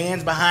puts his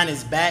hands behind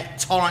his back,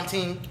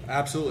 taunting?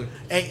 Absolutely.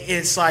 And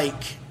it's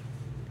like,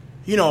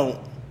 we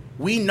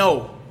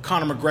know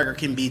Conor McGregor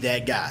can be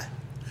that guy.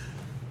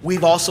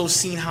 We've also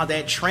seen how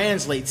that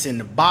translates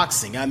into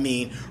boxing. I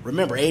mean,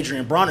 remember,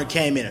 Adrian Bronner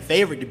came in a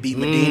favorite to beat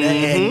Medina,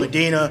 and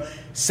Medina,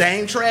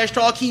 same trash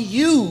talk he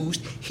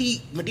used,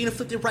 Medina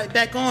flipped it right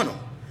back on him.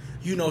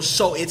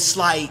 So it's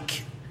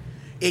like,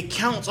 it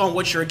counts on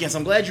what you're against.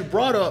 I'm glad you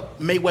brought up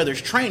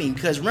Mayweather's training,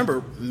 because remember,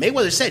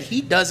 Mayweather said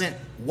he doesn't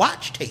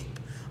watch tape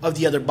of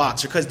the other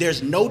boxer because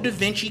there's no Da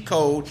Vinci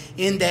Code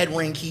in that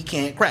ring he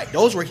can't crack.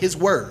 Those were his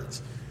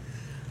words.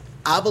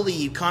 I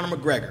believe Conor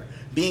McGregor,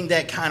 being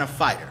that kind of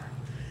fighter,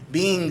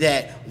 being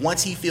that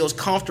once he feels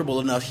comfortable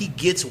enough, he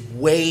gets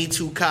way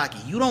too cocky.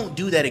 You don't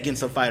do that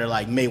against a fighter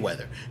like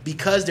Mayweather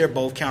because they're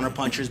both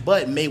counterpunchers,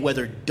 but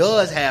Mayweather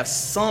does have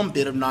some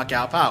bit of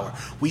knockout power.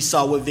 We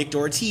saw what Victor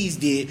Ortiz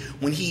did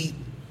when he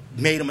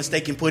made a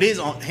mistake and put his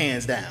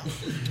hands down.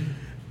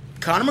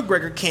 Conor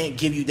McGregor can't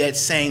give you that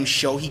same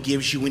show he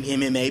gives you in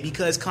MMA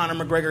because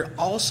Conor McGregor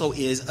also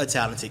is a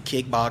talented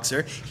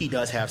kickboxer. He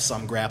does have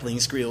some grappling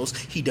skills.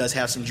 He does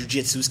have some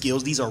jiu-jitsu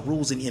skills. These are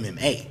rules in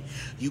MMA.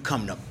 You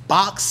come to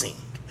boxing,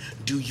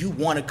 do you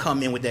want to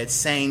come in with that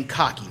same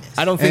cockiness?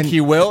 I don't think he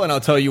will, and I'll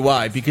tell you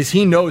why. Because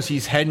he knows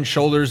he's head and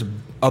shoulders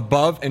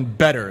above and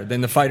better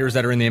than the fighters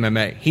that are in the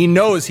MMA. He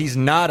knows he's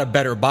not a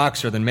better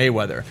boxer than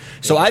Mayweather.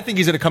 So I think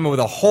he's going to come in with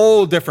a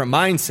whole different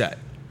mindset.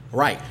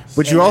 Right.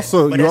 But you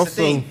also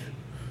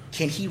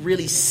can he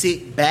really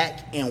sit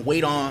back and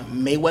wait on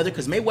Mayweather?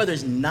 Because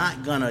Mayweather's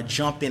not going to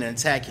jump in and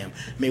attack him.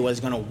 Mayweather's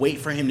going to wait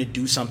for him to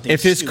do something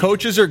If his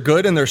coaches are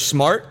good and they're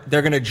smart,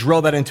 they're going to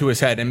drill that into his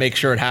head and make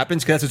sure it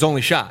happens because that's his only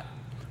shot.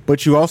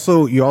 But you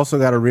also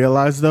got to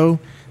realize, though,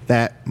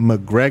 that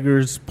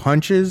McGregor's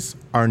punches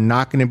are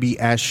not going to be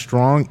as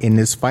strong in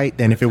this fight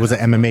than if it was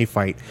an MMA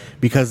fight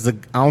because the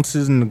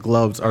ounces in the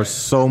gloves are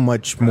so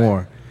much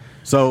more.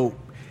 So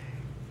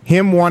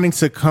him wanting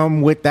to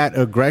come with that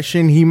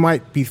aggression, he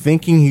might be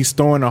thinking he's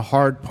throwing a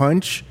hard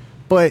punch,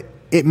 but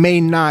it may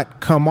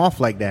not come off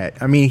like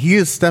that. I mean, he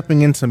is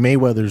stepping into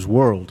Mayweather's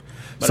world.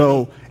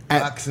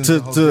 Boxing's a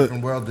whole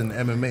different world than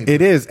MMA.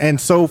 It is. And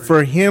so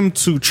for him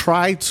to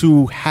try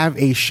to have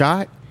a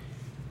shot,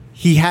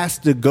 he has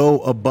to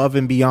go above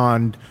and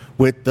beyond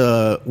with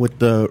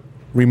the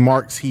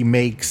remarks he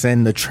makes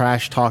and the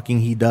trash talking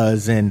he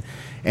does, and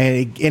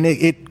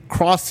it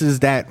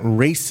crosses that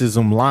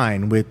racism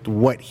line with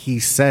what he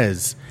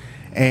says,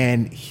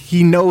 and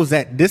he knows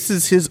that this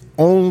is his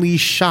only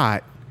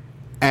shot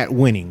at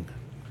winning.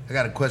 I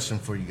got a question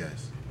for you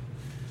guys.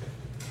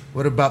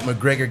 What about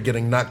McGregor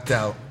getting knocked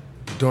out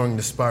during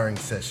the sparring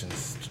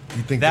sessions?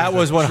 You think that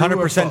was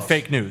 100%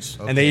 fake news,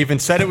 and they even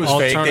said it was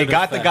fake. They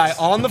got the guy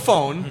on the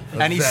phone,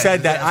 and he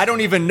said that I don't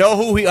even know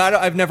who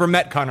I've never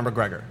met Conor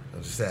McGregor.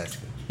 I'm just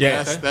asking.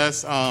 Yeah,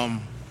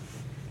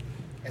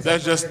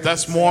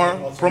 that's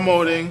more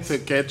promoting to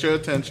get your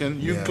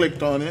attention. You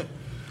clicked on it.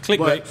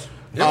 Clickbait.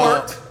 It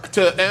worked.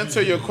 To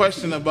answer your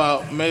question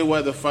about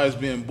Mayweather fights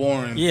being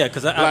boring. Yeah,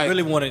 because I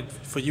really wanted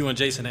for you and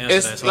Jason to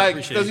answer that. So I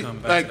appreciate you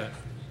coming back to that.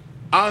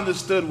 I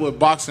understood what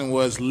boxing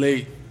was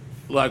late,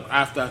 like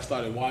after I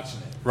started watching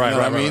it. Right, you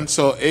know what I mean?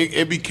 So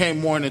it became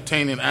more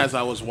entertaining as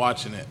I was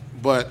watching it.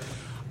 But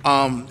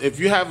if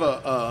you have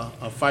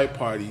a fight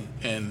party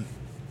and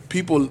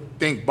people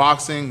think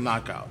boxing,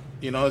 knockout.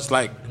 It's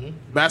like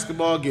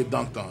basketball, get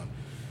dunked on.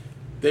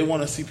 They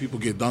want to see people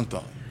get dunked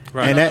on.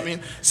 Right. You know what I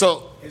mean?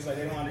 So it's like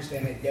they don't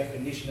understand the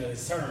definition of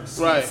the term.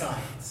 Right.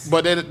 Science.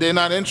 But they're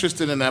not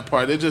interested in that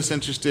part. They're just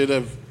interested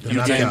of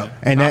entertainment.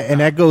 And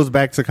that goes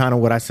back to kind of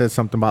what I said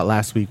something about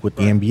last week with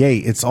the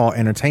NBA. It's all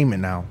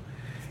entertainment now,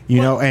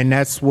 you know, and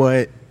that's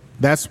what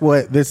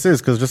this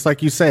is. Because just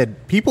like you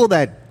said, people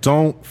that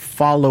don't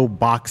follow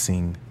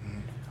boxing,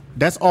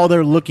 that's all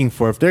they're looking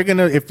for. If they're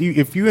gonna, if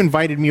you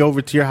invited me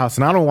over to your house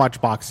and I don't watch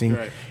boxing,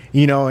 right.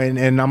 You know,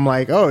 and I'm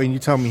like, oh, and you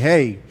tell me,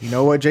 hey, you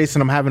know what,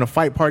 Jason, I'm having a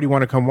fight party,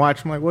 want to come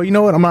watch? I'm like, well, you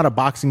know what, I'm not a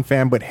boxing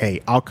fan, but hey,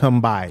 I'll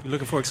come by. You're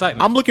looking for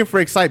excitement. I'm looking for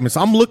excitement,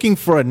 so I'm looking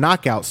for a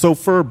knockout. So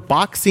for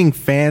boxing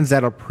fans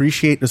that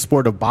appreciate the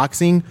sport of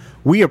boxing,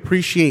 we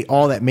appreciate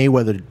all that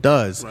Mayweather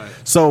does. Right.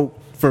 So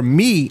for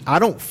me, I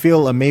don't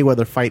feel a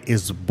Mayweather fight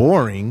is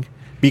boring,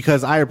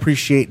 because I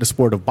appreciate the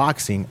sport of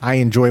boxing. I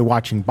enjoy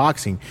watching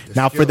boxing.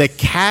 Now, for the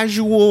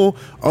casual,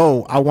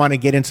 I want to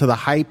get into the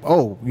hype.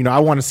 You know, I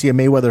want to see a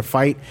Mayweather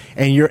fight,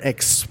 and you're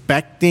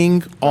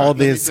expecting all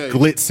this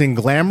glitz and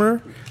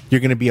glamour, you're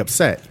going to be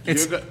upset.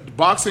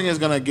 Boxing is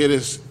going to get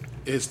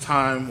its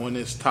time when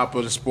it's top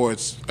of the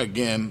sports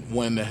again,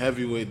 when the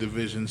heavyweight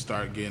divisions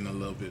start getting a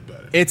little bit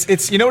better.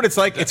 It's you know what it's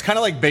like? It's kind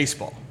of like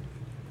baseball.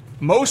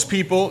 Most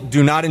people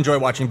do not enjoy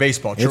watching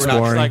baseball. True it's or not?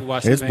 boring. Like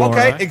watching it's boring.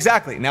 Okay,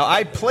 exactly. Now,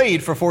 I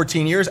played for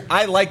 14 years.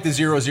 I like the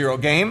 0-0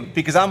 game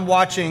because I'm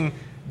watching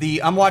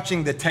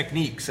the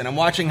techniques, and I'm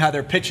watching how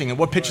they're pitching and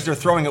what pitches they're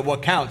throwing at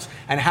what counts,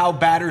 and how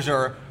batters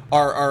are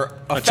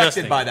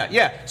affected by that.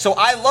 Yeah. So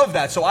I love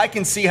that. So I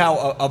can see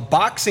how a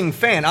boxing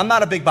fan, I'm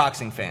not a big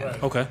boxing fan.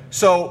 Right. Okay.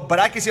 So, but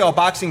I can see how a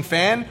boxing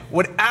fan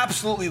would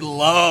absolutely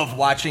love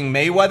watching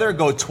Mayweather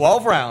go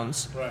 12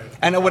 rounds. Right.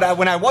 And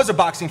when I was a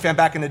boxing fan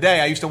back in the day,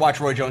 I used to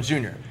watch Roy Jones Jr.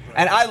 Right.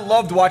 And I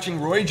loved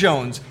watching Roy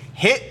Jones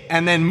hit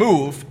and then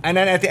move, and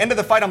then at the end of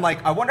the fight, I'm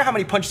like, I wonder how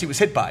many punches he was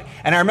hit by.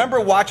 And I remember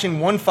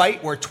watching one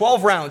fight where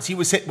 12 rounds, he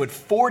was hit with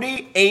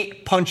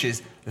 48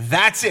 punches.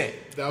 That's it.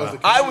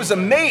 I was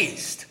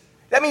amazed.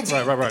 That means they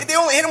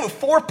only hit him with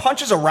 4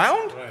 punches a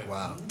round? Right.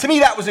 Wow. To me,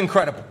 that was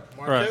incredible.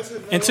 Right.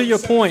 And to your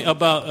point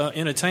about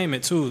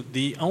entertainment, too,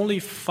 the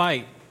only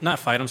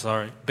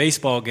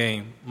baseball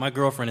game my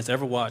girlfriend has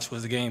ever watched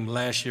was a game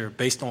last year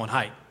based on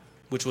height,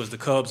 which was the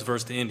Cubs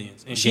versus the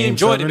Indians. And she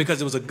enjoyed it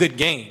because it was a good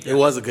game. It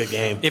was a good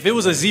game. If it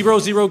was a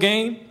 0-0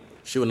 game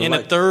in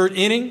the third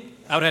inning,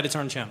 I would have had to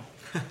turn the channel.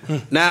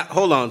 Now,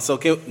 hold on. So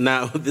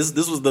this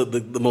was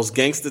the most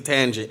gangster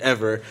tangent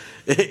ever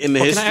in the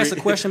history. Can I ask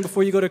a question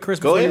before you go to Chris?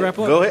 Go ahead. You wrap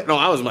up? Go ahead. No,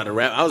 I was about to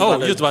wrap.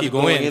 You're just about to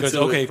go in.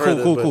 Okay,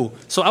 cool.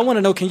 So I want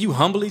to know, can you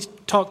humbly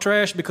talk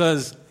trash?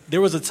 Because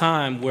there was a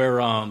time where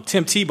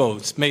Tim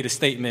Tebow made a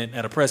statement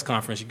at a press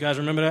conference. You guys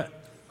remember that?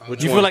 You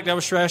feel like that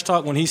was trash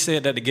talk when he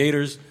said that the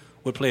Gators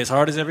would play as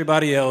hard as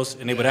everybody else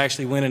and they would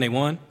actually win, and they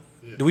won?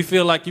 Do we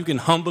feel like you can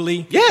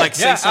humbly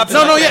say something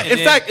like that? In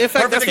fact, that's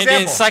an example.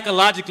 Then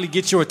psychologically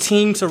get your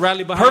team to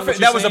rally behind what you're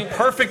That was saying? a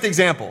perfect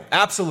example.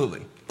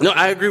 Absolutely. No,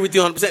 I agree with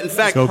you 100%. In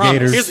fact,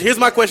 here's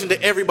my question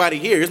to everybody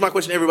here.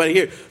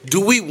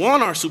 Do we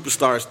want our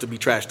superstars to be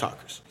trash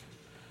talkers?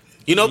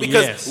 You know,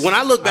 because when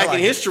I look back in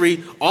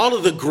history, all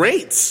of the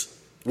greats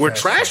were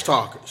trash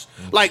talkers.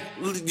 Like,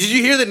 did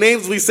you hear the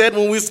names we said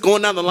when we was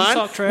going down the line?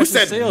 We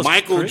said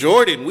Michael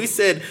Jordan. We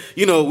said,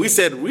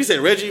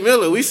 Reggie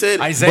Miller. We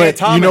said Isaiah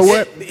Thomas. You know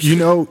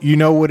what? You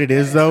know what it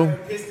is though.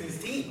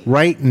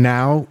 Right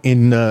now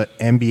in the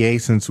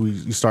NBA, since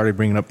we started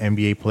bringing up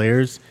NBA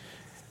players,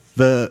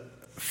 the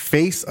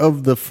face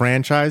of the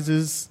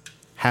franchises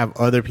have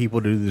other people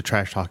to do the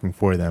trash talking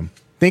for them.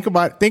 Think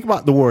about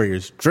the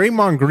Warriors.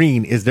 Draymond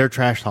Green is their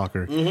trash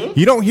talker. Mm-hmm.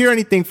 You don't hear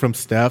anything from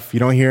Steph. You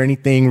don't hear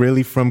anything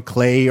really from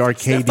Clay or KD.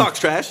 Steph talks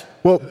trash.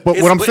 Well,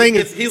 but what I'm saying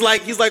is he's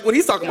like what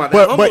he's talking about.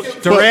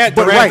 Durant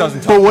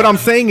doesn't talk. But what I'm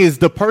saying is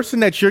the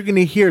person that you're going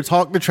to hear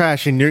talk the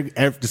trash and you're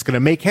just going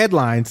to make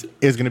headlines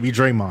is going to be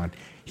Draymond.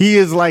 He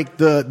is like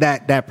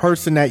that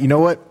person that, you know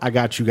what, I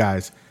got you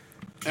guys.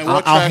 And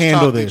what I'll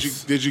handle trash talk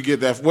this. did you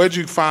get that? Where'd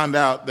you find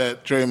out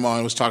that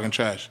Draymond was talking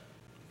trash?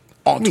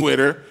 On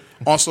Twitter.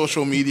 On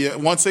social media,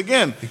 once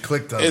again, he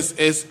clicked on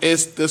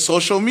it's the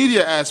social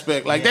media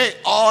aspect. Like they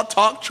all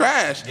talk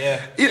trash.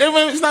 Yeah,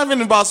 it's not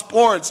even about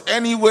sports.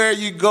 Anywhere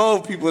you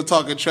go, people are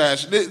talking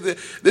trash.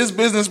 This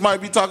business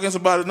might be talking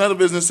about another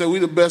business that we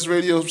the best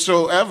radio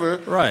show ever.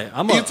 Right,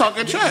 you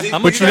talking trash.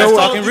 I'm a trash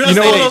talking real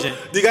estate agent.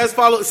 Do you guys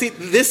follow? See,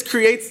 this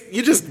creates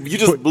you just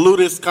blew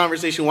this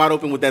conversation wide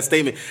open with that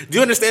statement. Do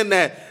you understand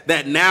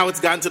that now it's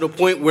gotten to the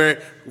point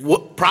where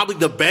probably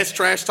the best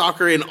trash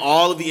talker in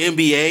all of the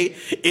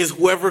NBA is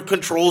whoever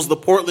controls the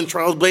Portland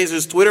Trail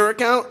Blazers Twitter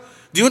account?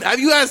 Have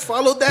you guys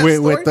followed that story?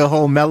 With the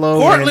whole Melo?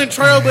 Portland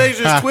Trail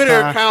Blazers Twitter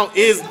account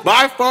is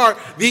by far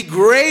the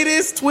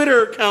greatest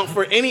Twitter account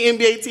for any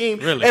NBA team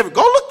ever.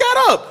 Go look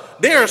that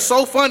up. They are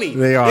so funny.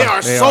 They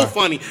are so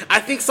funny. I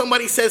think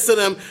somebody says to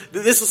them,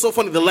 this is so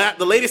funny.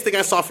 The latest thing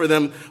I saw for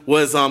them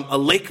was a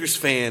Lakers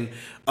fan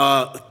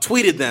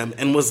tweeted them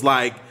and was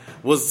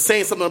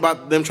saying something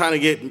about them trying to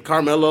get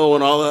Carmelo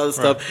and all that other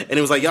stuff. And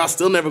it was like, y'all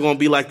still never going to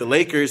be like the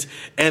Lakers.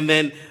 And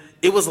then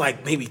it was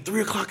like maybe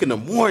 3 o'clock in the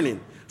morning.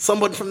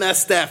 someone from that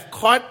staff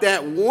caught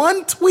that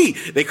one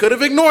tweet. They could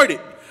have ignored it,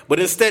 but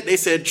instead they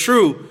said,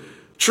 true,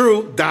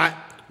 dot,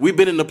 we've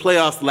been in the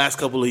playoffs the last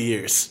couple of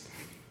years.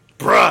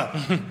 Bruh,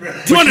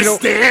 do you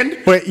understand?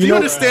 Do you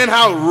understand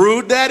how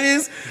rude that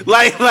is?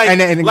 Like,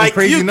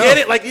 you get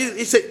it? Like,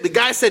 he said, the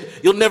guy said,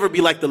 you'll never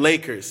be like the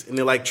Lakers. And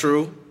they're like,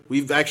 true.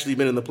 We've actually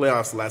been in the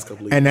playoffs the last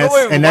couple of years.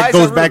 And that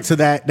goes back to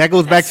that. That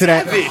goes back to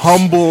that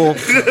humble.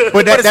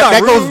 But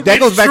that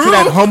goes back to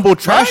that humble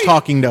trash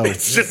talking, though.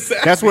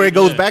 That's where it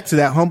goes back to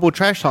that humble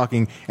trash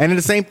talking. And then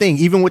the same thing,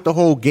 even with the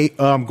whole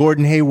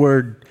Gordon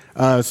Hayward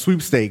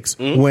sweepstakes,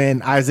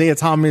 when Isaiah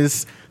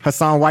Thomas,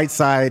 Hassan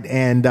Whiteside,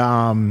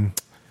 and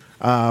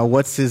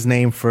what's his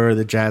name for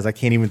the Jazz? I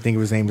can't even think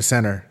of his name. The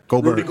center,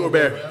 Rudy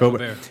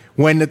Gobert.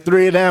 When the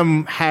three of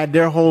them had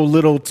their whole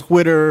little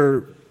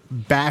Twitter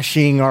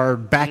bashing or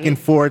back and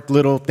forth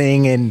little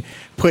thing and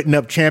putting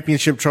up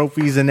championship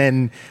trophies, and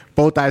then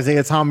both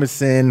Isaiah Thomas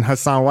and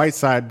Hassan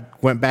Whiteside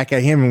went back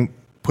at him and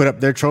put up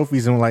their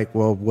trophies and were like,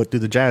 well, what do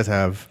the Jazz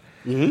have?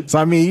 So,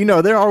 I mean,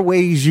 there are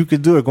ways you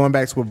could do it. Going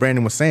back to what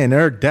Brandon was saying,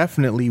 there are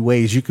definitely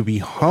ways you could be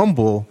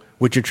humble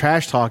with your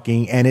trash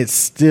talking and it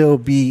still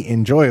be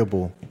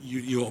enjoyable.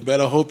 You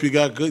better hope you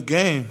got good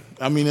game.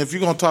 I mean, if you're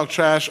going to talk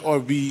trash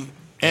or be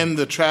in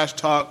the trash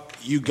talk,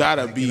 you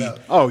gotta be.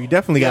 Oh, you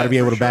definitely gotta be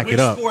able to back it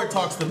up. Which sport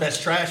talks the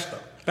best trash though?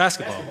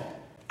 Basketball.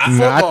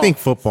 I think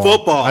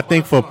football. I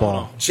think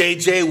football.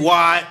 J.J.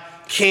 Watt,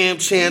 Cam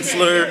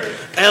Chancellor,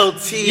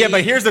 LT. Yeah,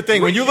 but here's the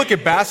thing: when you look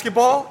at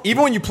basketball,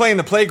 even when you play in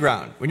the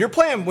playground, when you're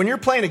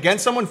playing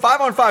against someone,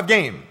 5-on-5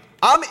 game,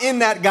 I'm in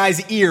that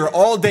guy's ear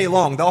all day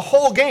long, the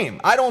whole game.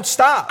 I don't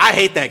stop. I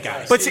hate that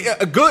guy. But see,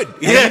 good.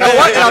 And you know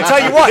what? And I'll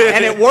tell you what.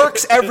 And it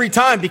works every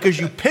time because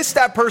you piss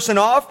that person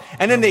off,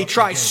 and then they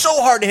try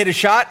so hard to hit a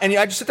shot, and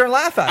I just sit there and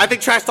laugh at it. I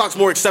think trash talk's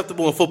more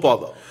acceptable in football,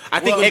 though.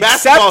 I think in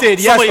basketball,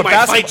 somebody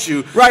might fight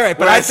you. Right.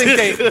 But I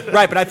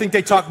think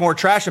they talk more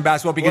trash in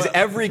basketball because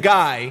every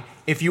guy,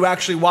 if you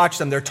actually watch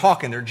them, they're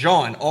talking, they're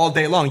jawing all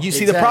day long. You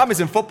see, the problem is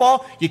in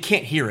football, you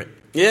can't hear it.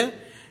 Yeah,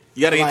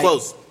 you got to get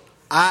close.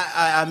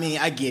 I mean,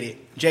 I get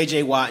it.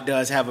 J.J. Watt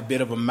does have a bit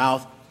of a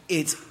mouth.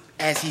 It's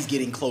as he's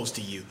getting close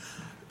to you.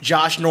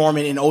 Josh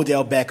Norman and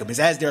Odell Beckham is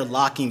as they're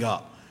locking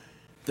up.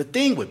 The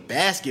thing with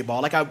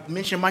basketball, like I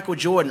mentioned Michael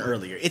Jordan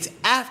earlier, it's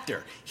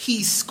after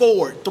he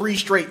scored 3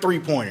 straight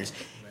three-pointers.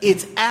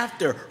 It's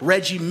after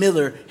Reggie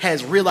Miller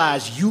has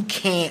realized you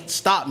can't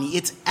stop me.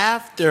 It's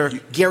after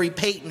Gary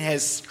Payton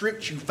has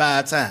stripped you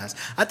 5 times.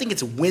 I think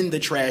it's when the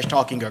trash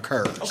talking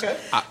occurs. Okay.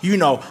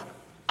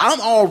 I'm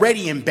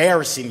already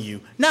embarrassing you.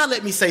 Now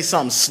let me say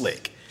something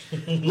slick.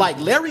 Like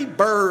Larry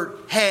Bird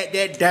had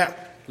that down.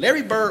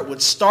 Larry Bird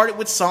would start it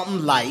with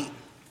something light.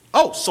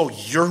 Oh, so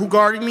you're who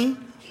guarding me?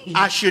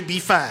 I should be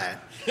fine.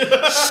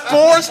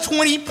 Scores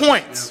 20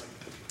 points.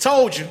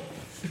 Told you.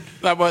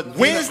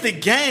 Wins the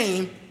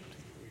game.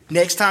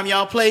 Next time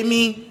y'all play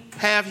me,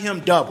 have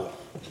him double.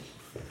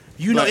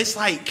 It's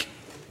like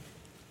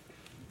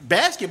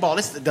basketball.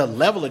 It's the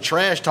level of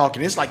trash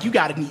talking. It's like you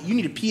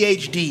need a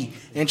PhD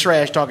in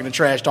trash talking and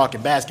trash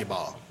talking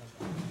basketball.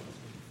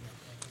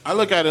 I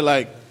look at it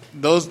like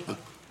those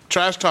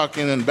trash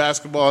talking in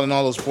basketball and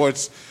all those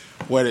sports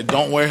where they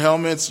don't wear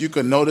helmets, you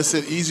can notice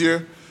it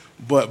easier.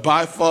 But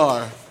by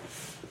far,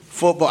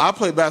 football. I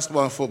played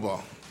basketball and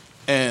football,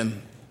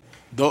 and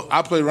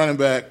I played running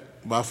back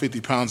about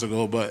 50 pounds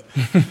ago. But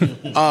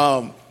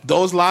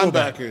those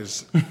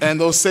linebackers and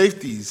those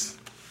safeties,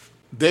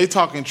 they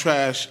talking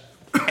trash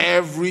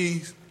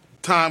every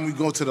time we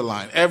go to the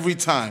line. Every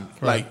time,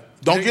 Like,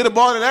 don't get a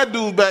ball to that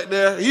dude back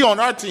there. He on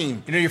our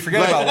team. You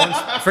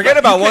forget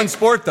about one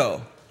sport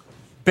though.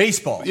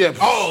 Baseball. Yeah.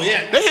 Oh,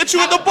 yeah. They hit you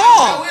with the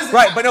ball.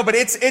 Right, but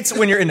it's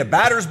when you're in the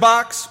batter's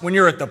box, when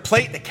you're at the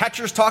plate, the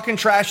catcher's talking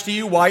trash to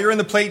you while you're in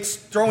the plate,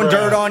 throwing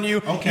dirt on you.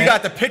 Okay. You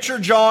got the pitcher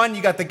jawing,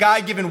 you got the guy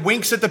giving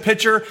winks at the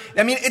pitcher.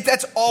 I mean,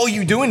 that's all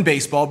you do in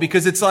baseball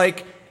because it's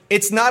like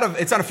it's not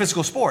a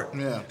physical sport.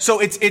 Yeah. So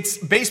it's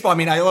baseball. I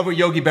mean, I love what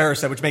Yogi Berra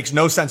said, which makes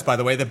no sense, by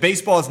the way. That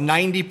baseball is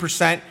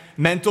 90%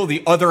 mental,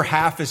 the other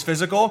half is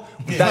physical.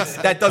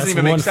 That doesn't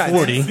even make sense.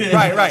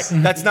 Right.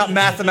 That's not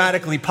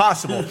mathematically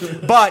possible.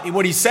 But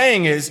what he's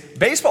saying is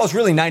baseball is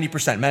really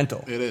 90%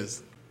 mental. It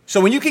is.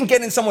 So when you can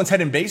get in someone's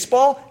head in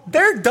baseball,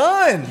 they're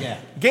done. Yeah.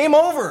 Game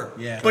over.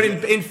 Yeah. But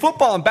in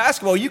football and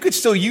basketball, you could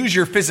still use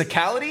your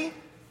physicality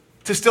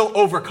to still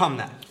overcome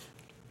that.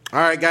 All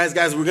right, guys,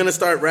 we're going to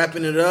start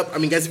wrapping it up. I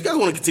mean, guys, if you guys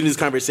want to continue this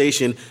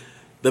conversation,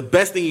 the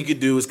best thing you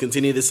could do is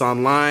continue this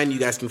online. You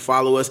guys can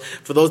follow us.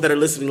 For those that are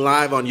listening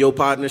live on Yo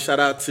Partner, shout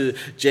out to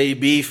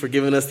JB for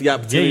giving us the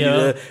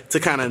opportunity to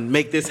kind of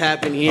make this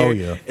happen here. Oh,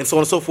 yeah. And so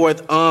on and so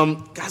forth.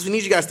 Guys, we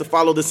need you guys to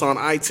follow this on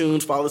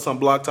iTunes, follow this on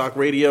Blog Talk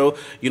Radio.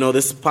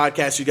 This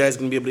podcast you guys are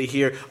going to be able to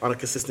hear on a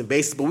consistent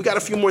basis. But we got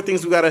a few more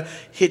things we got to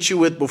hit you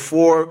with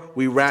before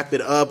we wrap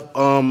it up.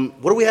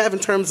 What do we have in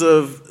terms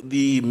of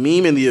the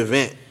meme and the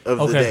event of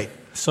the day?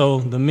 So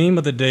the meme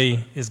of the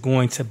day is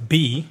going to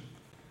be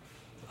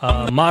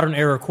modern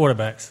era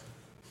quarterbacks,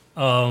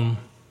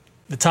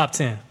 the top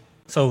 10.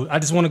 So I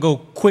just want to go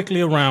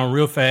quickly around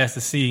real fast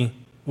to see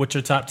what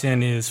your top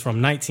 10 is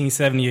from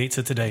 1978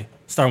 to today.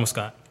 Starting with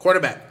Scott.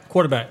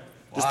 Quarterback.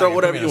 Just throw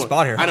whatever you want.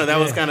 Spot here. I know that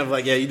was kind of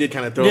like, you did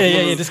kind of throw.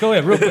 Yeah. Just go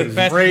ahead, real quick.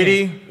 Fast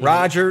Brady,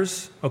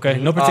 Rodgers. Okay,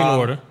 no particular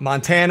order.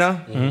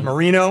 Montana,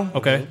 Marino.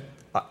 Okay.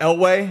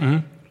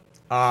 Elway.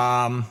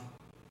 Kind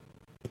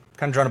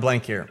of drawing a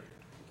blank here.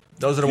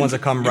 Those are the ones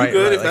that come right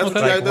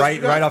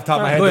off the top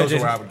of my head. Those are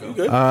where I would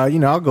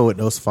go. I'll go with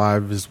those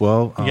 5 as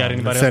well. You got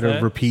anybody instead else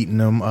of repeating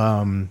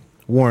them?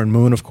 Warren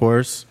Moon, of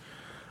course.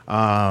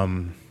 Let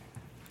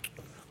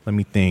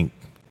me think.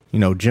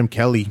 Jim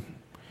Kelly.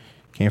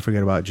 Can't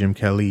forget about Jim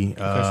Kelly.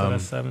 Okay, so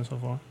that's 7 so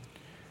far.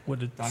 What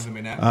did Donovan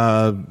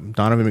McNabb?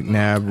 Donovan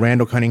McNabb,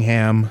 Randall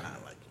Cunningham,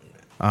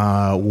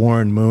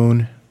 Warren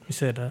Moon. You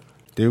said that.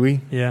 Did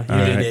we? Yeah,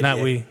 you did. Not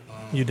we.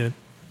 You did.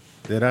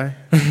 Did I?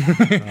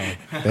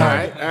 All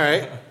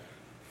right.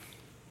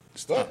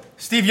 Stop.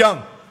 Steve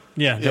Young.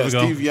 Yeah, there we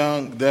go. Steve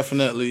Young,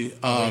 definitely.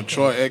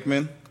 Troy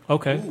Aikman.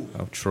 Okay.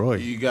 Oh, Troy.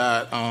 You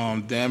got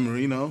Dan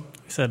Marino.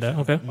 He said that.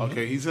 Okay.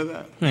 Okay, he said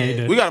that. Yeah, he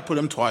did. We got to put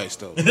him twice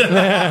though.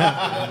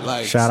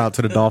 Like, shout out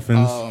to the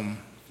Dolphins.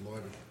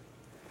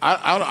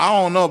 I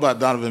don't know about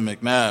Donovan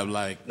McNabb.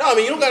 Like, no, I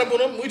mean you don't got to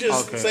put him.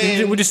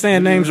 We're just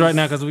saying names right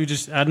now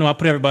because I know I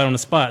put everybody on the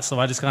spot, so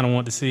I just kind of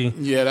want to see.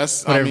 Yeah,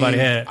 that's what everybody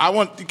had.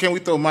 Can we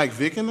throw Mike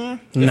Vick in there?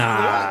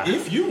 Nah.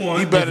 If you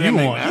want, he better than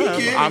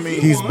McNabb. I mean,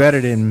 he's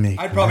better than me.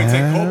 I'd probably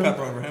take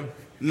Culpepper over him.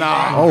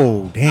 Nah.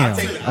 Oh, damn.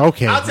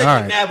 Okay. I'll take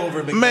all right. McNabb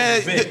over McNabb.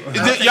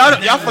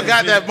 Man, y'all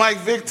forgot that Mike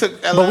Vick took.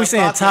 But we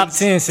saying top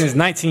 10 since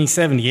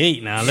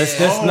 1978. Now let's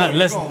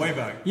going way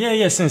back.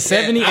 Yeah, since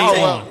 78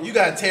 on. You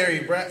got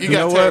Terry Brett. You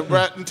got Terry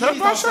Brett.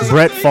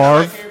 Brett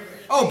Favre.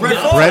 Oh, Brett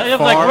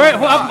Favre.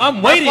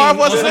 I'm waiting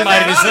for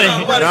somebody to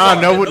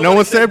say. No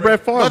one said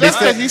Brett Favre. They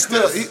said he's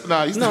still.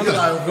 No.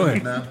 Go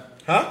ahead.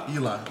 Huh?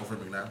 Eli over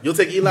McNabb. You'll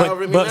take Eli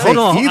over McNabb? But hold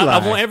on. Eli.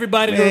 I want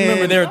everybody to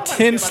remember there are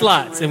 10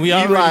 slots, and we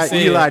already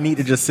said. Eli need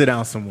to just sit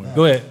down somewhere.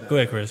 Go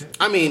ahead, Chris.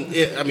 I mean,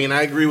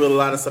 I agree with a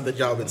lot of stuff that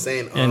y'all been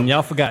saying. And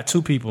y'all forgot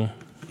 2 people.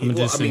 I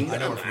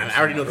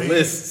already know the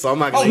list, so I'm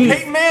not going to.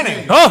 Peyton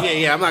Manning. Oh,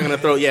 yeah, I'm not going to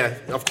throw. Yeah,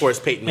 of course,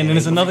 Peyton Manning. And then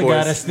there's another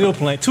guy that's still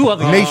playing. 2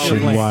 other guys still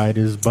playing. Nationwide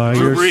is by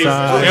Drew your Brees.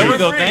 side. There we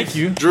go. Thank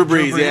you. Drew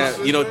Brees.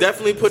 Yeah,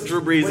 definitely put Drew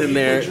Brees in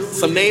there.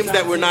 Some names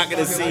that we're not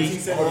going to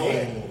see.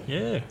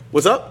 Yeah.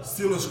 What's up?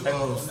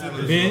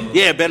 Ben?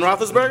 Yeah, Ben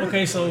Roethlisberger.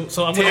 Okay, so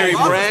I'm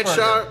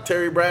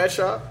Terry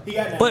Bradshaw.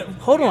 But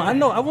hold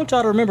on, I want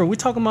y'all to remember we're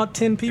talking about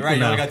 10 people. You're right, you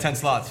now. only got 10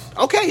 slots.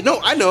 Okay,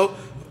 no, I know.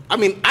 I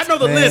mean, I know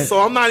the list,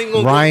 so I'm not even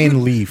going to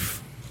Ryan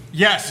Leaf.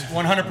 Yes,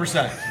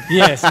 100%.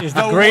 Yes, is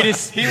the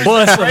greatest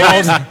bust of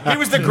all time. He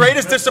was the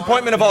greatest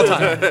disappointment of all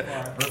time.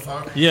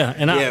 Yeah,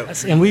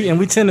 and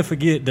we tend to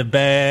forget the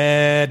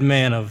bad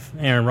man of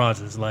Aaron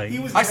Rodgers. Like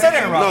I said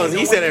Aaron Rodgers. No,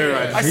 he said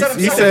Aaron Rodgers.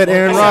 He said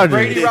Aaron Rodgers.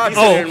 Brady Rodgers.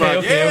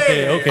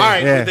 Okay. All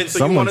right, Yeah, then,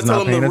 so you want to someone's tell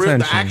not them paying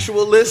the attention.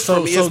 actual list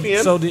from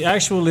ESPN? So the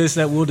actual list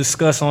that we'll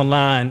discuss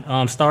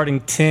online,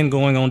 starting 10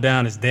 going on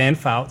down, is Dan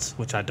Fouts,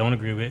 which I don't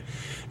agree with,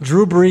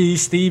 Drew Brees,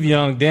 Steve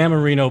Young, Dan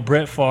Marino,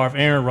 Brett Favre,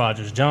 Aaron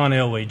Rodgers, John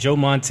Elway, Joe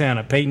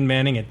Montana, Peyton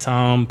Manning, and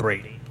Tom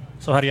Brady.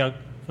 So how do y'all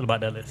feel about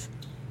that list?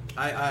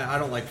 I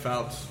don't like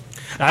Fouts.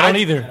 I don't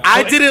either.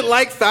 I didn't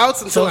like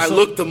Fouts until I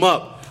looked him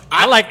up.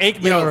 I like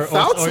Aikman.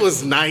 Fouts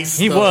was nice.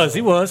 He was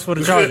for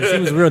the Chargers. He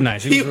was real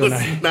nice. He was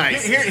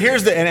nice.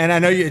 Here's the and I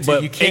know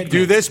you can't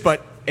do this,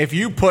 but if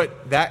you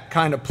put that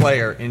kind of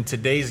player in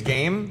today's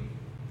game,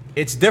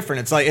 it's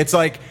different. It's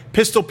like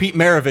Pistol Pete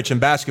Maravich in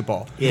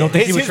basketball. You don't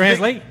think he would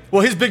translate?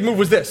 His big move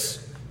was this.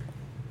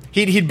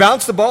 He'd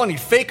bounce the ball and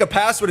he'd fake a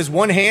pass with his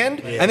one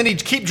hand, and then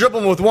he'd keep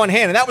dribbling with one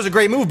hand, and that was a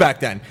great move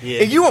back then. Yeah.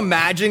 If you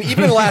imagine,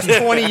 even in the last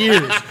 20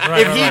 years,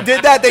 if he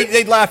did that,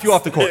 they'd laugh you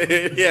off the court.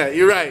 Yeah,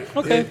 you're right.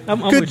 Okay, I'm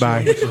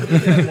Goodbye. with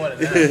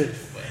you.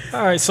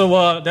 All right,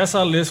 so that's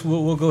our list.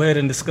 We'll go ahead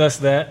and discuss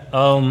that.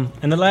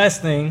 And the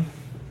last thing,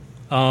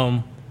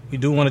 we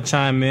do want to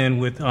chime in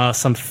with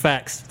some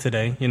facts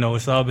today.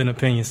 It's all been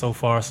opinion so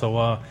far.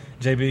 So,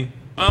 JB?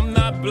 I'm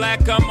not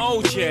black, I'm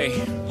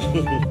OJ.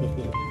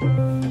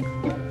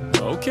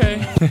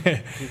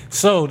 Okay.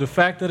 So the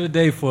fact of the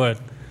day for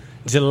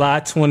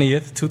July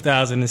 20th,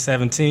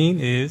 2017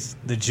 is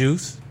the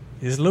juice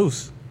is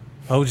loose.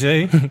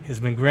 OJ has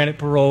been granted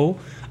parole.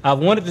 I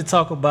wanted to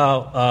talk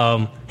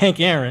about Hank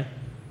Aaron,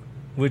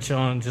 which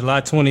on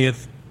July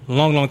 20th, a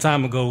long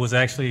time ago, was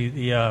actually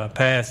the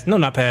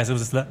it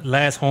was his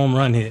last home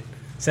run hit,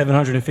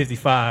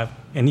 755,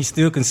 and he's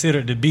still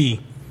considered to be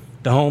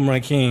the home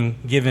run king,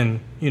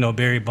 given,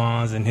 Barry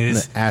Bonds and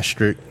his... The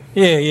asterisk.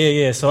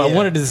 Yeah. So I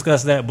wanted to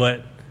discuss that,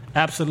 but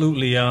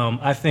absolutely,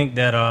 I think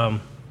that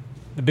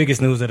the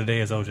biggest news of the day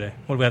is OJ.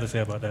 What do we have to say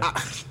about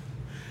that?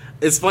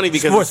 It's funny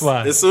because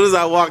as soon as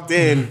I walked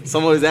in,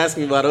 someone was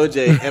asking me about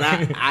OJ,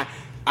 and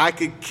I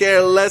could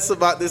care less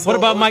about this. What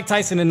about Mike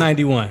Tyson in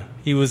 '91?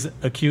 He was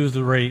accused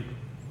of rape.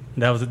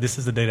 This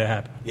is the day that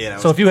happened. Yeah.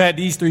 So if you had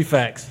these 3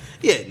 facts,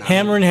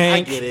 Hammer and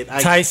Hank,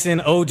 Tyson,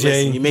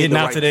 OJ, getting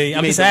out today,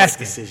 I'm just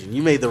asking.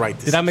 You made the right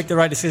decision. Did I make the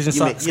right decision,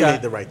 Scott? You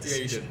made the right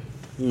decision.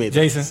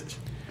 Jason?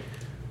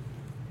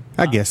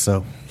 I guess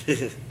so.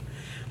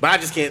 But I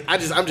just can't.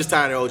 I'm just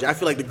tired of OJ. I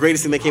feel like the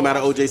greatest thing that came out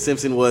of OJ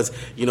Simpson was,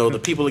 the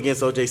people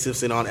against OJ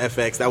Simpson on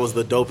FX. That was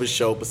the dopest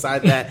show.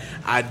 Besides that,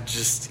 I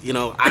just,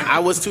 I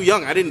was too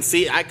young. I couldn't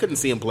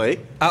see him play.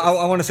 I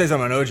want to say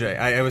something on OJ.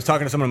 I was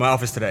talking to someone in my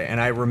office today, and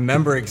I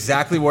remember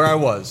exactly where I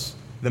was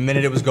the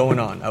minute it was going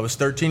on. I was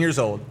 13 years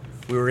old.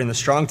 We were in the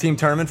Strong Team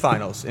Tournament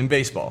Finals in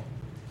baseball,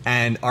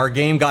 and our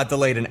game got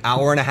delayed an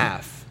hour and a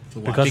half.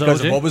 Because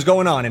of what was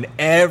going on, and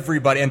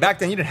everybody, and back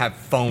then you didn't have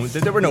phones.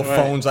 There were no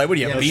phones. Like, what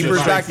do you have,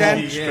 beepers back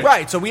then? Yeah.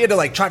 Right, so we had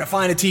to try to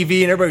find a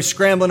TV, and everybody was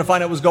scrambling to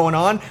find out what was going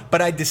on.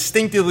 But I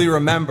distinctively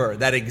remember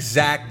that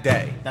exact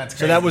day. That's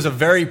crazy. So that was a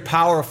very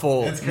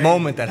powerful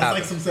moment that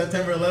happened. Like some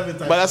September 11th.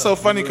 But that's so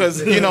funny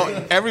because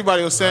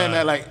everybody was saying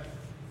that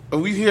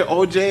when we hear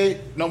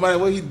OJ, no matter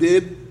what he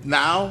did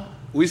now,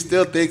 we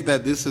still think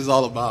that this is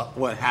all about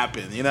what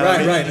happened. You know what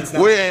I mean? Right.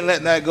 We ain't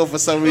letting that go for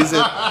some reason.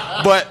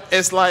 But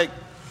it's like.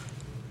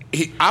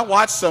 I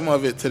watched some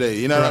of it today,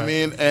 you know what I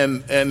mean,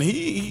 and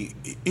he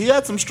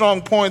had some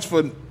strong points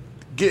for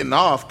getting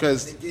off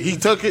because he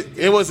took it.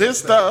 It was his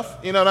stuff,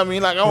 you know what I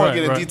mean. Like I don't want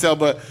to get in detail,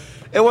 but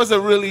it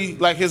wasn't really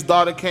like his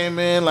daughter came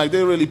in. Like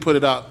they really put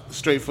it out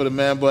straight for the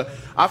man. But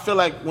I feel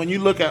like when you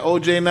look at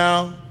OJ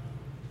now,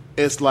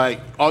 it's like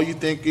all you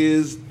think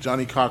is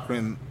Johnny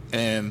Cochran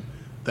and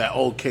that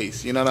old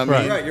case. You know what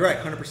I mean? Right, you're right,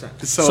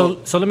 100%.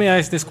 So let me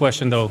ask this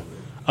question though.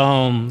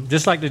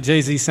 Just like the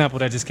Jay-Z sample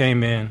that just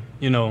came in,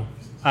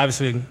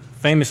 obviously,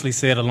 famously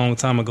said a long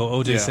time ago,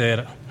 OJ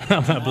said,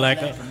 I'm not black,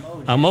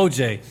 I'm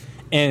OJ.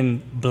 And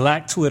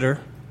black Twitter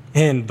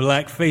and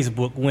black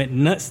Facebook went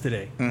nuts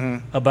today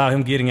about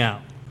him getting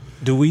out.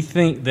 Do we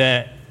think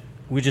that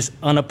we're just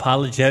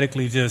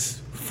unapologetically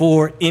just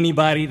for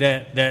anybody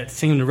that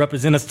seemed to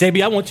represent us?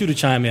 JB, I want you to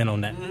chime in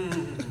on that.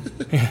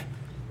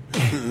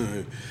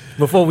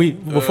 before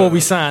we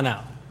sign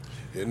out.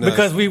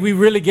 Because we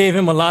really gave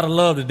him a lot of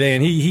love today,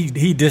 and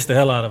he dissed the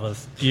hell out of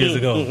us years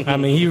ago. I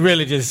mean, he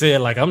really just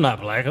said, I'm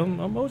not black, I'm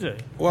OJ.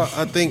 Well,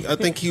 I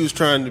think he was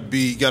trying to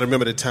be, you got to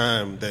remember the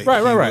time that he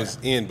was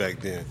in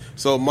back then.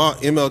 So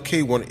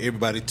MLK wanted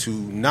everybody to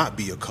not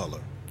be a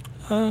color.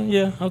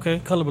 Yeah, okay,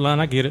 colorblind,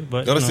 I get it.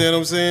 But you understand what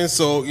I'm saying?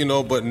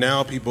 So, but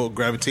now people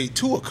gravitate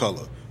to a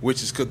color,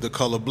 which is the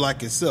color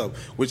black itself,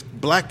 which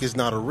black is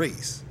not a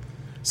race.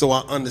 So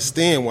I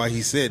understand why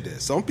he said that.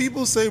 Some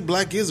people say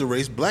black is a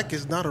race. Black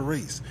is not a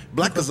race.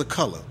 Black is a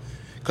color.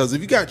 Because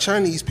if you got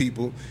Chinese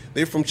people,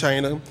 they're from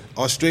China,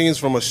 Australians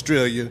from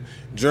Australia,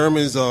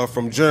 Germans are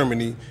from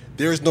Germany,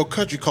 there is no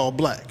country called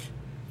black.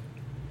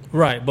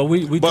 Right, but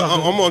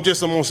I'm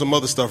on some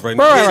other stuff right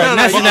now. Right,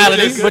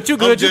 nationality. But you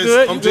good.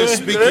 I'm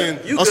just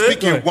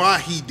speaking why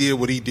he did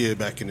what he did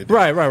back in the day.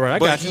 Right. I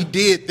got you. But he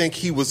did think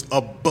he was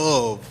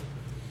above.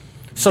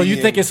 So you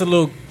think it's a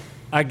little,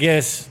 I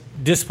guess,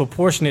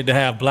 disproportionate to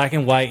have black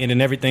and white, and then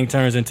everything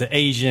turns into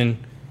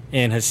Asian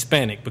and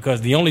Hispanic,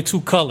 because the only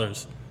two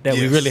colors that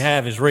we really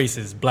have is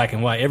races, black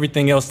and white.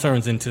 Everything else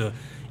turns into,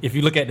 if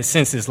you look at the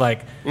census,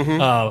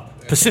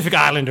 Pacific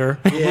Islander.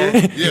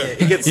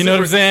 It gets you know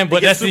what I'm saying?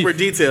 But that's super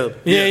detailed.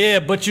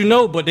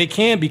 But they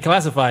can be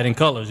classified in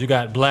colors. You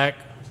got black,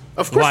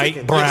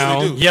 white,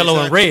 brown, yellow,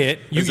 and red.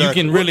 You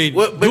can really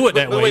do it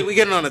that way. Wait, we're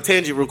getting on a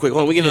tangent real quick.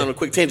 Hold on, we're getting on a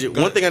quick tangent.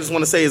 One thing I just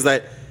want to say is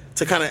that,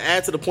 to kind of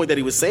add to the point that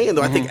he was saying,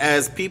 though, I think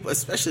as people,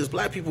 especially as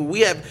black people,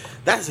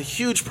 that's a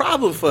huge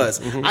problem for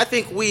us. I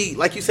think we,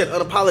 like you said,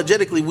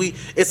 unapologetically,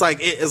 it's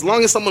like as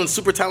long as someone's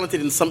super talented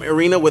in some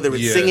arena, whether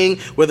it's singing,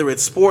 whether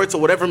it's sports, or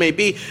whatever it may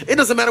be, it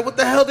doesn't matter what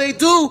the hell they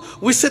do.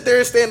 We sit there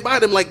and stand by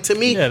them. Like, to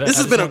me, this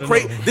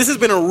has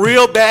been a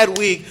real bad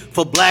week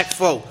for black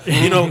folk.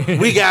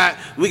 We got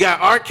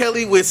R.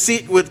 Kelly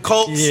with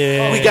cults.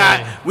 We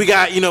got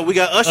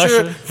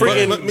Usher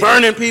freaking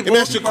burning people. Let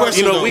me ask you a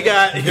question. Let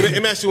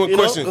me ask you one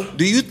question.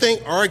 Do you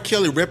think R.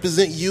 Kelly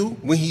represent you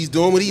when he's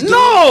doing what he's doing?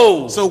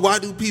 No. So why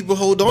do people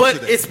hold on to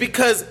that? But it's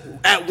because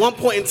at one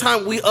point in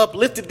time we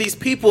uplifted these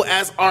people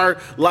as our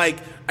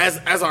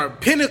as our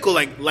pinnacle,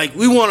 like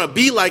we want to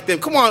be like them.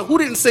 Come on, who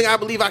didn't sing "I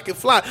Believe I Can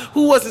Fly"?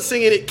 Who wasn't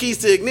singing it "Keys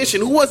to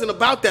Ignition"? Who wasn't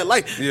about that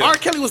life? R.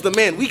 Kelly was the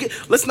man.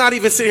 Let's not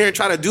even sit here and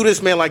try to do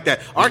this man like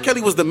that. R.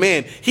 Kelly was the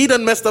man. He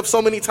done messed up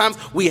so many times.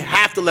 We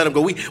have to let him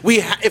go.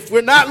 If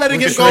we're not letting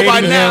him go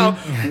by now,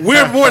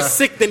 we're more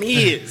sick than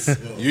he is.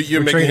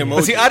 You're making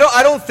him. See, I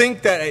don't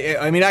think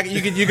that. I mean,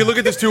 you can look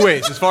at this two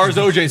ways. As far as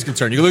OJ is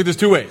concerned, you can look at this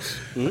two ways.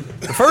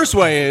 The first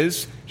way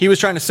is he was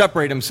trying to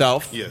separate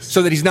himself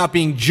so that he's not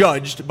being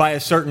judged by a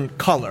certain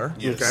color.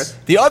 Yes.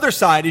 Okay. The other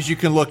side is you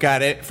can look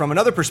at it from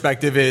another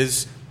perspective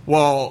is,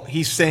 well,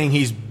 he's saying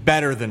he's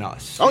better than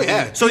us. Oh,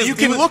 yeah. So you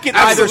can look at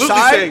either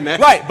side.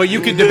 Right, but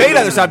you can debate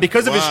either side.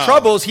 Because of his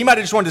troubles, he might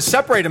have just wanted to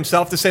separate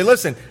himself to say,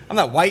 listen, I'm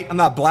not white, I'm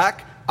not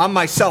black, I'm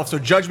myself, so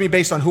judge me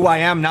based on who I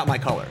am, not my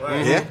color.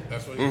 Right. Yeah.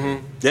 That's what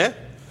Yeah.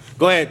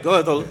 Go ahead.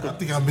 I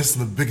think I'm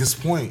missing the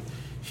biggest point.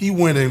 He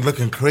went in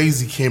looking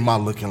crazy, came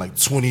out looking like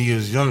 20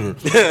 years younger.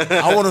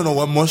 I want to know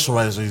what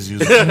moisturizer he's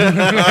using. I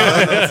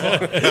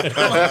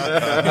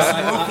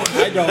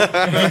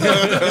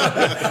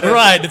don't.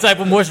 Right, the type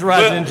of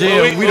moisturizer in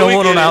jail we don't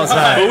want on the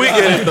outside.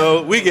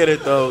 But we get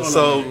it though.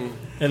 So,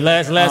 and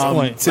last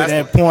point. To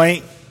that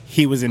point,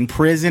 He was in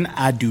prison.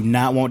 I do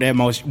not want that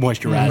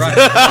moisturizer. Right.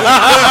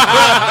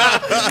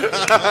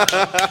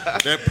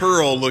 That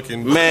pearl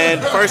looking. Man,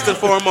 first and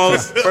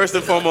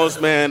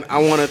foremost, man,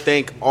 I want to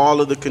thank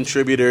all of the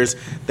contributors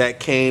that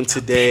came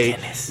today.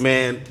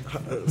 Man,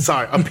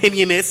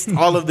 opinionists,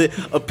 all of the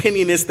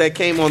opinionists that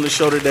came on the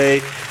show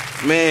today.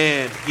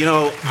 Man, you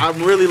know,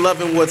 I'm really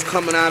loving what's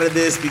coming out of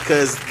this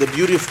because the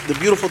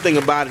beautiful thing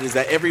about it is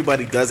that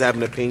everybody does have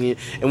an opinion.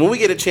 And when we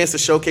get a chance to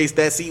showcase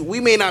that, see, we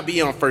may not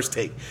be on First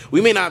Take. We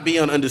may not be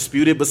on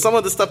Undisputed, but some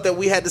of the stuff that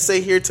we had to say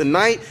here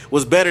tonight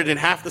was better than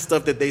half the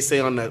stuff that they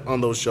say on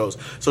those shows.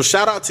 So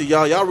shout out to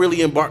y'all. Y'all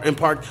really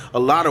impart a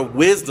lot of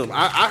wisdom.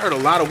 I heard a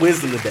lot of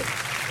wisdom today.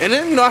 And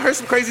then, you know, I heard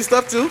some crazy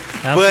stuff too.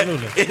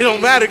 Absolutely. But it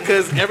don't matter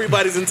because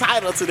everybody's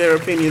entitled to their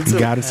opinion too. You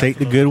got to take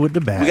the good with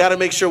the bad. We got to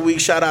make sure we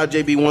shout out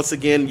JB once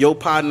again.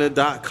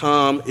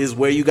 YoPodner.com is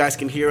where you guys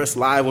can hear us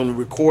live when we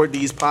record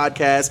these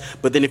podcasts.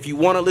 But then if you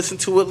want to listen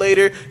to it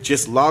later,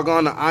 just log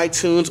on to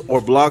iTunes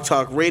or Blog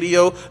Talk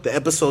Radio. The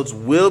episodes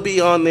will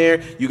be on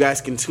there. You guys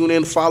can tune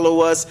in, follow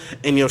us.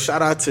 And, you know,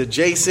 shout out to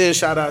Jason.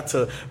 Shout out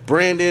to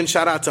Brandon.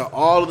 Shout out to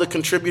all of the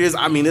contributors.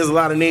 I mean, there's a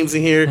lot of names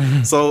in here.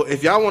 Mm-hmm. So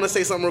if y'all want to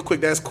say something real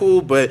quick, that's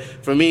cool. But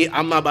for me,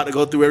 I'm not about to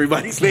go through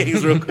everybody's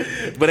names real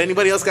quick. But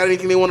anybody else got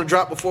anything they want to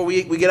drop before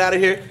we get out of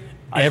here?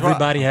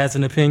 Everybody has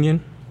an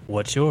opinion.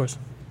 What's yours?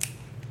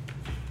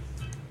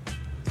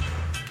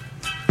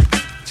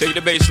 Take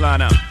the bass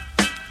line out.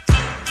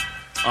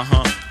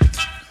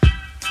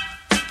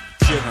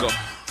 Chill go.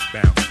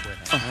 Bounce.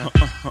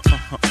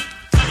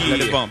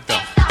 Let it bump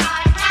though.